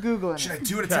too. I'm Googling Should I it.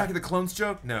 do an Attack of the Clones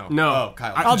joke? No. No. Oh,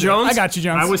 Kyle. I'll do it. Jones. I got you,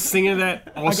 Jones. I was thinking of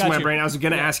that also got in my you. brain. I was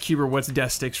gonna ask Huber what's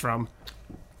Death Sticks from.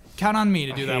 Count on me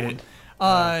to do that hate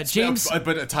one. it. James.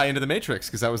 But a tie into the Matrix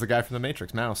because that was the guy from the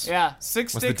Matrix, Mouse. Yeah,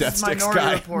 Six Was the Sticks Death is Sticks Minority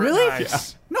guy. Report. Really?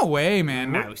 Nice. No way,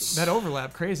 man. Mouse. That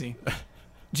overlap, crazy.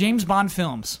 James Bond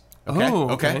films. Okay. Oh,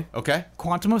 okay. Okay.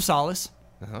 Quantum of Solace.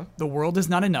 Uh-huh. The World Is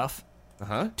Not Enough.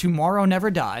 Uh-huh. Tomorrow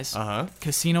Never Dies. Uh-huh.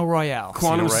 Casino Royale.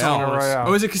 Quantum Royale. Solace. Royale.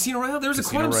 Oh, is it Casino Royale? There was a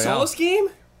Casino Quantum Royale. Solace game?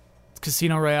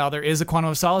 Casino Royale. There is a Quantum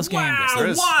of Solace game. Wow, there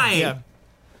is. why? Yeah.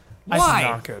 Why?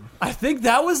 Not good. I think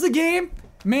that was the game.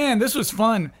 Man, this was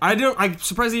fun. I'm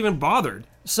surprised they even bothered.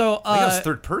 So, I think that was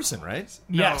third person, right?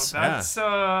 yes.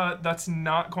 No, that's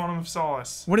not Quantum of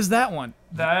Solace. What is that one?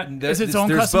 That Is it its own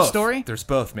There's custom both. story? There's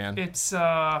both, man. it's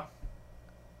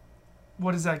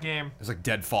what is that game? It's like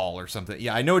Deadfall or something.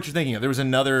 Yeah, I know what you're thinking of. There was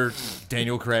another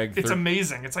Daniel Craig. It's third-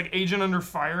 amazing. It's like Agent Under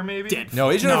Fire, maybe.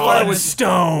 No, Agent of Fire was.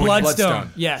 Stone. Bloodstone.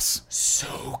 Bloodstone. Yes.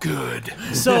 So good.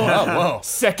 So, Oh, whoa.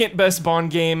 Second best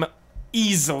Bond game,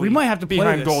 easily. We might have to play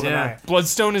behind this, GoldenEye. yeah.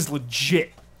 Bloodstone is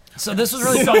legit. so this was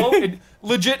really fun. Solid,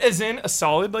 legit as in a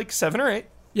solid like 7 or 8.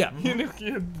 Yeah.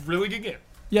 Really good game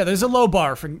Yeah, there's a low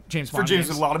bar for James Bond. for James games.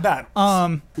 with a lot of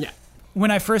battles. Yeah. When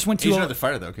I first went to Agent of the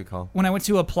Fire, though, good call. when I went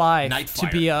to apply Nightfire. to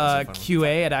be That's a a fun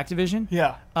QA at Activision,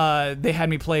 Yeah. they had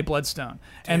me play Bloodstone.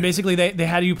 And basically they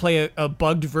had you play a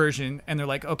bugged version, and they're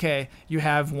like, okay, you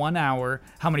have 1 hour.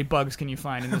 How many bugs can you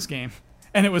find in this game?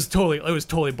 And it was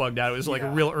totally bugged out. It was like a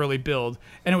real early build.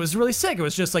 And it was really sick. It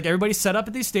was just like everybody set up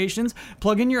at these stations,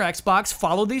 plug in your Xbox,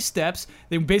 follow these steps.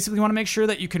 They basically want to make sure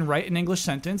that you can write an English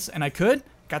sentence, and I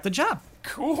got the job.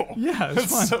 Cool. Yeah, it was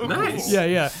fun. So Nice. cool. Yeah,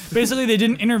 yeah. Basically, they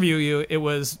didn't interview you. It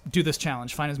was do this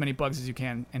challenge, find as many bugs as you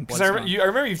can in Because I Bloodstone.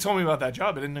 remember you told me about that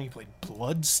job. I didn't know you played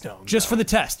Bloodstone. Just for the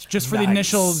test, just for the Nice.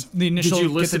 initial. Did you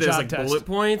list get it the as job like test. bullet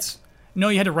points? No,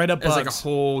 you had to write up As bugs. like a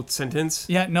whole sentence?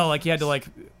 Yeah, no, like you had to like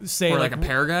say Or like a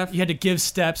paragraph? You had to give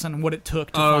steps on what it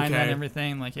took to Oh, find that okay. and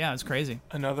everything. Like, yeah, it's crazy.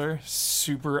 Another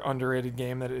super underrated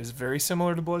game that is very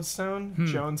similar to Bloodstone. Hmm.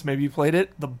 Jones, maybe you played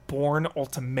it. The Bourne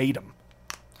Ultimatum.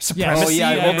 Yeah. Supremacy Oh, yeah,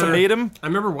 I remember- Ultimatum. I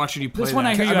remember watching you play This one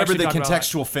that. I hear I you remember actually the talk about.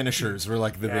 contextual finishers were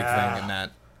like the big Yeah. thing in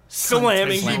that.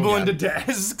 Slamming Slam, people yeah. into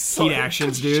desks. Heat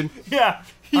actions, dude. Yeah.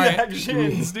 Heat All right.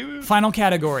 actions, dude. Final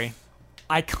category: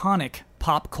 iconic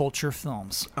pop culture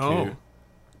films. Oh.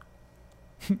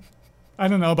 I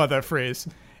don't know about that phrase.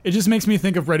 It just makes me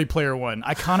think of Ready Player One.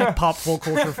 Iconic pop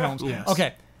culture films. Yes.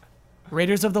 Okay.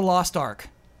 Raiders of the Lost Ark,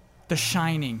 The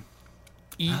Shining,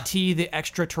 E.T. the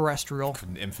Extraterrestrial,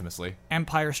 Infamously.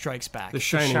 Empire Strikes Back. The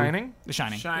Shining. Shining. The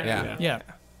Shining. Yeah. Yeah.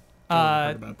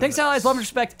 about Thanks, that. allies. Love and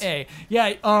respect. A.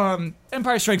 Yeah.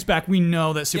 Empire Strikes Back. We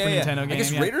know that Super Nintendo I game.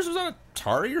 guess yeah. Raiders was on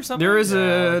Atari or something. There is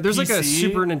there's like a PC?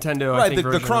 Super Nintendo, I right, think, the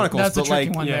version. Chronicles, That's a but tricky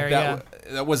like one there,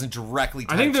 that wasn't directly.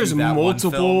 I think tied there's to that one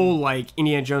multiple film. like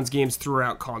Indiana Jones games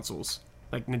throughout consoles,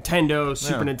 like Nintendo,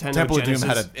 Super Yeah. Nintendo, Temple of Doom Genesis.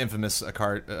 had an infamous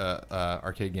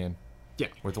arcade game. Yeah.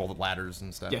 With all the ladders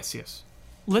and stuff. Yes.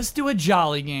 Let's do a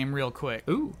jolly game real quick.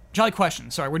 Ooh. Jolly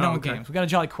question. Sorry, we're done Oh, with okay. games. We got a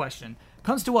jolly question.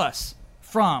 Comes to us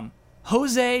from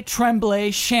Jose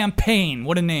Tremblay Champagne.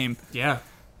 What a name. Yeah.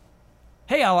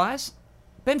 Hey, allies.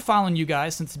 Been following you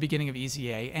guys since the beginning of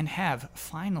EZA and have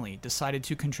finally decided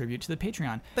to contribute to the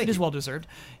Patreon. It is well deserved.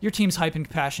 Your team's hype and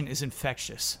passion is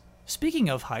infectious. Speaking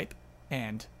of hype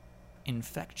and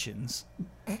infections,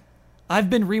 I've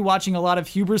been rewatching a lot of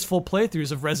Huber's full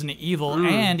playthroughs of Resident Evil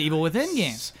and Evil Within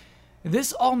games.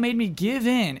 This all made me give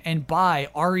in and buy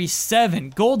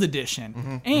RE7 Gold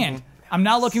Edition, and I'm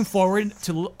now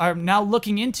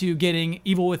looking into getting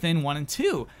Evil Within 1 and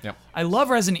 2. Yep. I love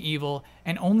Resident Evil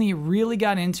and only really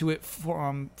got into it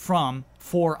from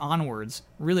 4 onwards.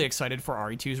 Really excited for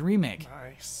RE2's remake.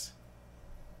 Nice.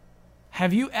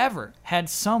 Have you ever had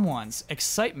someone's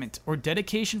excitement or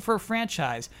dedication for a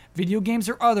franchise, video games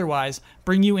or otherwise,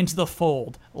 bring you into the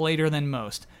fold later than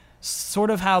most? Sort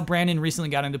of how Brandon recently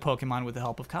got into Pokemon with the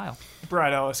help of Kyle.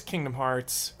 Brad Ellis, Kingdom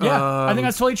Hearts. Yeah, I think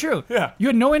that's totally true. Yeah. You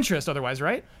had no interest otherwise,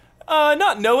 right?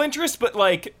 Not no interest, but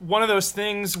like one of those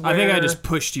things where I think I just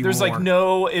pushed you There's more. like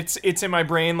no, it's in my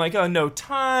brain like no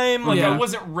time. Like Yeah. I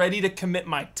wasn't ready to commit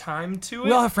my time to it.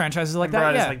 We all have franchises like And that.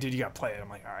 Brad Yeah. is like, dude, you gotta play it. I'm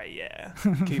like, all right, yeah,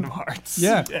 Kingdom Hearts.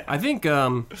 Yeah. I think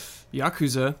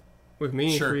Yakuza with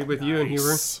me, Sure. with you and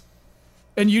Huber.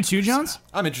 And you too, Jones?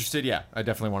 I'm interested. Yeah, I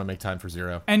definitely want to make time for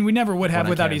Zero. And we never would have When I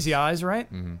without can. Easy Eyes,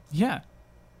 right? Mm-hmm. Yeah.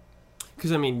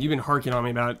 Because I mean, you've been harking on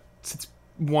me about since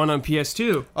one on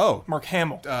PS2. Oh, Mark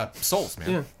Hamill. Souls, man.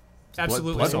 Yeah.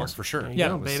 Absolutely. Bloodborne Souls. for sure. Yeah,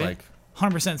 go, It was baby. like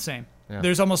 100% same. Yeah.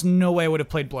 There's almost no way I would have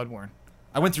played Bloodborne.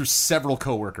 I went through several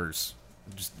coworkers,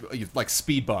 just like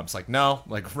speed bumps. Like no,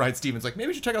 like Ryan Stevens, like maybe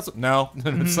we should check out some. No,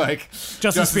 and it's like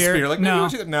Justin Spear, like no. maybe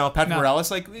we should, no. Patrick No. Morales,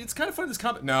 like it's kind of fun this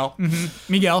combat. No,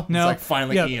 Miguel, no. it's like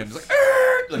finally yeah. Ian, just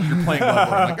like you're playing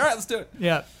Bloodborne. I'm like all right, let's do it.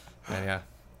 Yeah. Yeah.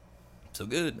 So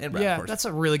good. And Brad, of Yeah, course. that's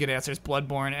a really good answer. It's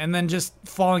Bloodborne, and then just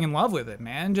falling in love with it,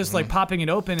 man. Just like popping it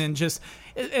open,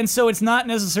 and so it's not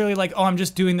necessarily like, oh, I'm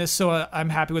just doing this so I'm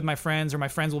happy with my friends or my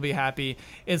friends will be happy.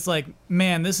 It's like,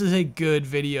 man, this is a good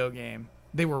video game.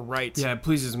 They were right. Yeah, it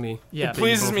pleases me. Yeah. It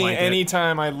pleases both me like it.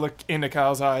 anytime I look into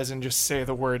Kyle's eyes and just say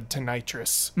the word to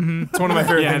nitrous. It's one of my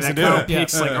favorite Yeah, things to that do. guy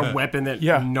picks like a weapon that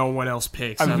Yeah. no one else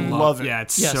picks. I love it. Yeah,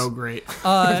 it's Yes. so great.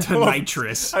 Uh, The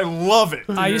nitrous. I love it.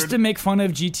 I used dude. to make fun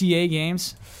of GTA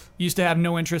games. Used to have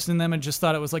no interest in them and just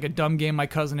thought it was like a dumb game my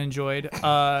cousin enjoyed.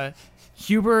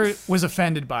 Huber was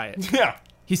offended by it. Yeah.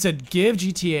 He said, "Give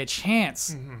GTA a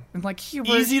chance." And like,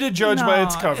 Huber, Easy to judge by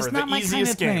its no, cover, It's the not my kind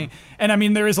easiest of thing. game. And I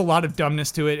mean, there is a lot of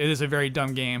dumbness to it. It is a very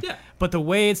dumb game. Yeah. But the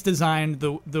way it's designed,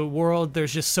 the world,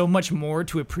 there's just so much more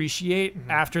to appreciate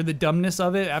after the dumbness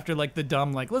of it. After like the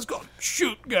dumb, like let's go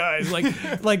shoot guys. Like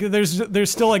there's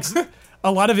still like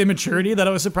a lot of immaturity that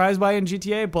I was surprised by in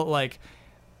GTA. But like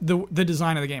the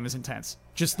design of the game is intense.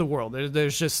 Just the world.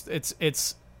 There's just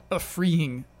it's a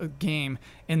freeing game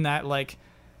in that like.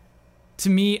 To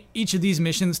me, each of these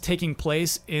missions taking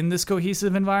place in this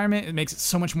cohesive environment, it makes it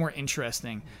so much more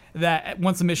interesting that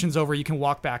once the mission's over, you can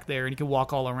walk back there and you can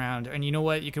walk all around. And you know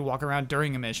what? You can walk around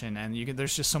during a mission, and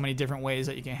there's just so many different ways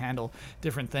that you can handle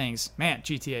different things. Man,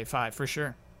 GTA 5 for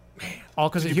sure. Man, all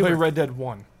because of You play Huber. Red Dead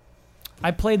 1. I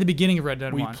played the beginning of Red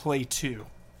Dead We 1. play 2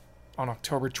 on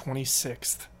October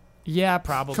 26th. Yeah,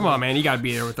 probably. Come on, man. You got to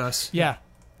be there with us. Yeah.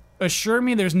 Assure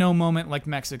me there's no moment like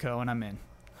Mexico, and I'm in.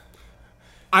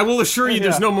 I will assure you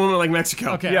there's Yeah. no moment like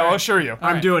Mexico. Okay. Yeah, all I'll right. assure you.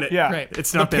 I'm right. doing it. Yeah. Great.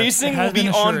 It's The not there. pacing It has will be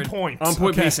been on assured. point. On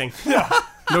point Okay. pacing.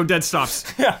 No dead stops.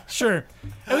 Sure.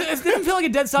 It didn't feel like a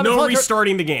dead stop. It No felt like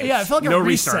restarting the game. Yeah, it felt like no a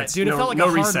reset, restarts. dude. It No- felt like no a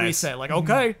hard resets. reset. Like,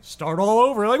 okay, start all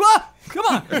over. Like, what? Come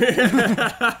on.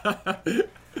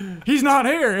 He's not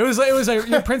here. It was like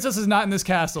your princess is not in this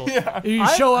castle. Yeah. You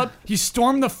show up, you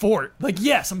storm the fort. Like,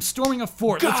 yes, I'm storming a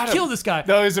fort. Got Let's him. kill this guy.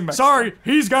 No, he's in Mexico. Sorry,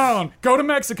 he's gone. Go to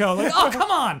Mexico. Like, oh,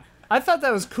 come on. I thought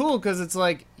that was cool because it's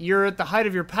like you're at the height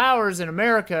of your powers in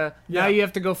America. Now Yeah. you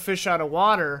have to go fish out of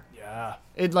water. Yeah.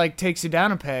 It like takes you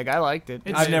down a peg. I liked it.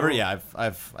 It's-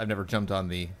 I've never jumped on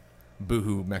the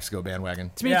Boohoo Mexico bandwagon.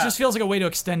 To me, it Yeah. just feels like a way to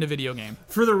extend a video game.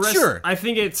 For the rest, Sure. I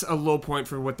think it's a low point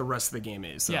for what the rest of the game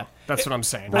is. Though. Yeah. That's what I'm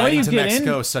saying. But when Riding you to get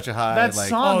Mexico in, is such a high. that like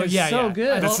song Oh, is yeah, so yeah.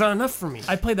 good. That's not enough for me.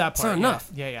 I played that part. not yeah.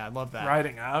 enough. Yeah, I love that.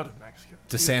 Riding out of Mexico.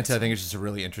 DeSanta, I think is just a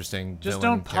really interesting. Just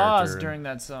villain don't pause character. during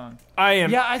that song. I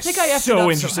am Yeah, I think I effed it so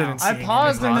up interested somehow. in I seeing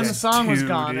paused him and then in the song was Two,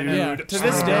 gone, and Yeah. to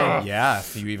this day. Yeah,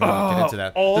 if you even get into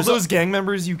that. All There's those gang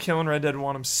members you kill in Red Dead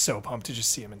 1, I'm so pumped to just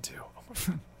see him in 2.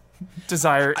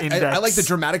 Desire Index. I like the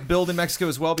dramatic build in Mexico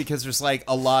as well because there's like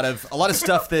a lot of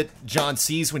stuff that John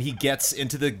sees when he gets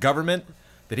into the government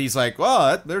that he's like,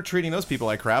 well, they're treating those people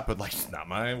like crap, but like it's not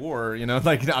my war, you know,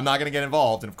 like I'm not gonna get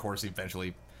involved, and of course he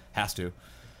eventually has to.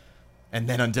 And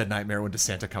then Undead Nightmare when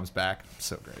DeSanta comes back,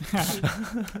 so great.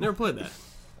 Never played that.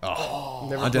 Never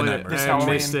Undead played Nightmare. it. This I Halloween.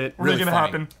 missed it. Really gonna funny.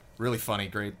 happen. Really funny,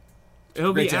 great.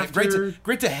 It'll Great be to, after.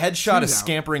 great to headshot a Two's out.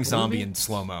 scampering zombie Movie? in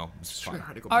slow mo.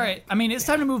 All right. I mean, it's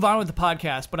time to move on with the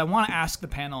podcast, but I want to ask the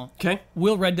panel: Okay.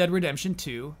 will Red Dead Redemption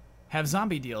 2 have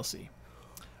zombie DLC?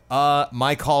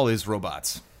 My call is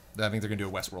robots. I think they're gonna do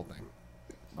a Westworld thing.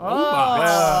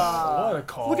 What a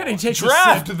call. Look at him take the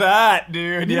Draft that,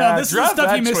 dude. You yeah, know, this is the draft stuff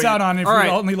that you miss tweet. out on if All you're right.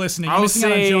 only listening. You're I'll missing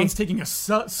out on say- Jones taking a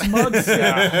smug sip.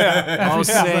 I'll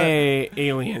say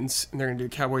aliens. And they're gonna do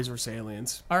Cowboys versus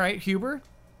aliens. All right, Huber.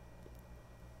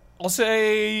 I'll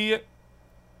say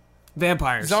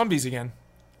Vampires. zombies again.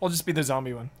 I'll just be the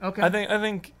zombie one. Okay. I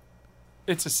think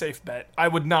it's a safe bet. I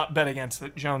would not bet against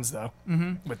Jones though.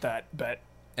 With that bet.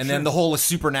 And then the whole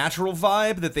supernatural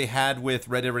vibe that they had with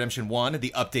Red Dead Redemption 1,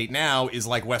 the update now is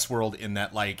like Westworld in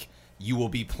that like you will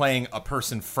be playing a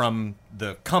person from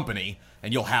the company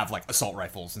and you'll have like assault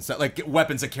rifles and stuff, like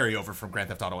weapons that carry over from Grand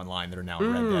Theft Auto Online that are now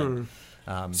in Red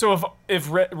Dead. So if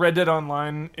Red Dead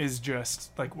Online is just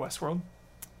like Westworld,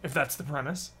 if that's the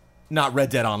premise. Not Red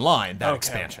Dead Online, that Okay.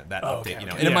 expansion, that Okay, update, you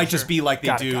know. okay. And it Yeah, might just sure. be like they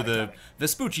Got it, do got it. the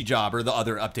Spoochie job or the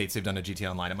other updates they've done to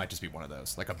GTA Online. It might just be one of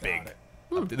those, like a big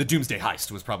update. The Doomsday Heist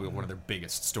was probably one of their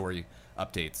biggest story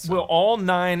updates. So. Will all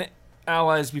 9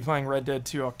 allies be playing Red Dead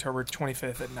 2 October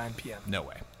 25th at 9 p.m. No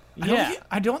way. Yeah.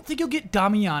 I don't think you'll get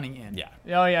Damiani in. Yeah.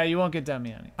 Oh yeah, you won't get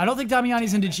Damiani. I don't think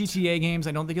Damiani's into GTA games.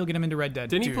 I don't think you'll get him into Red Dead.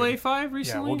 Didn't he Dude. play 5 Yeah,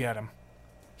 recently? we'll get him.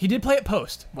 He did play it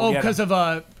post. We'll get because him.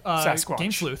 of Sasquatch.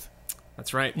 Game Sleuth.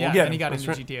 That's right. Yeah, get and he him. got That's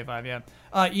into right. GTA 5.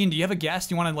 Yeah. Ian, do you have a guess?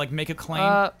 Do you want to like make a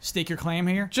claim, stake your claim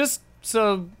here? Just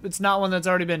so it's not one that's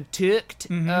already been ticked.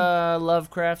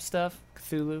 Lovecraft stuff,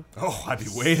 Cthulhu. Oh, I'd be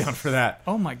way down for that.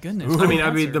 Oh my goodness. I mean, Good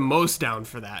I'd be answer. the most down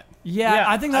for that. Yeah, Yeah,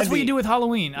 I think that's I'd what you be do with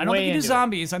Halloween. I don't way think you do into it.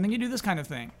 zombies. I think you do this kind of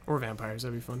thing. Or vampires,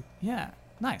 that'd be fun. Yeah.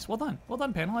 Nice. Well done. Well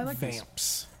done, panel. I like this.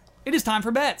 Vamps. It is time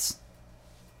for bets.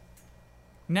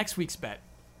 Next week's bet.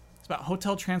 It's about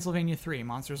Hotel Transylvania 3,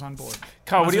 Monsters on Board.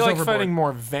 Kyle, what do you like Monsters Overboard. fighting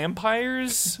more,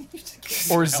 vampires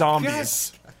or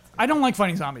zombies? I don't like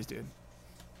fighting zombies, dude.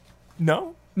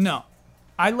 No? No.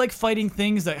 I like fighting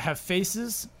things that have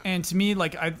faces, and to me,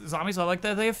 like zombies, I like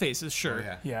that they have faces, sure. Oh,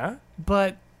 yeah. Yeah?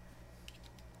 But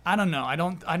I don't know. I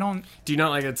don't. Do you not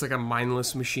like it's like a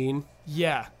mindless machine?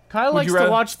 Yeah. Kyle Would likes you to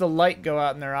rather- watch the light go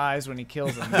out in their eyes when he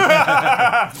kills them.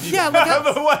 Yeah.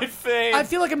 Like The white face. I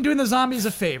feel like I'm doing the zombies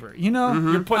a favor. You know.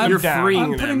 You're putting I'm, them down.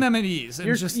 freeing I'm putting them at ease. And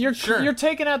you're just you're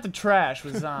taking out the trash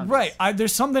with zombies. right.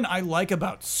 There's something I like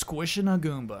about squishing a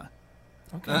Goomba.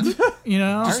 Okay. You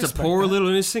know. Just a respect poor that. little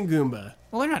innocent Goomba.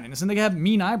 Well, they're not innocent. They have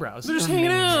mean eyebrows. They're just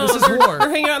hanging out. This is war. They're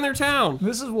hanging out in their town.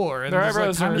 This is war. And Their there's, like,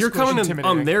 eyebrows time are- to You're squish coming it. on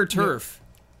intimidating. their turf.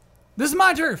 This is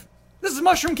my turf. This is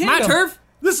Mushroom Kingdom. My turf?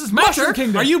 This is My Mushroom turf?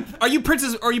 Kingdom. Are you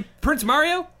Prince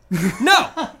Mario?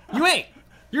 No, you ain't.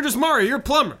 You're just Mario. You're a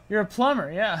plumber. You're a plumber,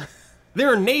 yeah.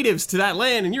 They're natives to that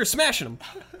land, and you're smashing them.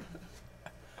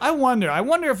 I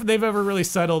wonder if they've ever really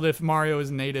settled if Mario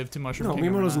is native to Mushroom No,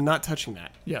 Kingdom. or Miyamoto's not. not touching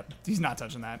that. Yep, he's not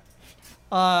touching that.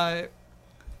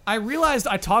 I realized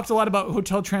I talked a lot about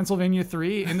Hotel Transylvania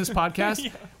 3 in this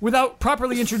podcast without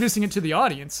properly introducing it to the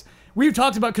audience. We've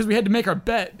talked about, because we had to make our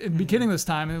bet at the beginning of this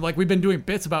time, and like we've been doing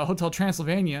bits about Hotel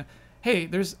Transylvania. Hey,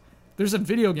 there's a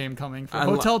video game coming for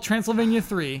Hotel Transylvania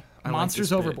 3, I like Monsters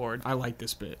this bit. Overboard. I like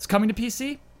this bit. It's coming to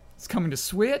PC. It's coming to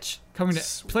Switch. Coming to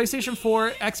PlayStation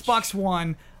 4, Xbox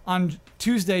One on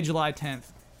Tuesday, July 10th.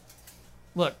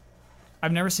 Look,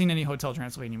 I've never seen any Hotel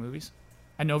Transylvania movies.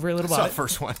 I know very little Saw about the it.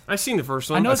 first one. I've seen the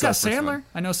first I one. know it's got saw the first Sandler. one.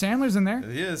 I know Sandler's in there.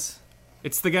 It is.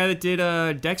 It's the guy that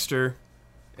did Dexter,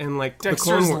 and like Dexter's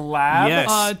the Clone Wars. Lab? Yes.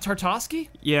 Tartovsky?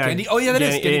 Yeah. Gandy- oh, yeah, that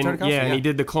is Gandy and, Tartakovsky, Yeah, and yeah. he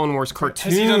did the Clone Wars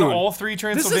cartoon. Has he done all three is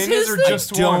Transylvanias his or thing?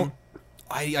 just Don't. one?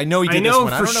 I know he did I this know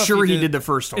one. I for don't know if sure he did did the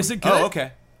first one. Is it good? Oh,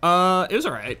 okay. It was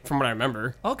alright from what I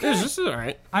remember. Okay. It was just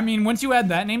alright. I mean, once you add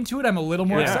that name to it, I'm a little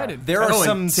more Yeah. excited. There are Oh, and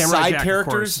some Samurai side Jack, of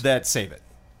characters course. that save it.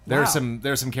 There Wow.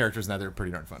 are some characters in that that are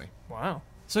pretty darn funny. Wow.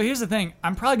 So here's the thing.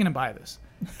 I'm probably going to buy this.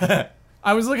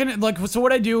 I was looking at, so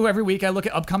what I do every week, I look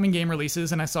at upcoming game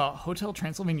releases, and I saw Hotel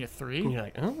Transylvania 3, And you're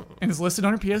like, oh. and it's listed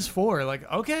on PS4. Like,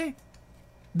 okay.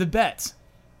 The bet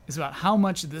is about how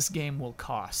much this game will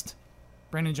cost.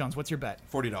 Brandon Jones, what's your bet?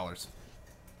 $40.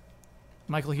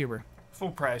 Michael Huber.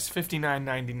 Full price,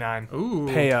 $59.99. Ooh.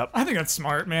 Pay up. I think that's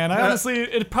smart, man. I honestly,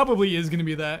 it probably is going to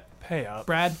be that. Pay up.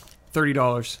 Brad,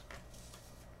 $30.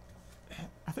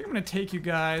 I think I'm going to take you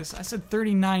guys. I said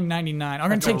 $39.99. I'm going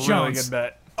That's to a take really Jones. good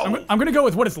bet. I'm going to go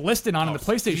with what it's listed on in the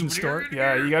PlayStation Store.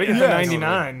 Yeah, you gotta get the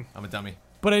 99. I'm a dummy.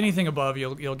 But anything above,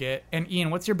 you'll get. And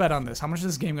Ian, what's your bet on this? How much is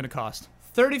this game going to cost?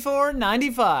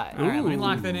 $34.95. All right, let me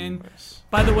lock that in.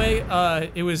 By the way,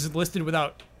 it was listed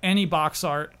without any box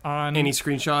art on Any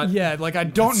screenshot? Yeah, like I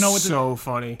don't know what So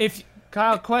funny. if.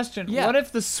 Kyle, question. Yeah. What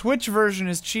if the Switch version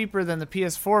is cheaper than the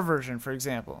PS4 version, for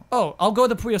example? Oh, I'll go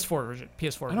with the PS4 version.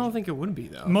 PS4. I don't think it would be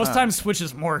though. Most times Switch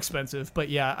is more expensive, but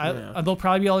yeah, Yeah. they'll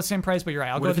probably be all the same price. But you're right.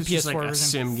 I'll What go if with the it's PS4 just like a version.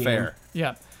 sim game? Fair.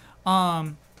 Yeah.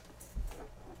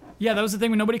 Yeah, that was the thing.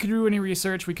 When nobody could do any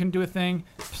research, we couldn't do a thing.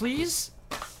 Please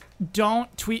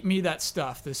don't tweet me that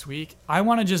stuff this week. I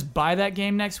want to just buy that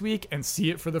game next week and see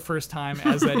it for the first time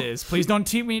as that is. Please don't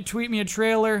tweet me a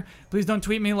trailer. Please don't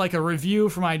tweet me like a review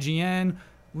from IGN.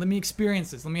 Let me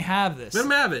experience this. Let me have this. Let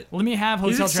him have it. Let me have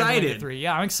He's Hotel Transylvania excited. 3.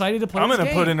 Yeah, I'm excited to play I'm this gonna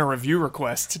game. put in a review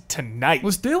request tonight.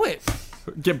 Let's do it.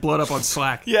 Get blood up on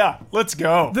Slack. Yeah, let's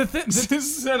go. the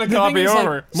Send a thing copy is, like,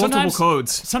 over. Multiple sometimes-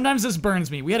 codes. Sometimes this burns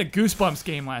me. We had a Goosebumps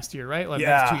game last year, right? Like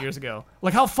Yeah. 2 years ago.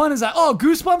 Like, how fun is that? Oh,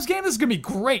 Goosebumps game? This is going to be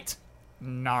great.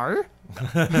 No.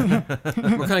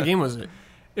 What kind of game was it?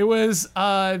 It was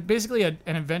basically an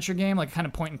adventure game, like kind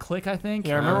of point and click, I think.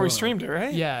 Yeah, I remember we streamed it,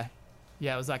 right? Yeah.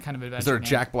 Yeah, it was that kind of adventure Is there a game.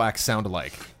 Jack Black sound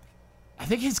alike? I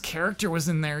think his character was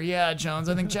in there. Yeah, Jones.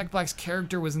 I think Jack Black's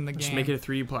character was in the game. Just make it a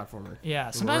 3D platformer.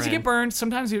 Yeah, sometimes you Ran. get burned.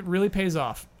 Sometimes it really pays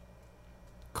off.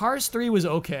 Cars 3 was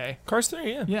okay. Cars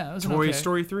 3, yeah. Yeah, it was an Toy okay.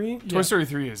 Story 3? Yeah. Toy Story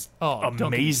 3 is Oh, don't get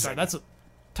me amazing. started. That's a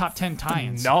top 10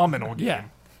 tie-ins. phenomenal game. Yeah.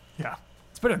 Yeah.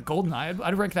 It's better than GoldenEye.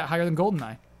 I'd rank that higher than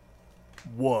GoldenEye.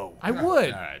 Whoa. I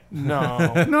would. All right. No.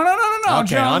 No, Okay, on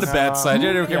Jones. to bets. I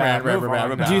did.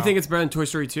 Do you think it's better than Toy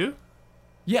Story 2?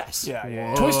 Yes.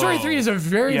 Yeah. Toy Story 3 is a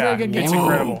very, very good game. It's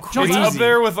incredible. Jones, It's up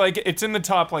there with it's in the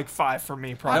top 5 for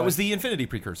me. Probably. That was the Infinity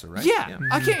precursor, right? Yeah,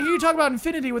 I can't hear you talk about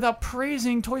Infinity without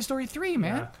praising Toy Story 3,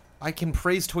 man. Yeah. I can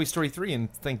praise Toy Story 3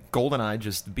 and think GoldenEye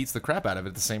just beats the crap out of it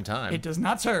at the same time. It does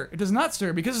not, sir. It does not,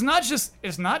 sir. Because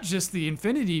it's not just the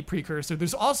Infinity precursor.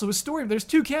 There's also a story. There's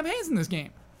 2 campaigns in this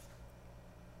game.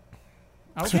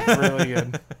 Okay. really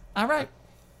good. All right.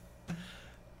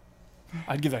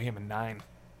 I'd give that game a 9.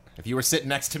 If you were sitting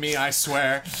next to me, I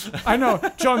swear. I know,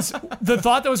 Jones. The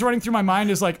thought that was running through my mind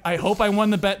is I hope I won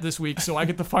the bet this week, so I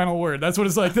get the final word. That's what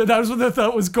it's like. That was what the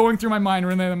thought was going through my mind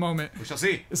right in the moment. We shall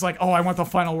see. It's like, oh, I want the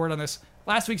final word on this.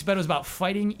 Last week's bet was about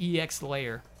fighting EX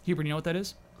Layer. Hubert, you know what that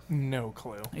is? No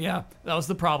clue. Yeah, that was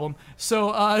the problem.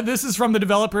 So this is from the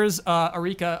developers,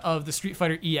 Arika, of the Street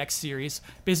Fighter EX series.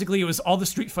 Basically, it was all the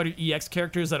Street Fighter EX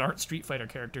characters that aren't Street Fighter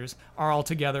characters are all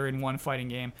together in one fighting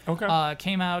game. Okay.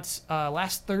 Came out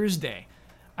last Thursday.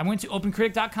 I went to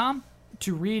OpenCritic.com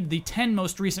to read the 10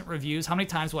 most recent reviews. How many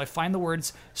times will I find the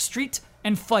words Street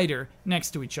and Fighter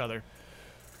next to each other?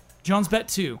 Jones bet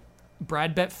 2.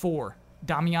 Brad bet 4.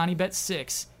 Damiani bet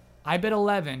 6. I bet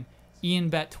 11. Ian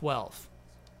bet 12.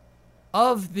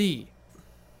 Of the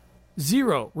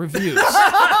 0 reviews,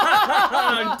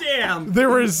 Oh, damn. there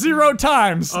were 0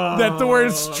 times that the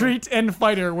words Street and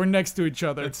Fighter were next to each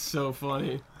other. That's so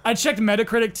funny. I checked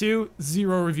Metacritic too.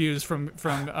 0 reviews from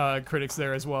critics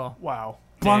there as well. Wow.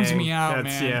 Bums Dang, me out,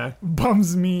 that's- man. yeah.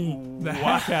 Bums me the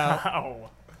heck out. Wow.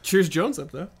 Cheers Jones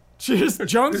up, though. Cheers.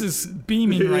 Jones is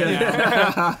beaming right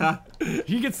now.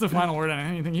 He gets the final word on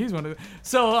anything he's wanted.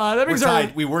 So that brings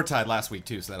We were tied last week,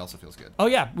 too, so that also feels good. Oh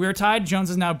yeah, we were tied. Jones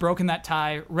has now broken that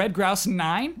tie. Red Grouse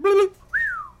 9.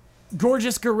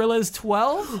 Gorgeous Gorillas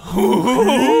 12.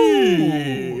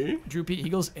 Droopy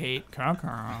Eagles 8.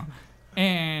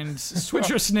 And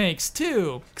Switcher Snakes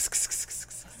 2.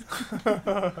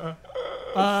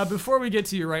 Before we get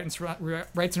to your rights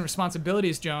and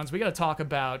responsibilities, Jones, we got to talk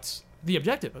about the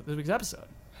objective of this week's episode,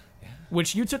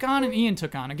 which you took on and Ian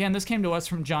took on. Again, this came to us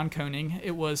from John Koenig.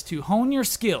 It was to hone your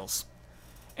skills.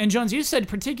 And Jones, you said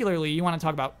particularly you want to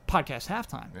talk about podcast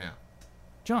halftime. Yeah.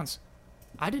 Jones,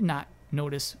 I did not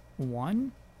notice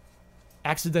one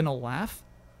accidental laugh.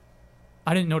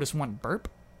 I didn't notice one burp.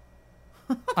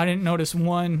 I didn't notice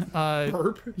one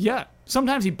burp. Yeah,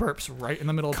 sometimes he burps right in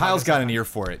the middle of Kyle's podcast got an halftime. ear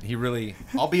for it. He really...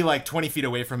 I'll be 20 feet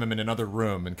away from him in another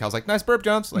room, and Kyle's like, nice burp,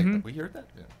 Jones. We heard that?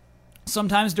 Yeah.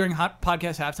 Sometimes during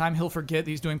podcast halftime, he'll forget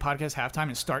that he's doing podcast halftime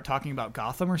and start talking about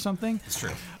Gotham or something. It's true.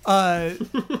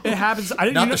 It happens. I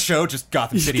didn't Not even the show, just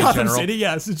Gotham City in Gotham general. City,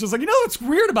 yes. It's just what's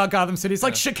weird about Gotham City? It's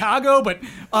like Chicago, but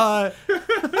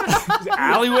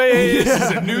Alleyways?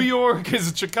 Is it New York? Is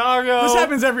it Chicago? this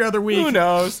happens every other week. Who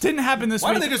knows? Didn't happen this Why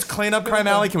week. don't they just clean up Crime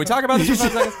Alley? Can we talk about this for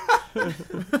 5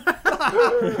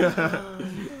 seconds?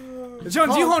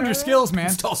 Jones, you honed your skills, man.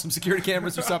 Install some security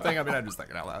cameras or something? I mean, I'm just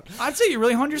thinking out loud. I'd say you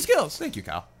really honed your skills. Thank you,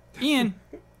 Kyle. Ian,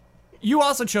 you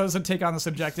also chose to take on this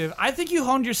objective. I think you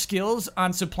honed your skills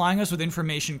on supplying us with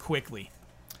information quickly.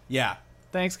 Yeah.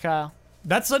 Thanks, Kyle.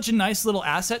 That's such a nice little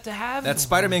asset to have. That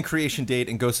Spider-Man creation date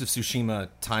and Ghost of Tsushima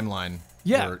timeline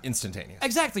were instantaneous.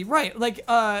 Exactly, right.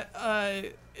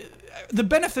 The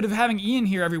benefit of having Ian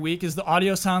here every week is the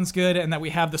audio sounds good and that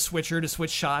we have the switcher to switch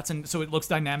shots, and so it looks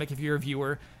dynamic if you're a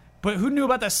viewer. But who knew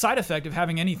about that side effect of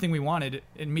having anything we wanted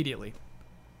immediately?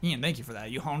 Ian, thank you for that.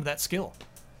 You honed that skill.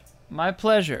 My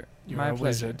pleasure. You're My a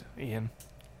pleasure. wizard, Ian.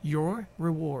 Your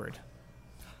reward.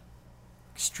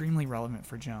 Extremely relevant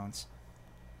for Jones.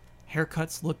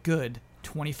 Haircuts look good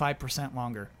 25%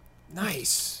 longer.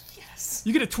 Nice.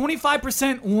 You get a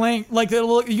 25% length,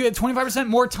 you get 25%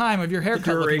 more time of your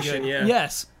haircut looking Duration, good. yeah.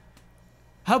 Yes.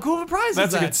 How cool of a prize That's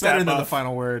is a that? good stat Better than the buff.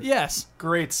 final word. Yes.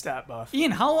 Great stat buff.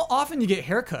 Ian, how often you get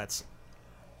haircuts?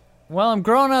 Well, I'm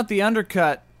growing out the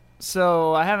undercut,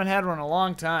 so I haven't had one in a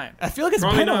long time. I feel like it's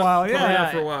Probably been a not- while. probably Yeah.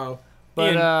 not for a while.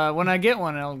 But when I get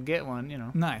one, I'll get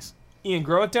one, Nice. Ian,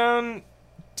 grow it down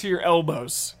to your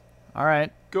elbows. All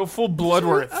right. Go full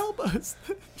Bloodworth. Elbows.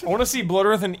 I want to see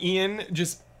Bloodworth and Ian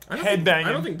just headbanging.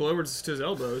 I don't think Bloodworth's to his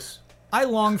elbows. I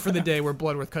long for the day where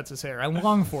Bloodworth cuts his hair. I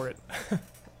long for it.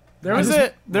 There was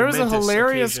a momentous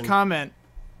hilarious occasion. comment.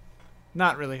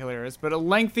 Not really hilarious, but a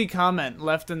lengthy comment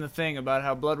left in the thing about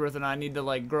how Bloodworth and I need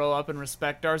to grow up and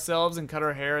respect ourselves and cut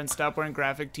our hair and stop wearing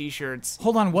graphic T-shirts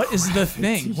Hold on, what is the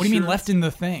thing? What do you mean left in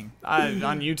the thing?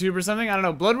 on YouTube or something. I don't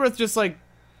know. Bloodworth just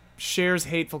shares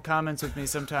hateful comments with me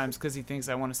sometimes because he thinks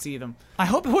I want to see them. I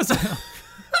hope it was.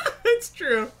 It's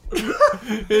true.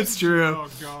 It's true. Oh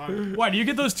god. Why do you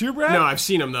get those too, Brad? No, I've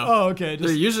seen them though. Oh, okay. They're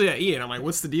Just usually at Ian. I'm like,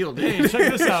 what's the deal, dude?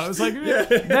 check this out. It's like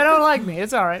They don't like me.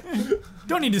 It's all right.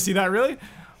 don't need to see that really.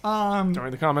 Don't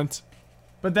read the comments.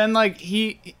 But then like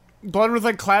Bloodworth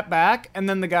like clapped back, and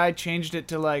then the guy changed it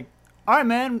to like, all right,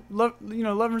 man, love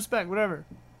and respect, whatever,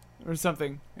 or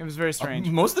something. It was very strange.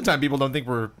 Most of the time, people don't think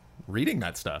we're reading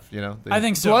that stuff. I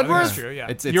think so. Bloodworth? I think that's true. Yeah.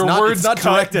 it's Your not, words it's not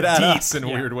cut directed at deep. us in a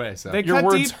weird way. So They Your cut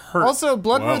words deep. hurt. Also,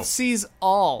 Bloodworth Whoa. sees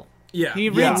all. Yeah. He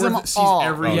reads them Sees all.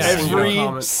 every Yeah. single Every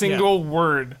comment. single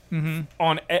word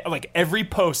on like every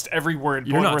post, every word.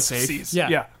 You're not Bloodworth safe. sees.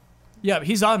 Yeah. Yeah,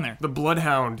 he's on there. The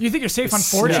Bloodhound. You think you're safe on Is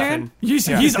 4chan?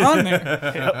 sniffing. He's on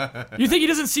there. You think he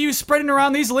doesn't see you spreading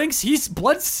around these links?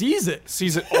 Blood sees it.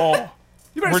 Sees it all.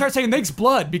 You better start saying thanks,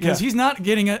 Blood, because Yeah. he's not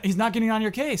getting on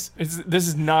your case. This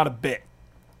is not a bit.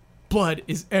 Blood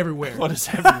is everywhere. Blood is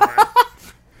everywhere.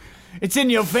 It's in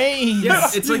your veins. Yeah,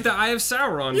 it's like the Eye of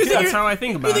Sauron. think That's you're- how I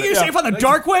think about You think it. you're safe on the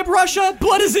dark web, Russia?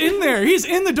 Blood is in there. He's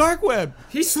in the dark web.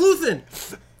 He's sleuthing.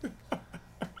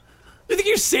 You think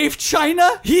you're safe,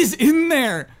 China? He's in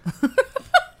there.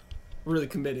 Really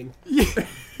committing. We're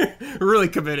really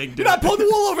committing, dude. Not pulling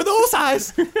the wool over those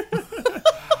eyes.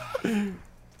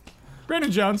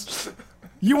 Brandon Jones,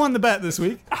 you won the bet this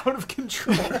week. Out of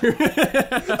control.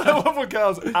 I love when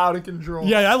Kyle's out of control.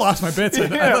 Yeah, I lost my bits.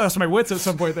 I lost my wits at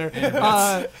some point there.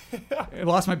 I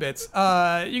lost my bits.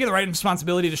 You get the right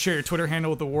responsibility to share your Twitter handle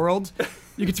with the world.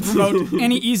 You get to promote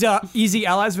any Easy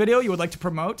Allies video you would like to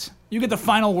promote. You get the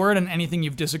final word on anything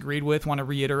you've disagreed with, want to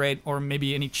reiterate, or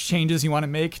maybe any changes you want to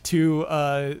make to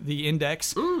the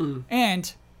index.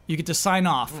 And you get to sign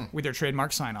off with your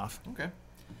trademark sign-off. Okay.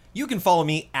 You can follow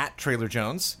me at Trailer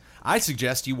Jones. I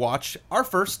suggest you watch our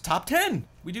first top 10.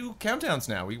 We do countdowns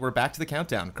now. We're back to the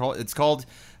countdown. It's called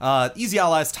Easy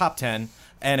Allies Top 10,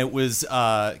 and it was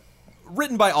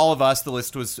written by all of us. The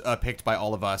list was picked by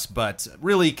all of us, but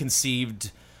really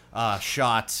conceived,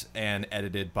 shot, and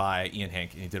edited by Ian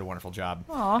Hank, and he did a wonderful job.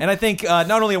 Aww. And I think not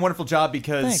only a wonderful job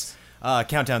because Thanks.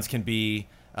 countdowns can be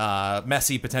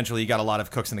messy, potentially. You got a lot of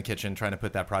cooks in the kitchen trying to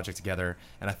put that project together,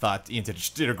 and I thought Ian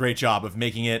did a great job of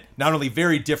making it not only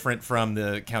very different from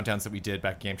the countdowns that we did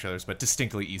back at Game Trailers, but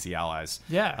distinctly Easy Allies.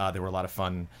 Yeah. They were a lot of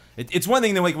fun. It's one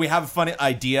thing that like we have a fun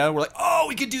idea, we're like, oh,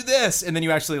 we could do this, and then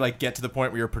you actually like get to the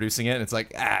point where you're producing it, and it's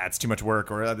like, it's too much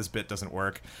work, or this bit doesn't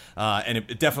work. And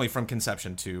it definitely from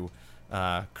conception to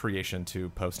creation to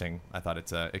posting, I thought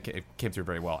it came through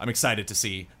very well. I'm excited to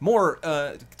see more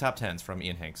top 10s from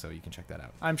Ian Hank, so you can check that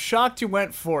out. I'm shocked you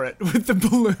went for it with the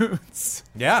balloons.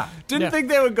 Yeah. Didn't think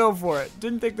they would go for it.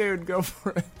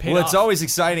 Well, it's always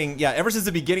exciting. Yeah, ever since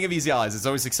the beginning of Easy Allies, it's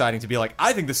always exciting to be like,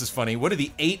 I think this is funny. What do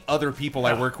the 8 other people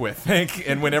I work with think?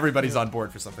 And when everybody's on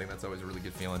board for something, that's always a really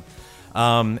good feeling. It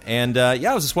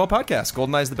was a swell podcast.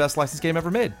 GoldenEye is the best licensed game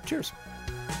ever made. Cheers.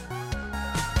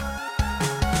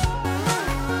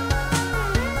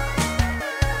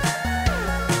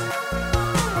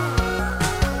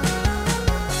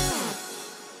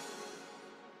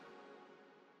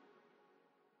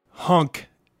 Hunk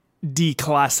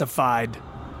declassified.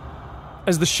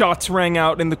 As the shots rang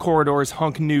out in the corridors,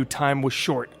 Hunk knew time was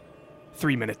short.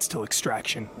 3 minutes till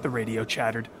extraction, the radio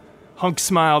chattered. Hunk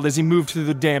smiled as he moved through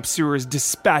the damp sewers,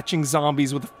 dispatching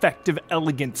zombies with effective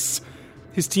elegance.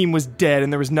 His team was dead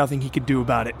and there was nothing he could do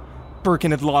about it.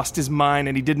 Birkin had lost his mind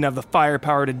and he didn't have the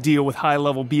firepower to deal with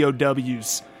high-level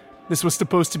BOWs. This was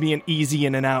supposed to be an easy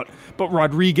in and out, but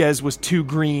Rodriguez was too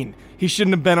green. He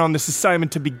shouldn't have been on this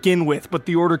assignment to begin with, but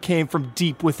the order came from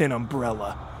deep within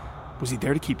Umbrella. Was he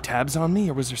there to keep tabs on me,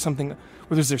 or was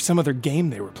there some other game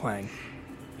they were playing?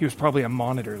 He was probably a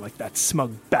monitor like that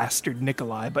smug bastard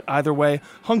Nikolai, but either way,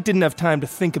 Hunk didn't have time to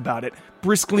think about it,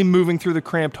 briskly moving through the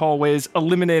cramped hallways,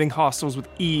 eliminating hostiles with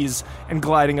ease, and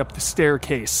gliding up the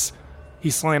staircase.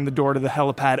 He slammed the door to the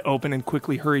helipad open and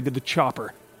quickly hurried to the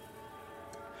chopper.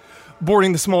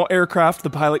 Boarding the small aircraft, the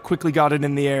pilot quickly got it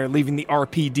in the air, leaving the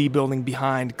RPD building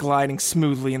behind, gliding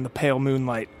smoothly in the pale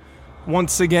moonlight.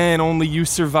 Once again, only you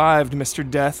survived, Mr.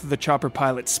 Death, the chopper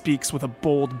pilot speaks with a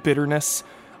bold bitterness.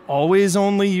 Always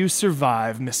only you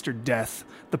survive, Mr. Death,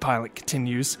 the pilot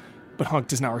continues, but Hunk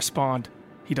does not respond.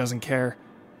 He doesn't care.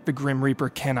 The Grim Reaper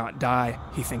cannot die,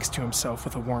 he thinks to himself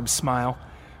with a warm smile.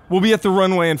 We'll be at the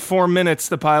runway in 4 minutes,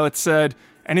 the pilot said.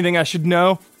 Anything I should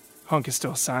know? Hunk is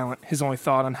still silent, his only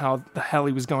thought on how the hell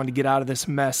he was going to get out of this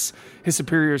mess. His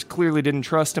superiors clearly didn't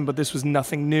trust him, but this was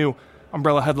nothing new.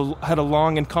 Umbrella had a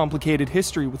long and complicated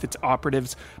history with its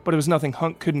operatives, but it was nothing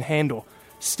Hunk couldn't handle.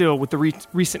 Still, with the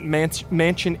recent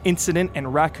mansion incident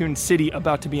and Raccoon City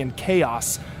about to be in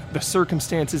chaos, the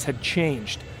circumstances had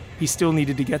changed. He still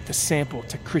needed to get the sample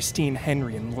to Christine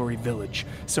Henry in Lori Village,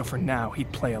 so for now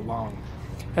he'd play along.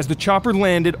 As the chopper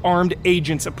landed, armed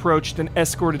agents approached and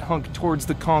escorted Hunk towards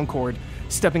the Concorde.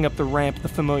 Stepping up the ramp, the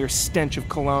familiar stench of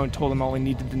cologne told him all he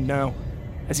needed to know.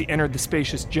 As he entered the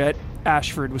spacious jet,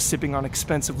 Ashford was sipping on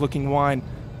expensive-looking wine.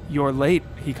 "You're late,"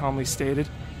 he calmly stated.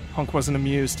 Hunk wasn't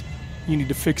amused. "You need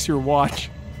to fix your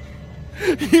watch."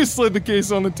 He slid the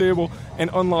case on the table and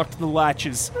unlocked the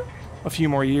latches. "A few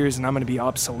more years and I'm going to be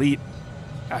obsolete."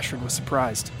 Ashford was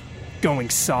surprised.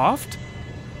 "Going soft?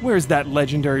 Where's that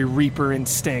legendary Reaper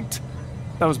instinct?"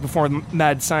 "That was before the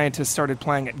mad scientists started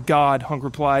playing at God," Hunk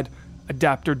replied.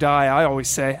 "Adapt or die, I always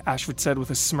say," Ashford said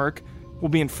with a smirk. "We'll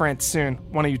be in France soon.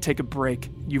 Why don't you take a break?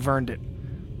 You've earned it."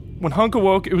 When Hunk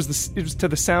awoke, it was to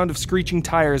the sound of screeching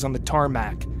tires on the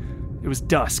tarmac. It was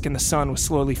dusk, and the sun was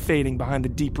slowly fading behind the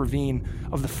deep ravine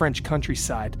of the French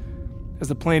countryside. As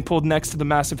the plane pulled next to the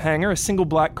massive hangar, a single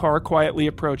black car quietly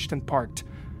approached and parked.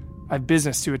 "I have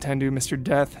business to attend to, Mr.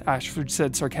 Death," Ashford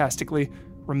said sarcastically.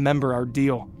 "Remember our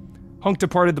deal." Hunk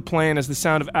departed the plane as the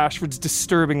sound of Ashford's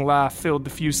disturbing laugh filled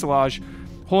the fuselage.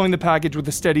 Holding the package with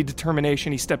a steady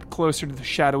determination, he stepped closer to the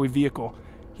shadowy vehicle.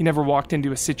 He never walked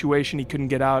into a situation he couldn't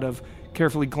get out of,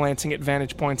 carefully glancing at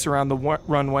vantage points around the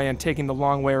runway and taking the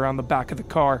long way around the back of the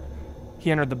car.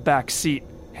 He entered the back seat,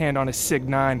 hand on his Sig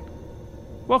 9.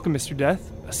 "Welcome, Mr.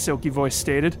 Death," a silky voice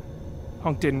stated.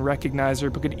 Hunk didn't recognize her,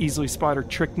 but could easily spot her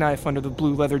trick knife under the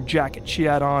blue leather jacket she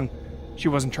had on. She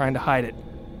wasn't trying to hide it.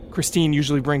 Christine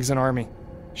usually brings an army.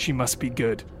 She must be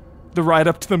good. The ride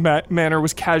up to the manor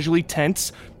was casually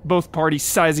tense, both parties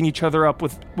sizing each other up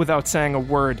without saying a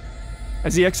word.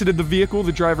 As he exited the vehicle,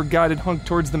 the driver guided Hunk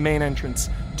towards the main entrance,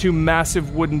 two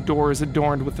massive wooden doors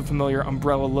adorned with the familiar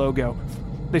umbrella logo.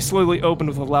 They slowly opened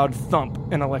with a loud thump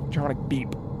and electronic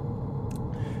beep.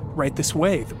 "Right this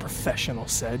way," the professional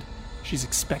said. "She's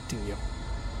expecting you."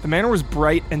 The manor was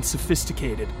bright and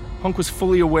sophisticated. Hunk was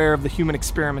fully aware of the human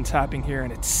experiments happening here,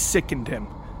 and it sickened him.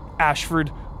 Ashford,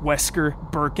 Wesker,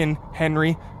 Birkin,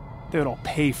 Henry, they would all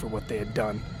pay for what they had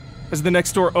done. As the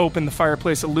next door opened, the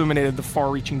fireplace illuminated the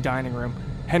far-reaching dining room.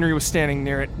 Henry was standing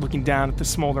near it, looking down at the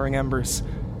smoldering embers.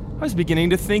 "I was beginning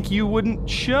to think you wouldn't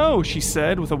show," she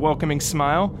said, with a welcoming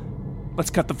smile. "Let's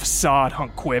cut the facade,"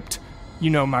 Hunk quipped. "You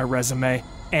know my resume,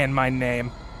 and my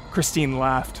name." Christine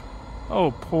laughed.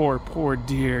 "Oh, poor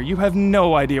dear. You have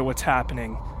no idea what's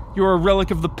happening. You're a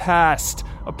relic of the past,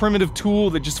 a primitive tool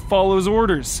that just follows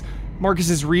orders.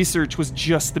 Marcus's research was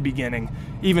just the beginning.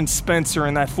 Even Spencer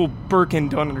and that fool Birkin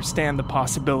don't understand the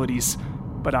possibilities.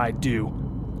 But I do."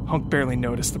 Hunk barely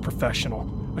noticed the professional.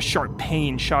 A sharp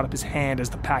pain shot up his hand as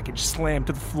the package slammed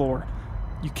to the floor.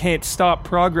 "You can't stop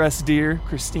progress, dear,"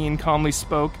 Christine calmly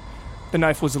spoke. The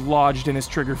knife was lodged in his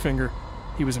trigger finger.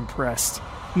 He was impressed.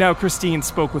 Now Christine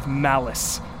spoke with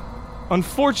malice.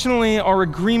 "Unfortunately, our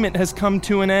agreement has come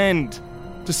to an end.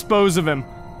 Dispose of him."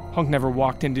 Hunk never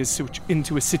walked into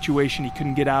a situation he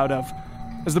couldn't get out of.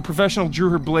 As the professional drew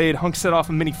her blade, Hunk set off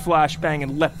a mini flashbang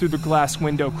and leapt through the glass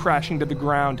window, crashing to the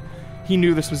ground. He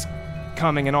knew this was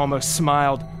coming and almost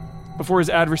smiled. Before his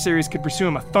adversaries could pursue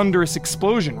him, a thunderous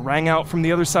explosion rang out from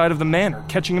the other side of the manor,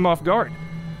 catching him off guard.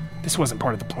 This wasn't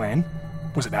part of the plan.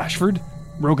 Was it Ashford?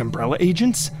 Rogue Umbrella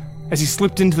agents? As he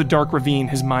slipped into the dark ravine,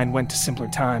 his mind went to simpler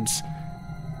times.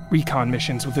 Recon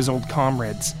missions with his old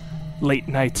comrades. Late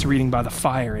nights reading by the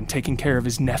fire and taking care of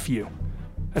his nephew.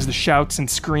 As the shouts and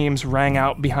screams rang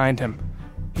out behind him,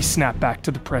 he snapped back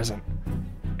to the present.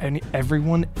 And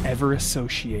everyone ever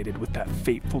associated with that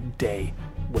fateful day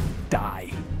would die.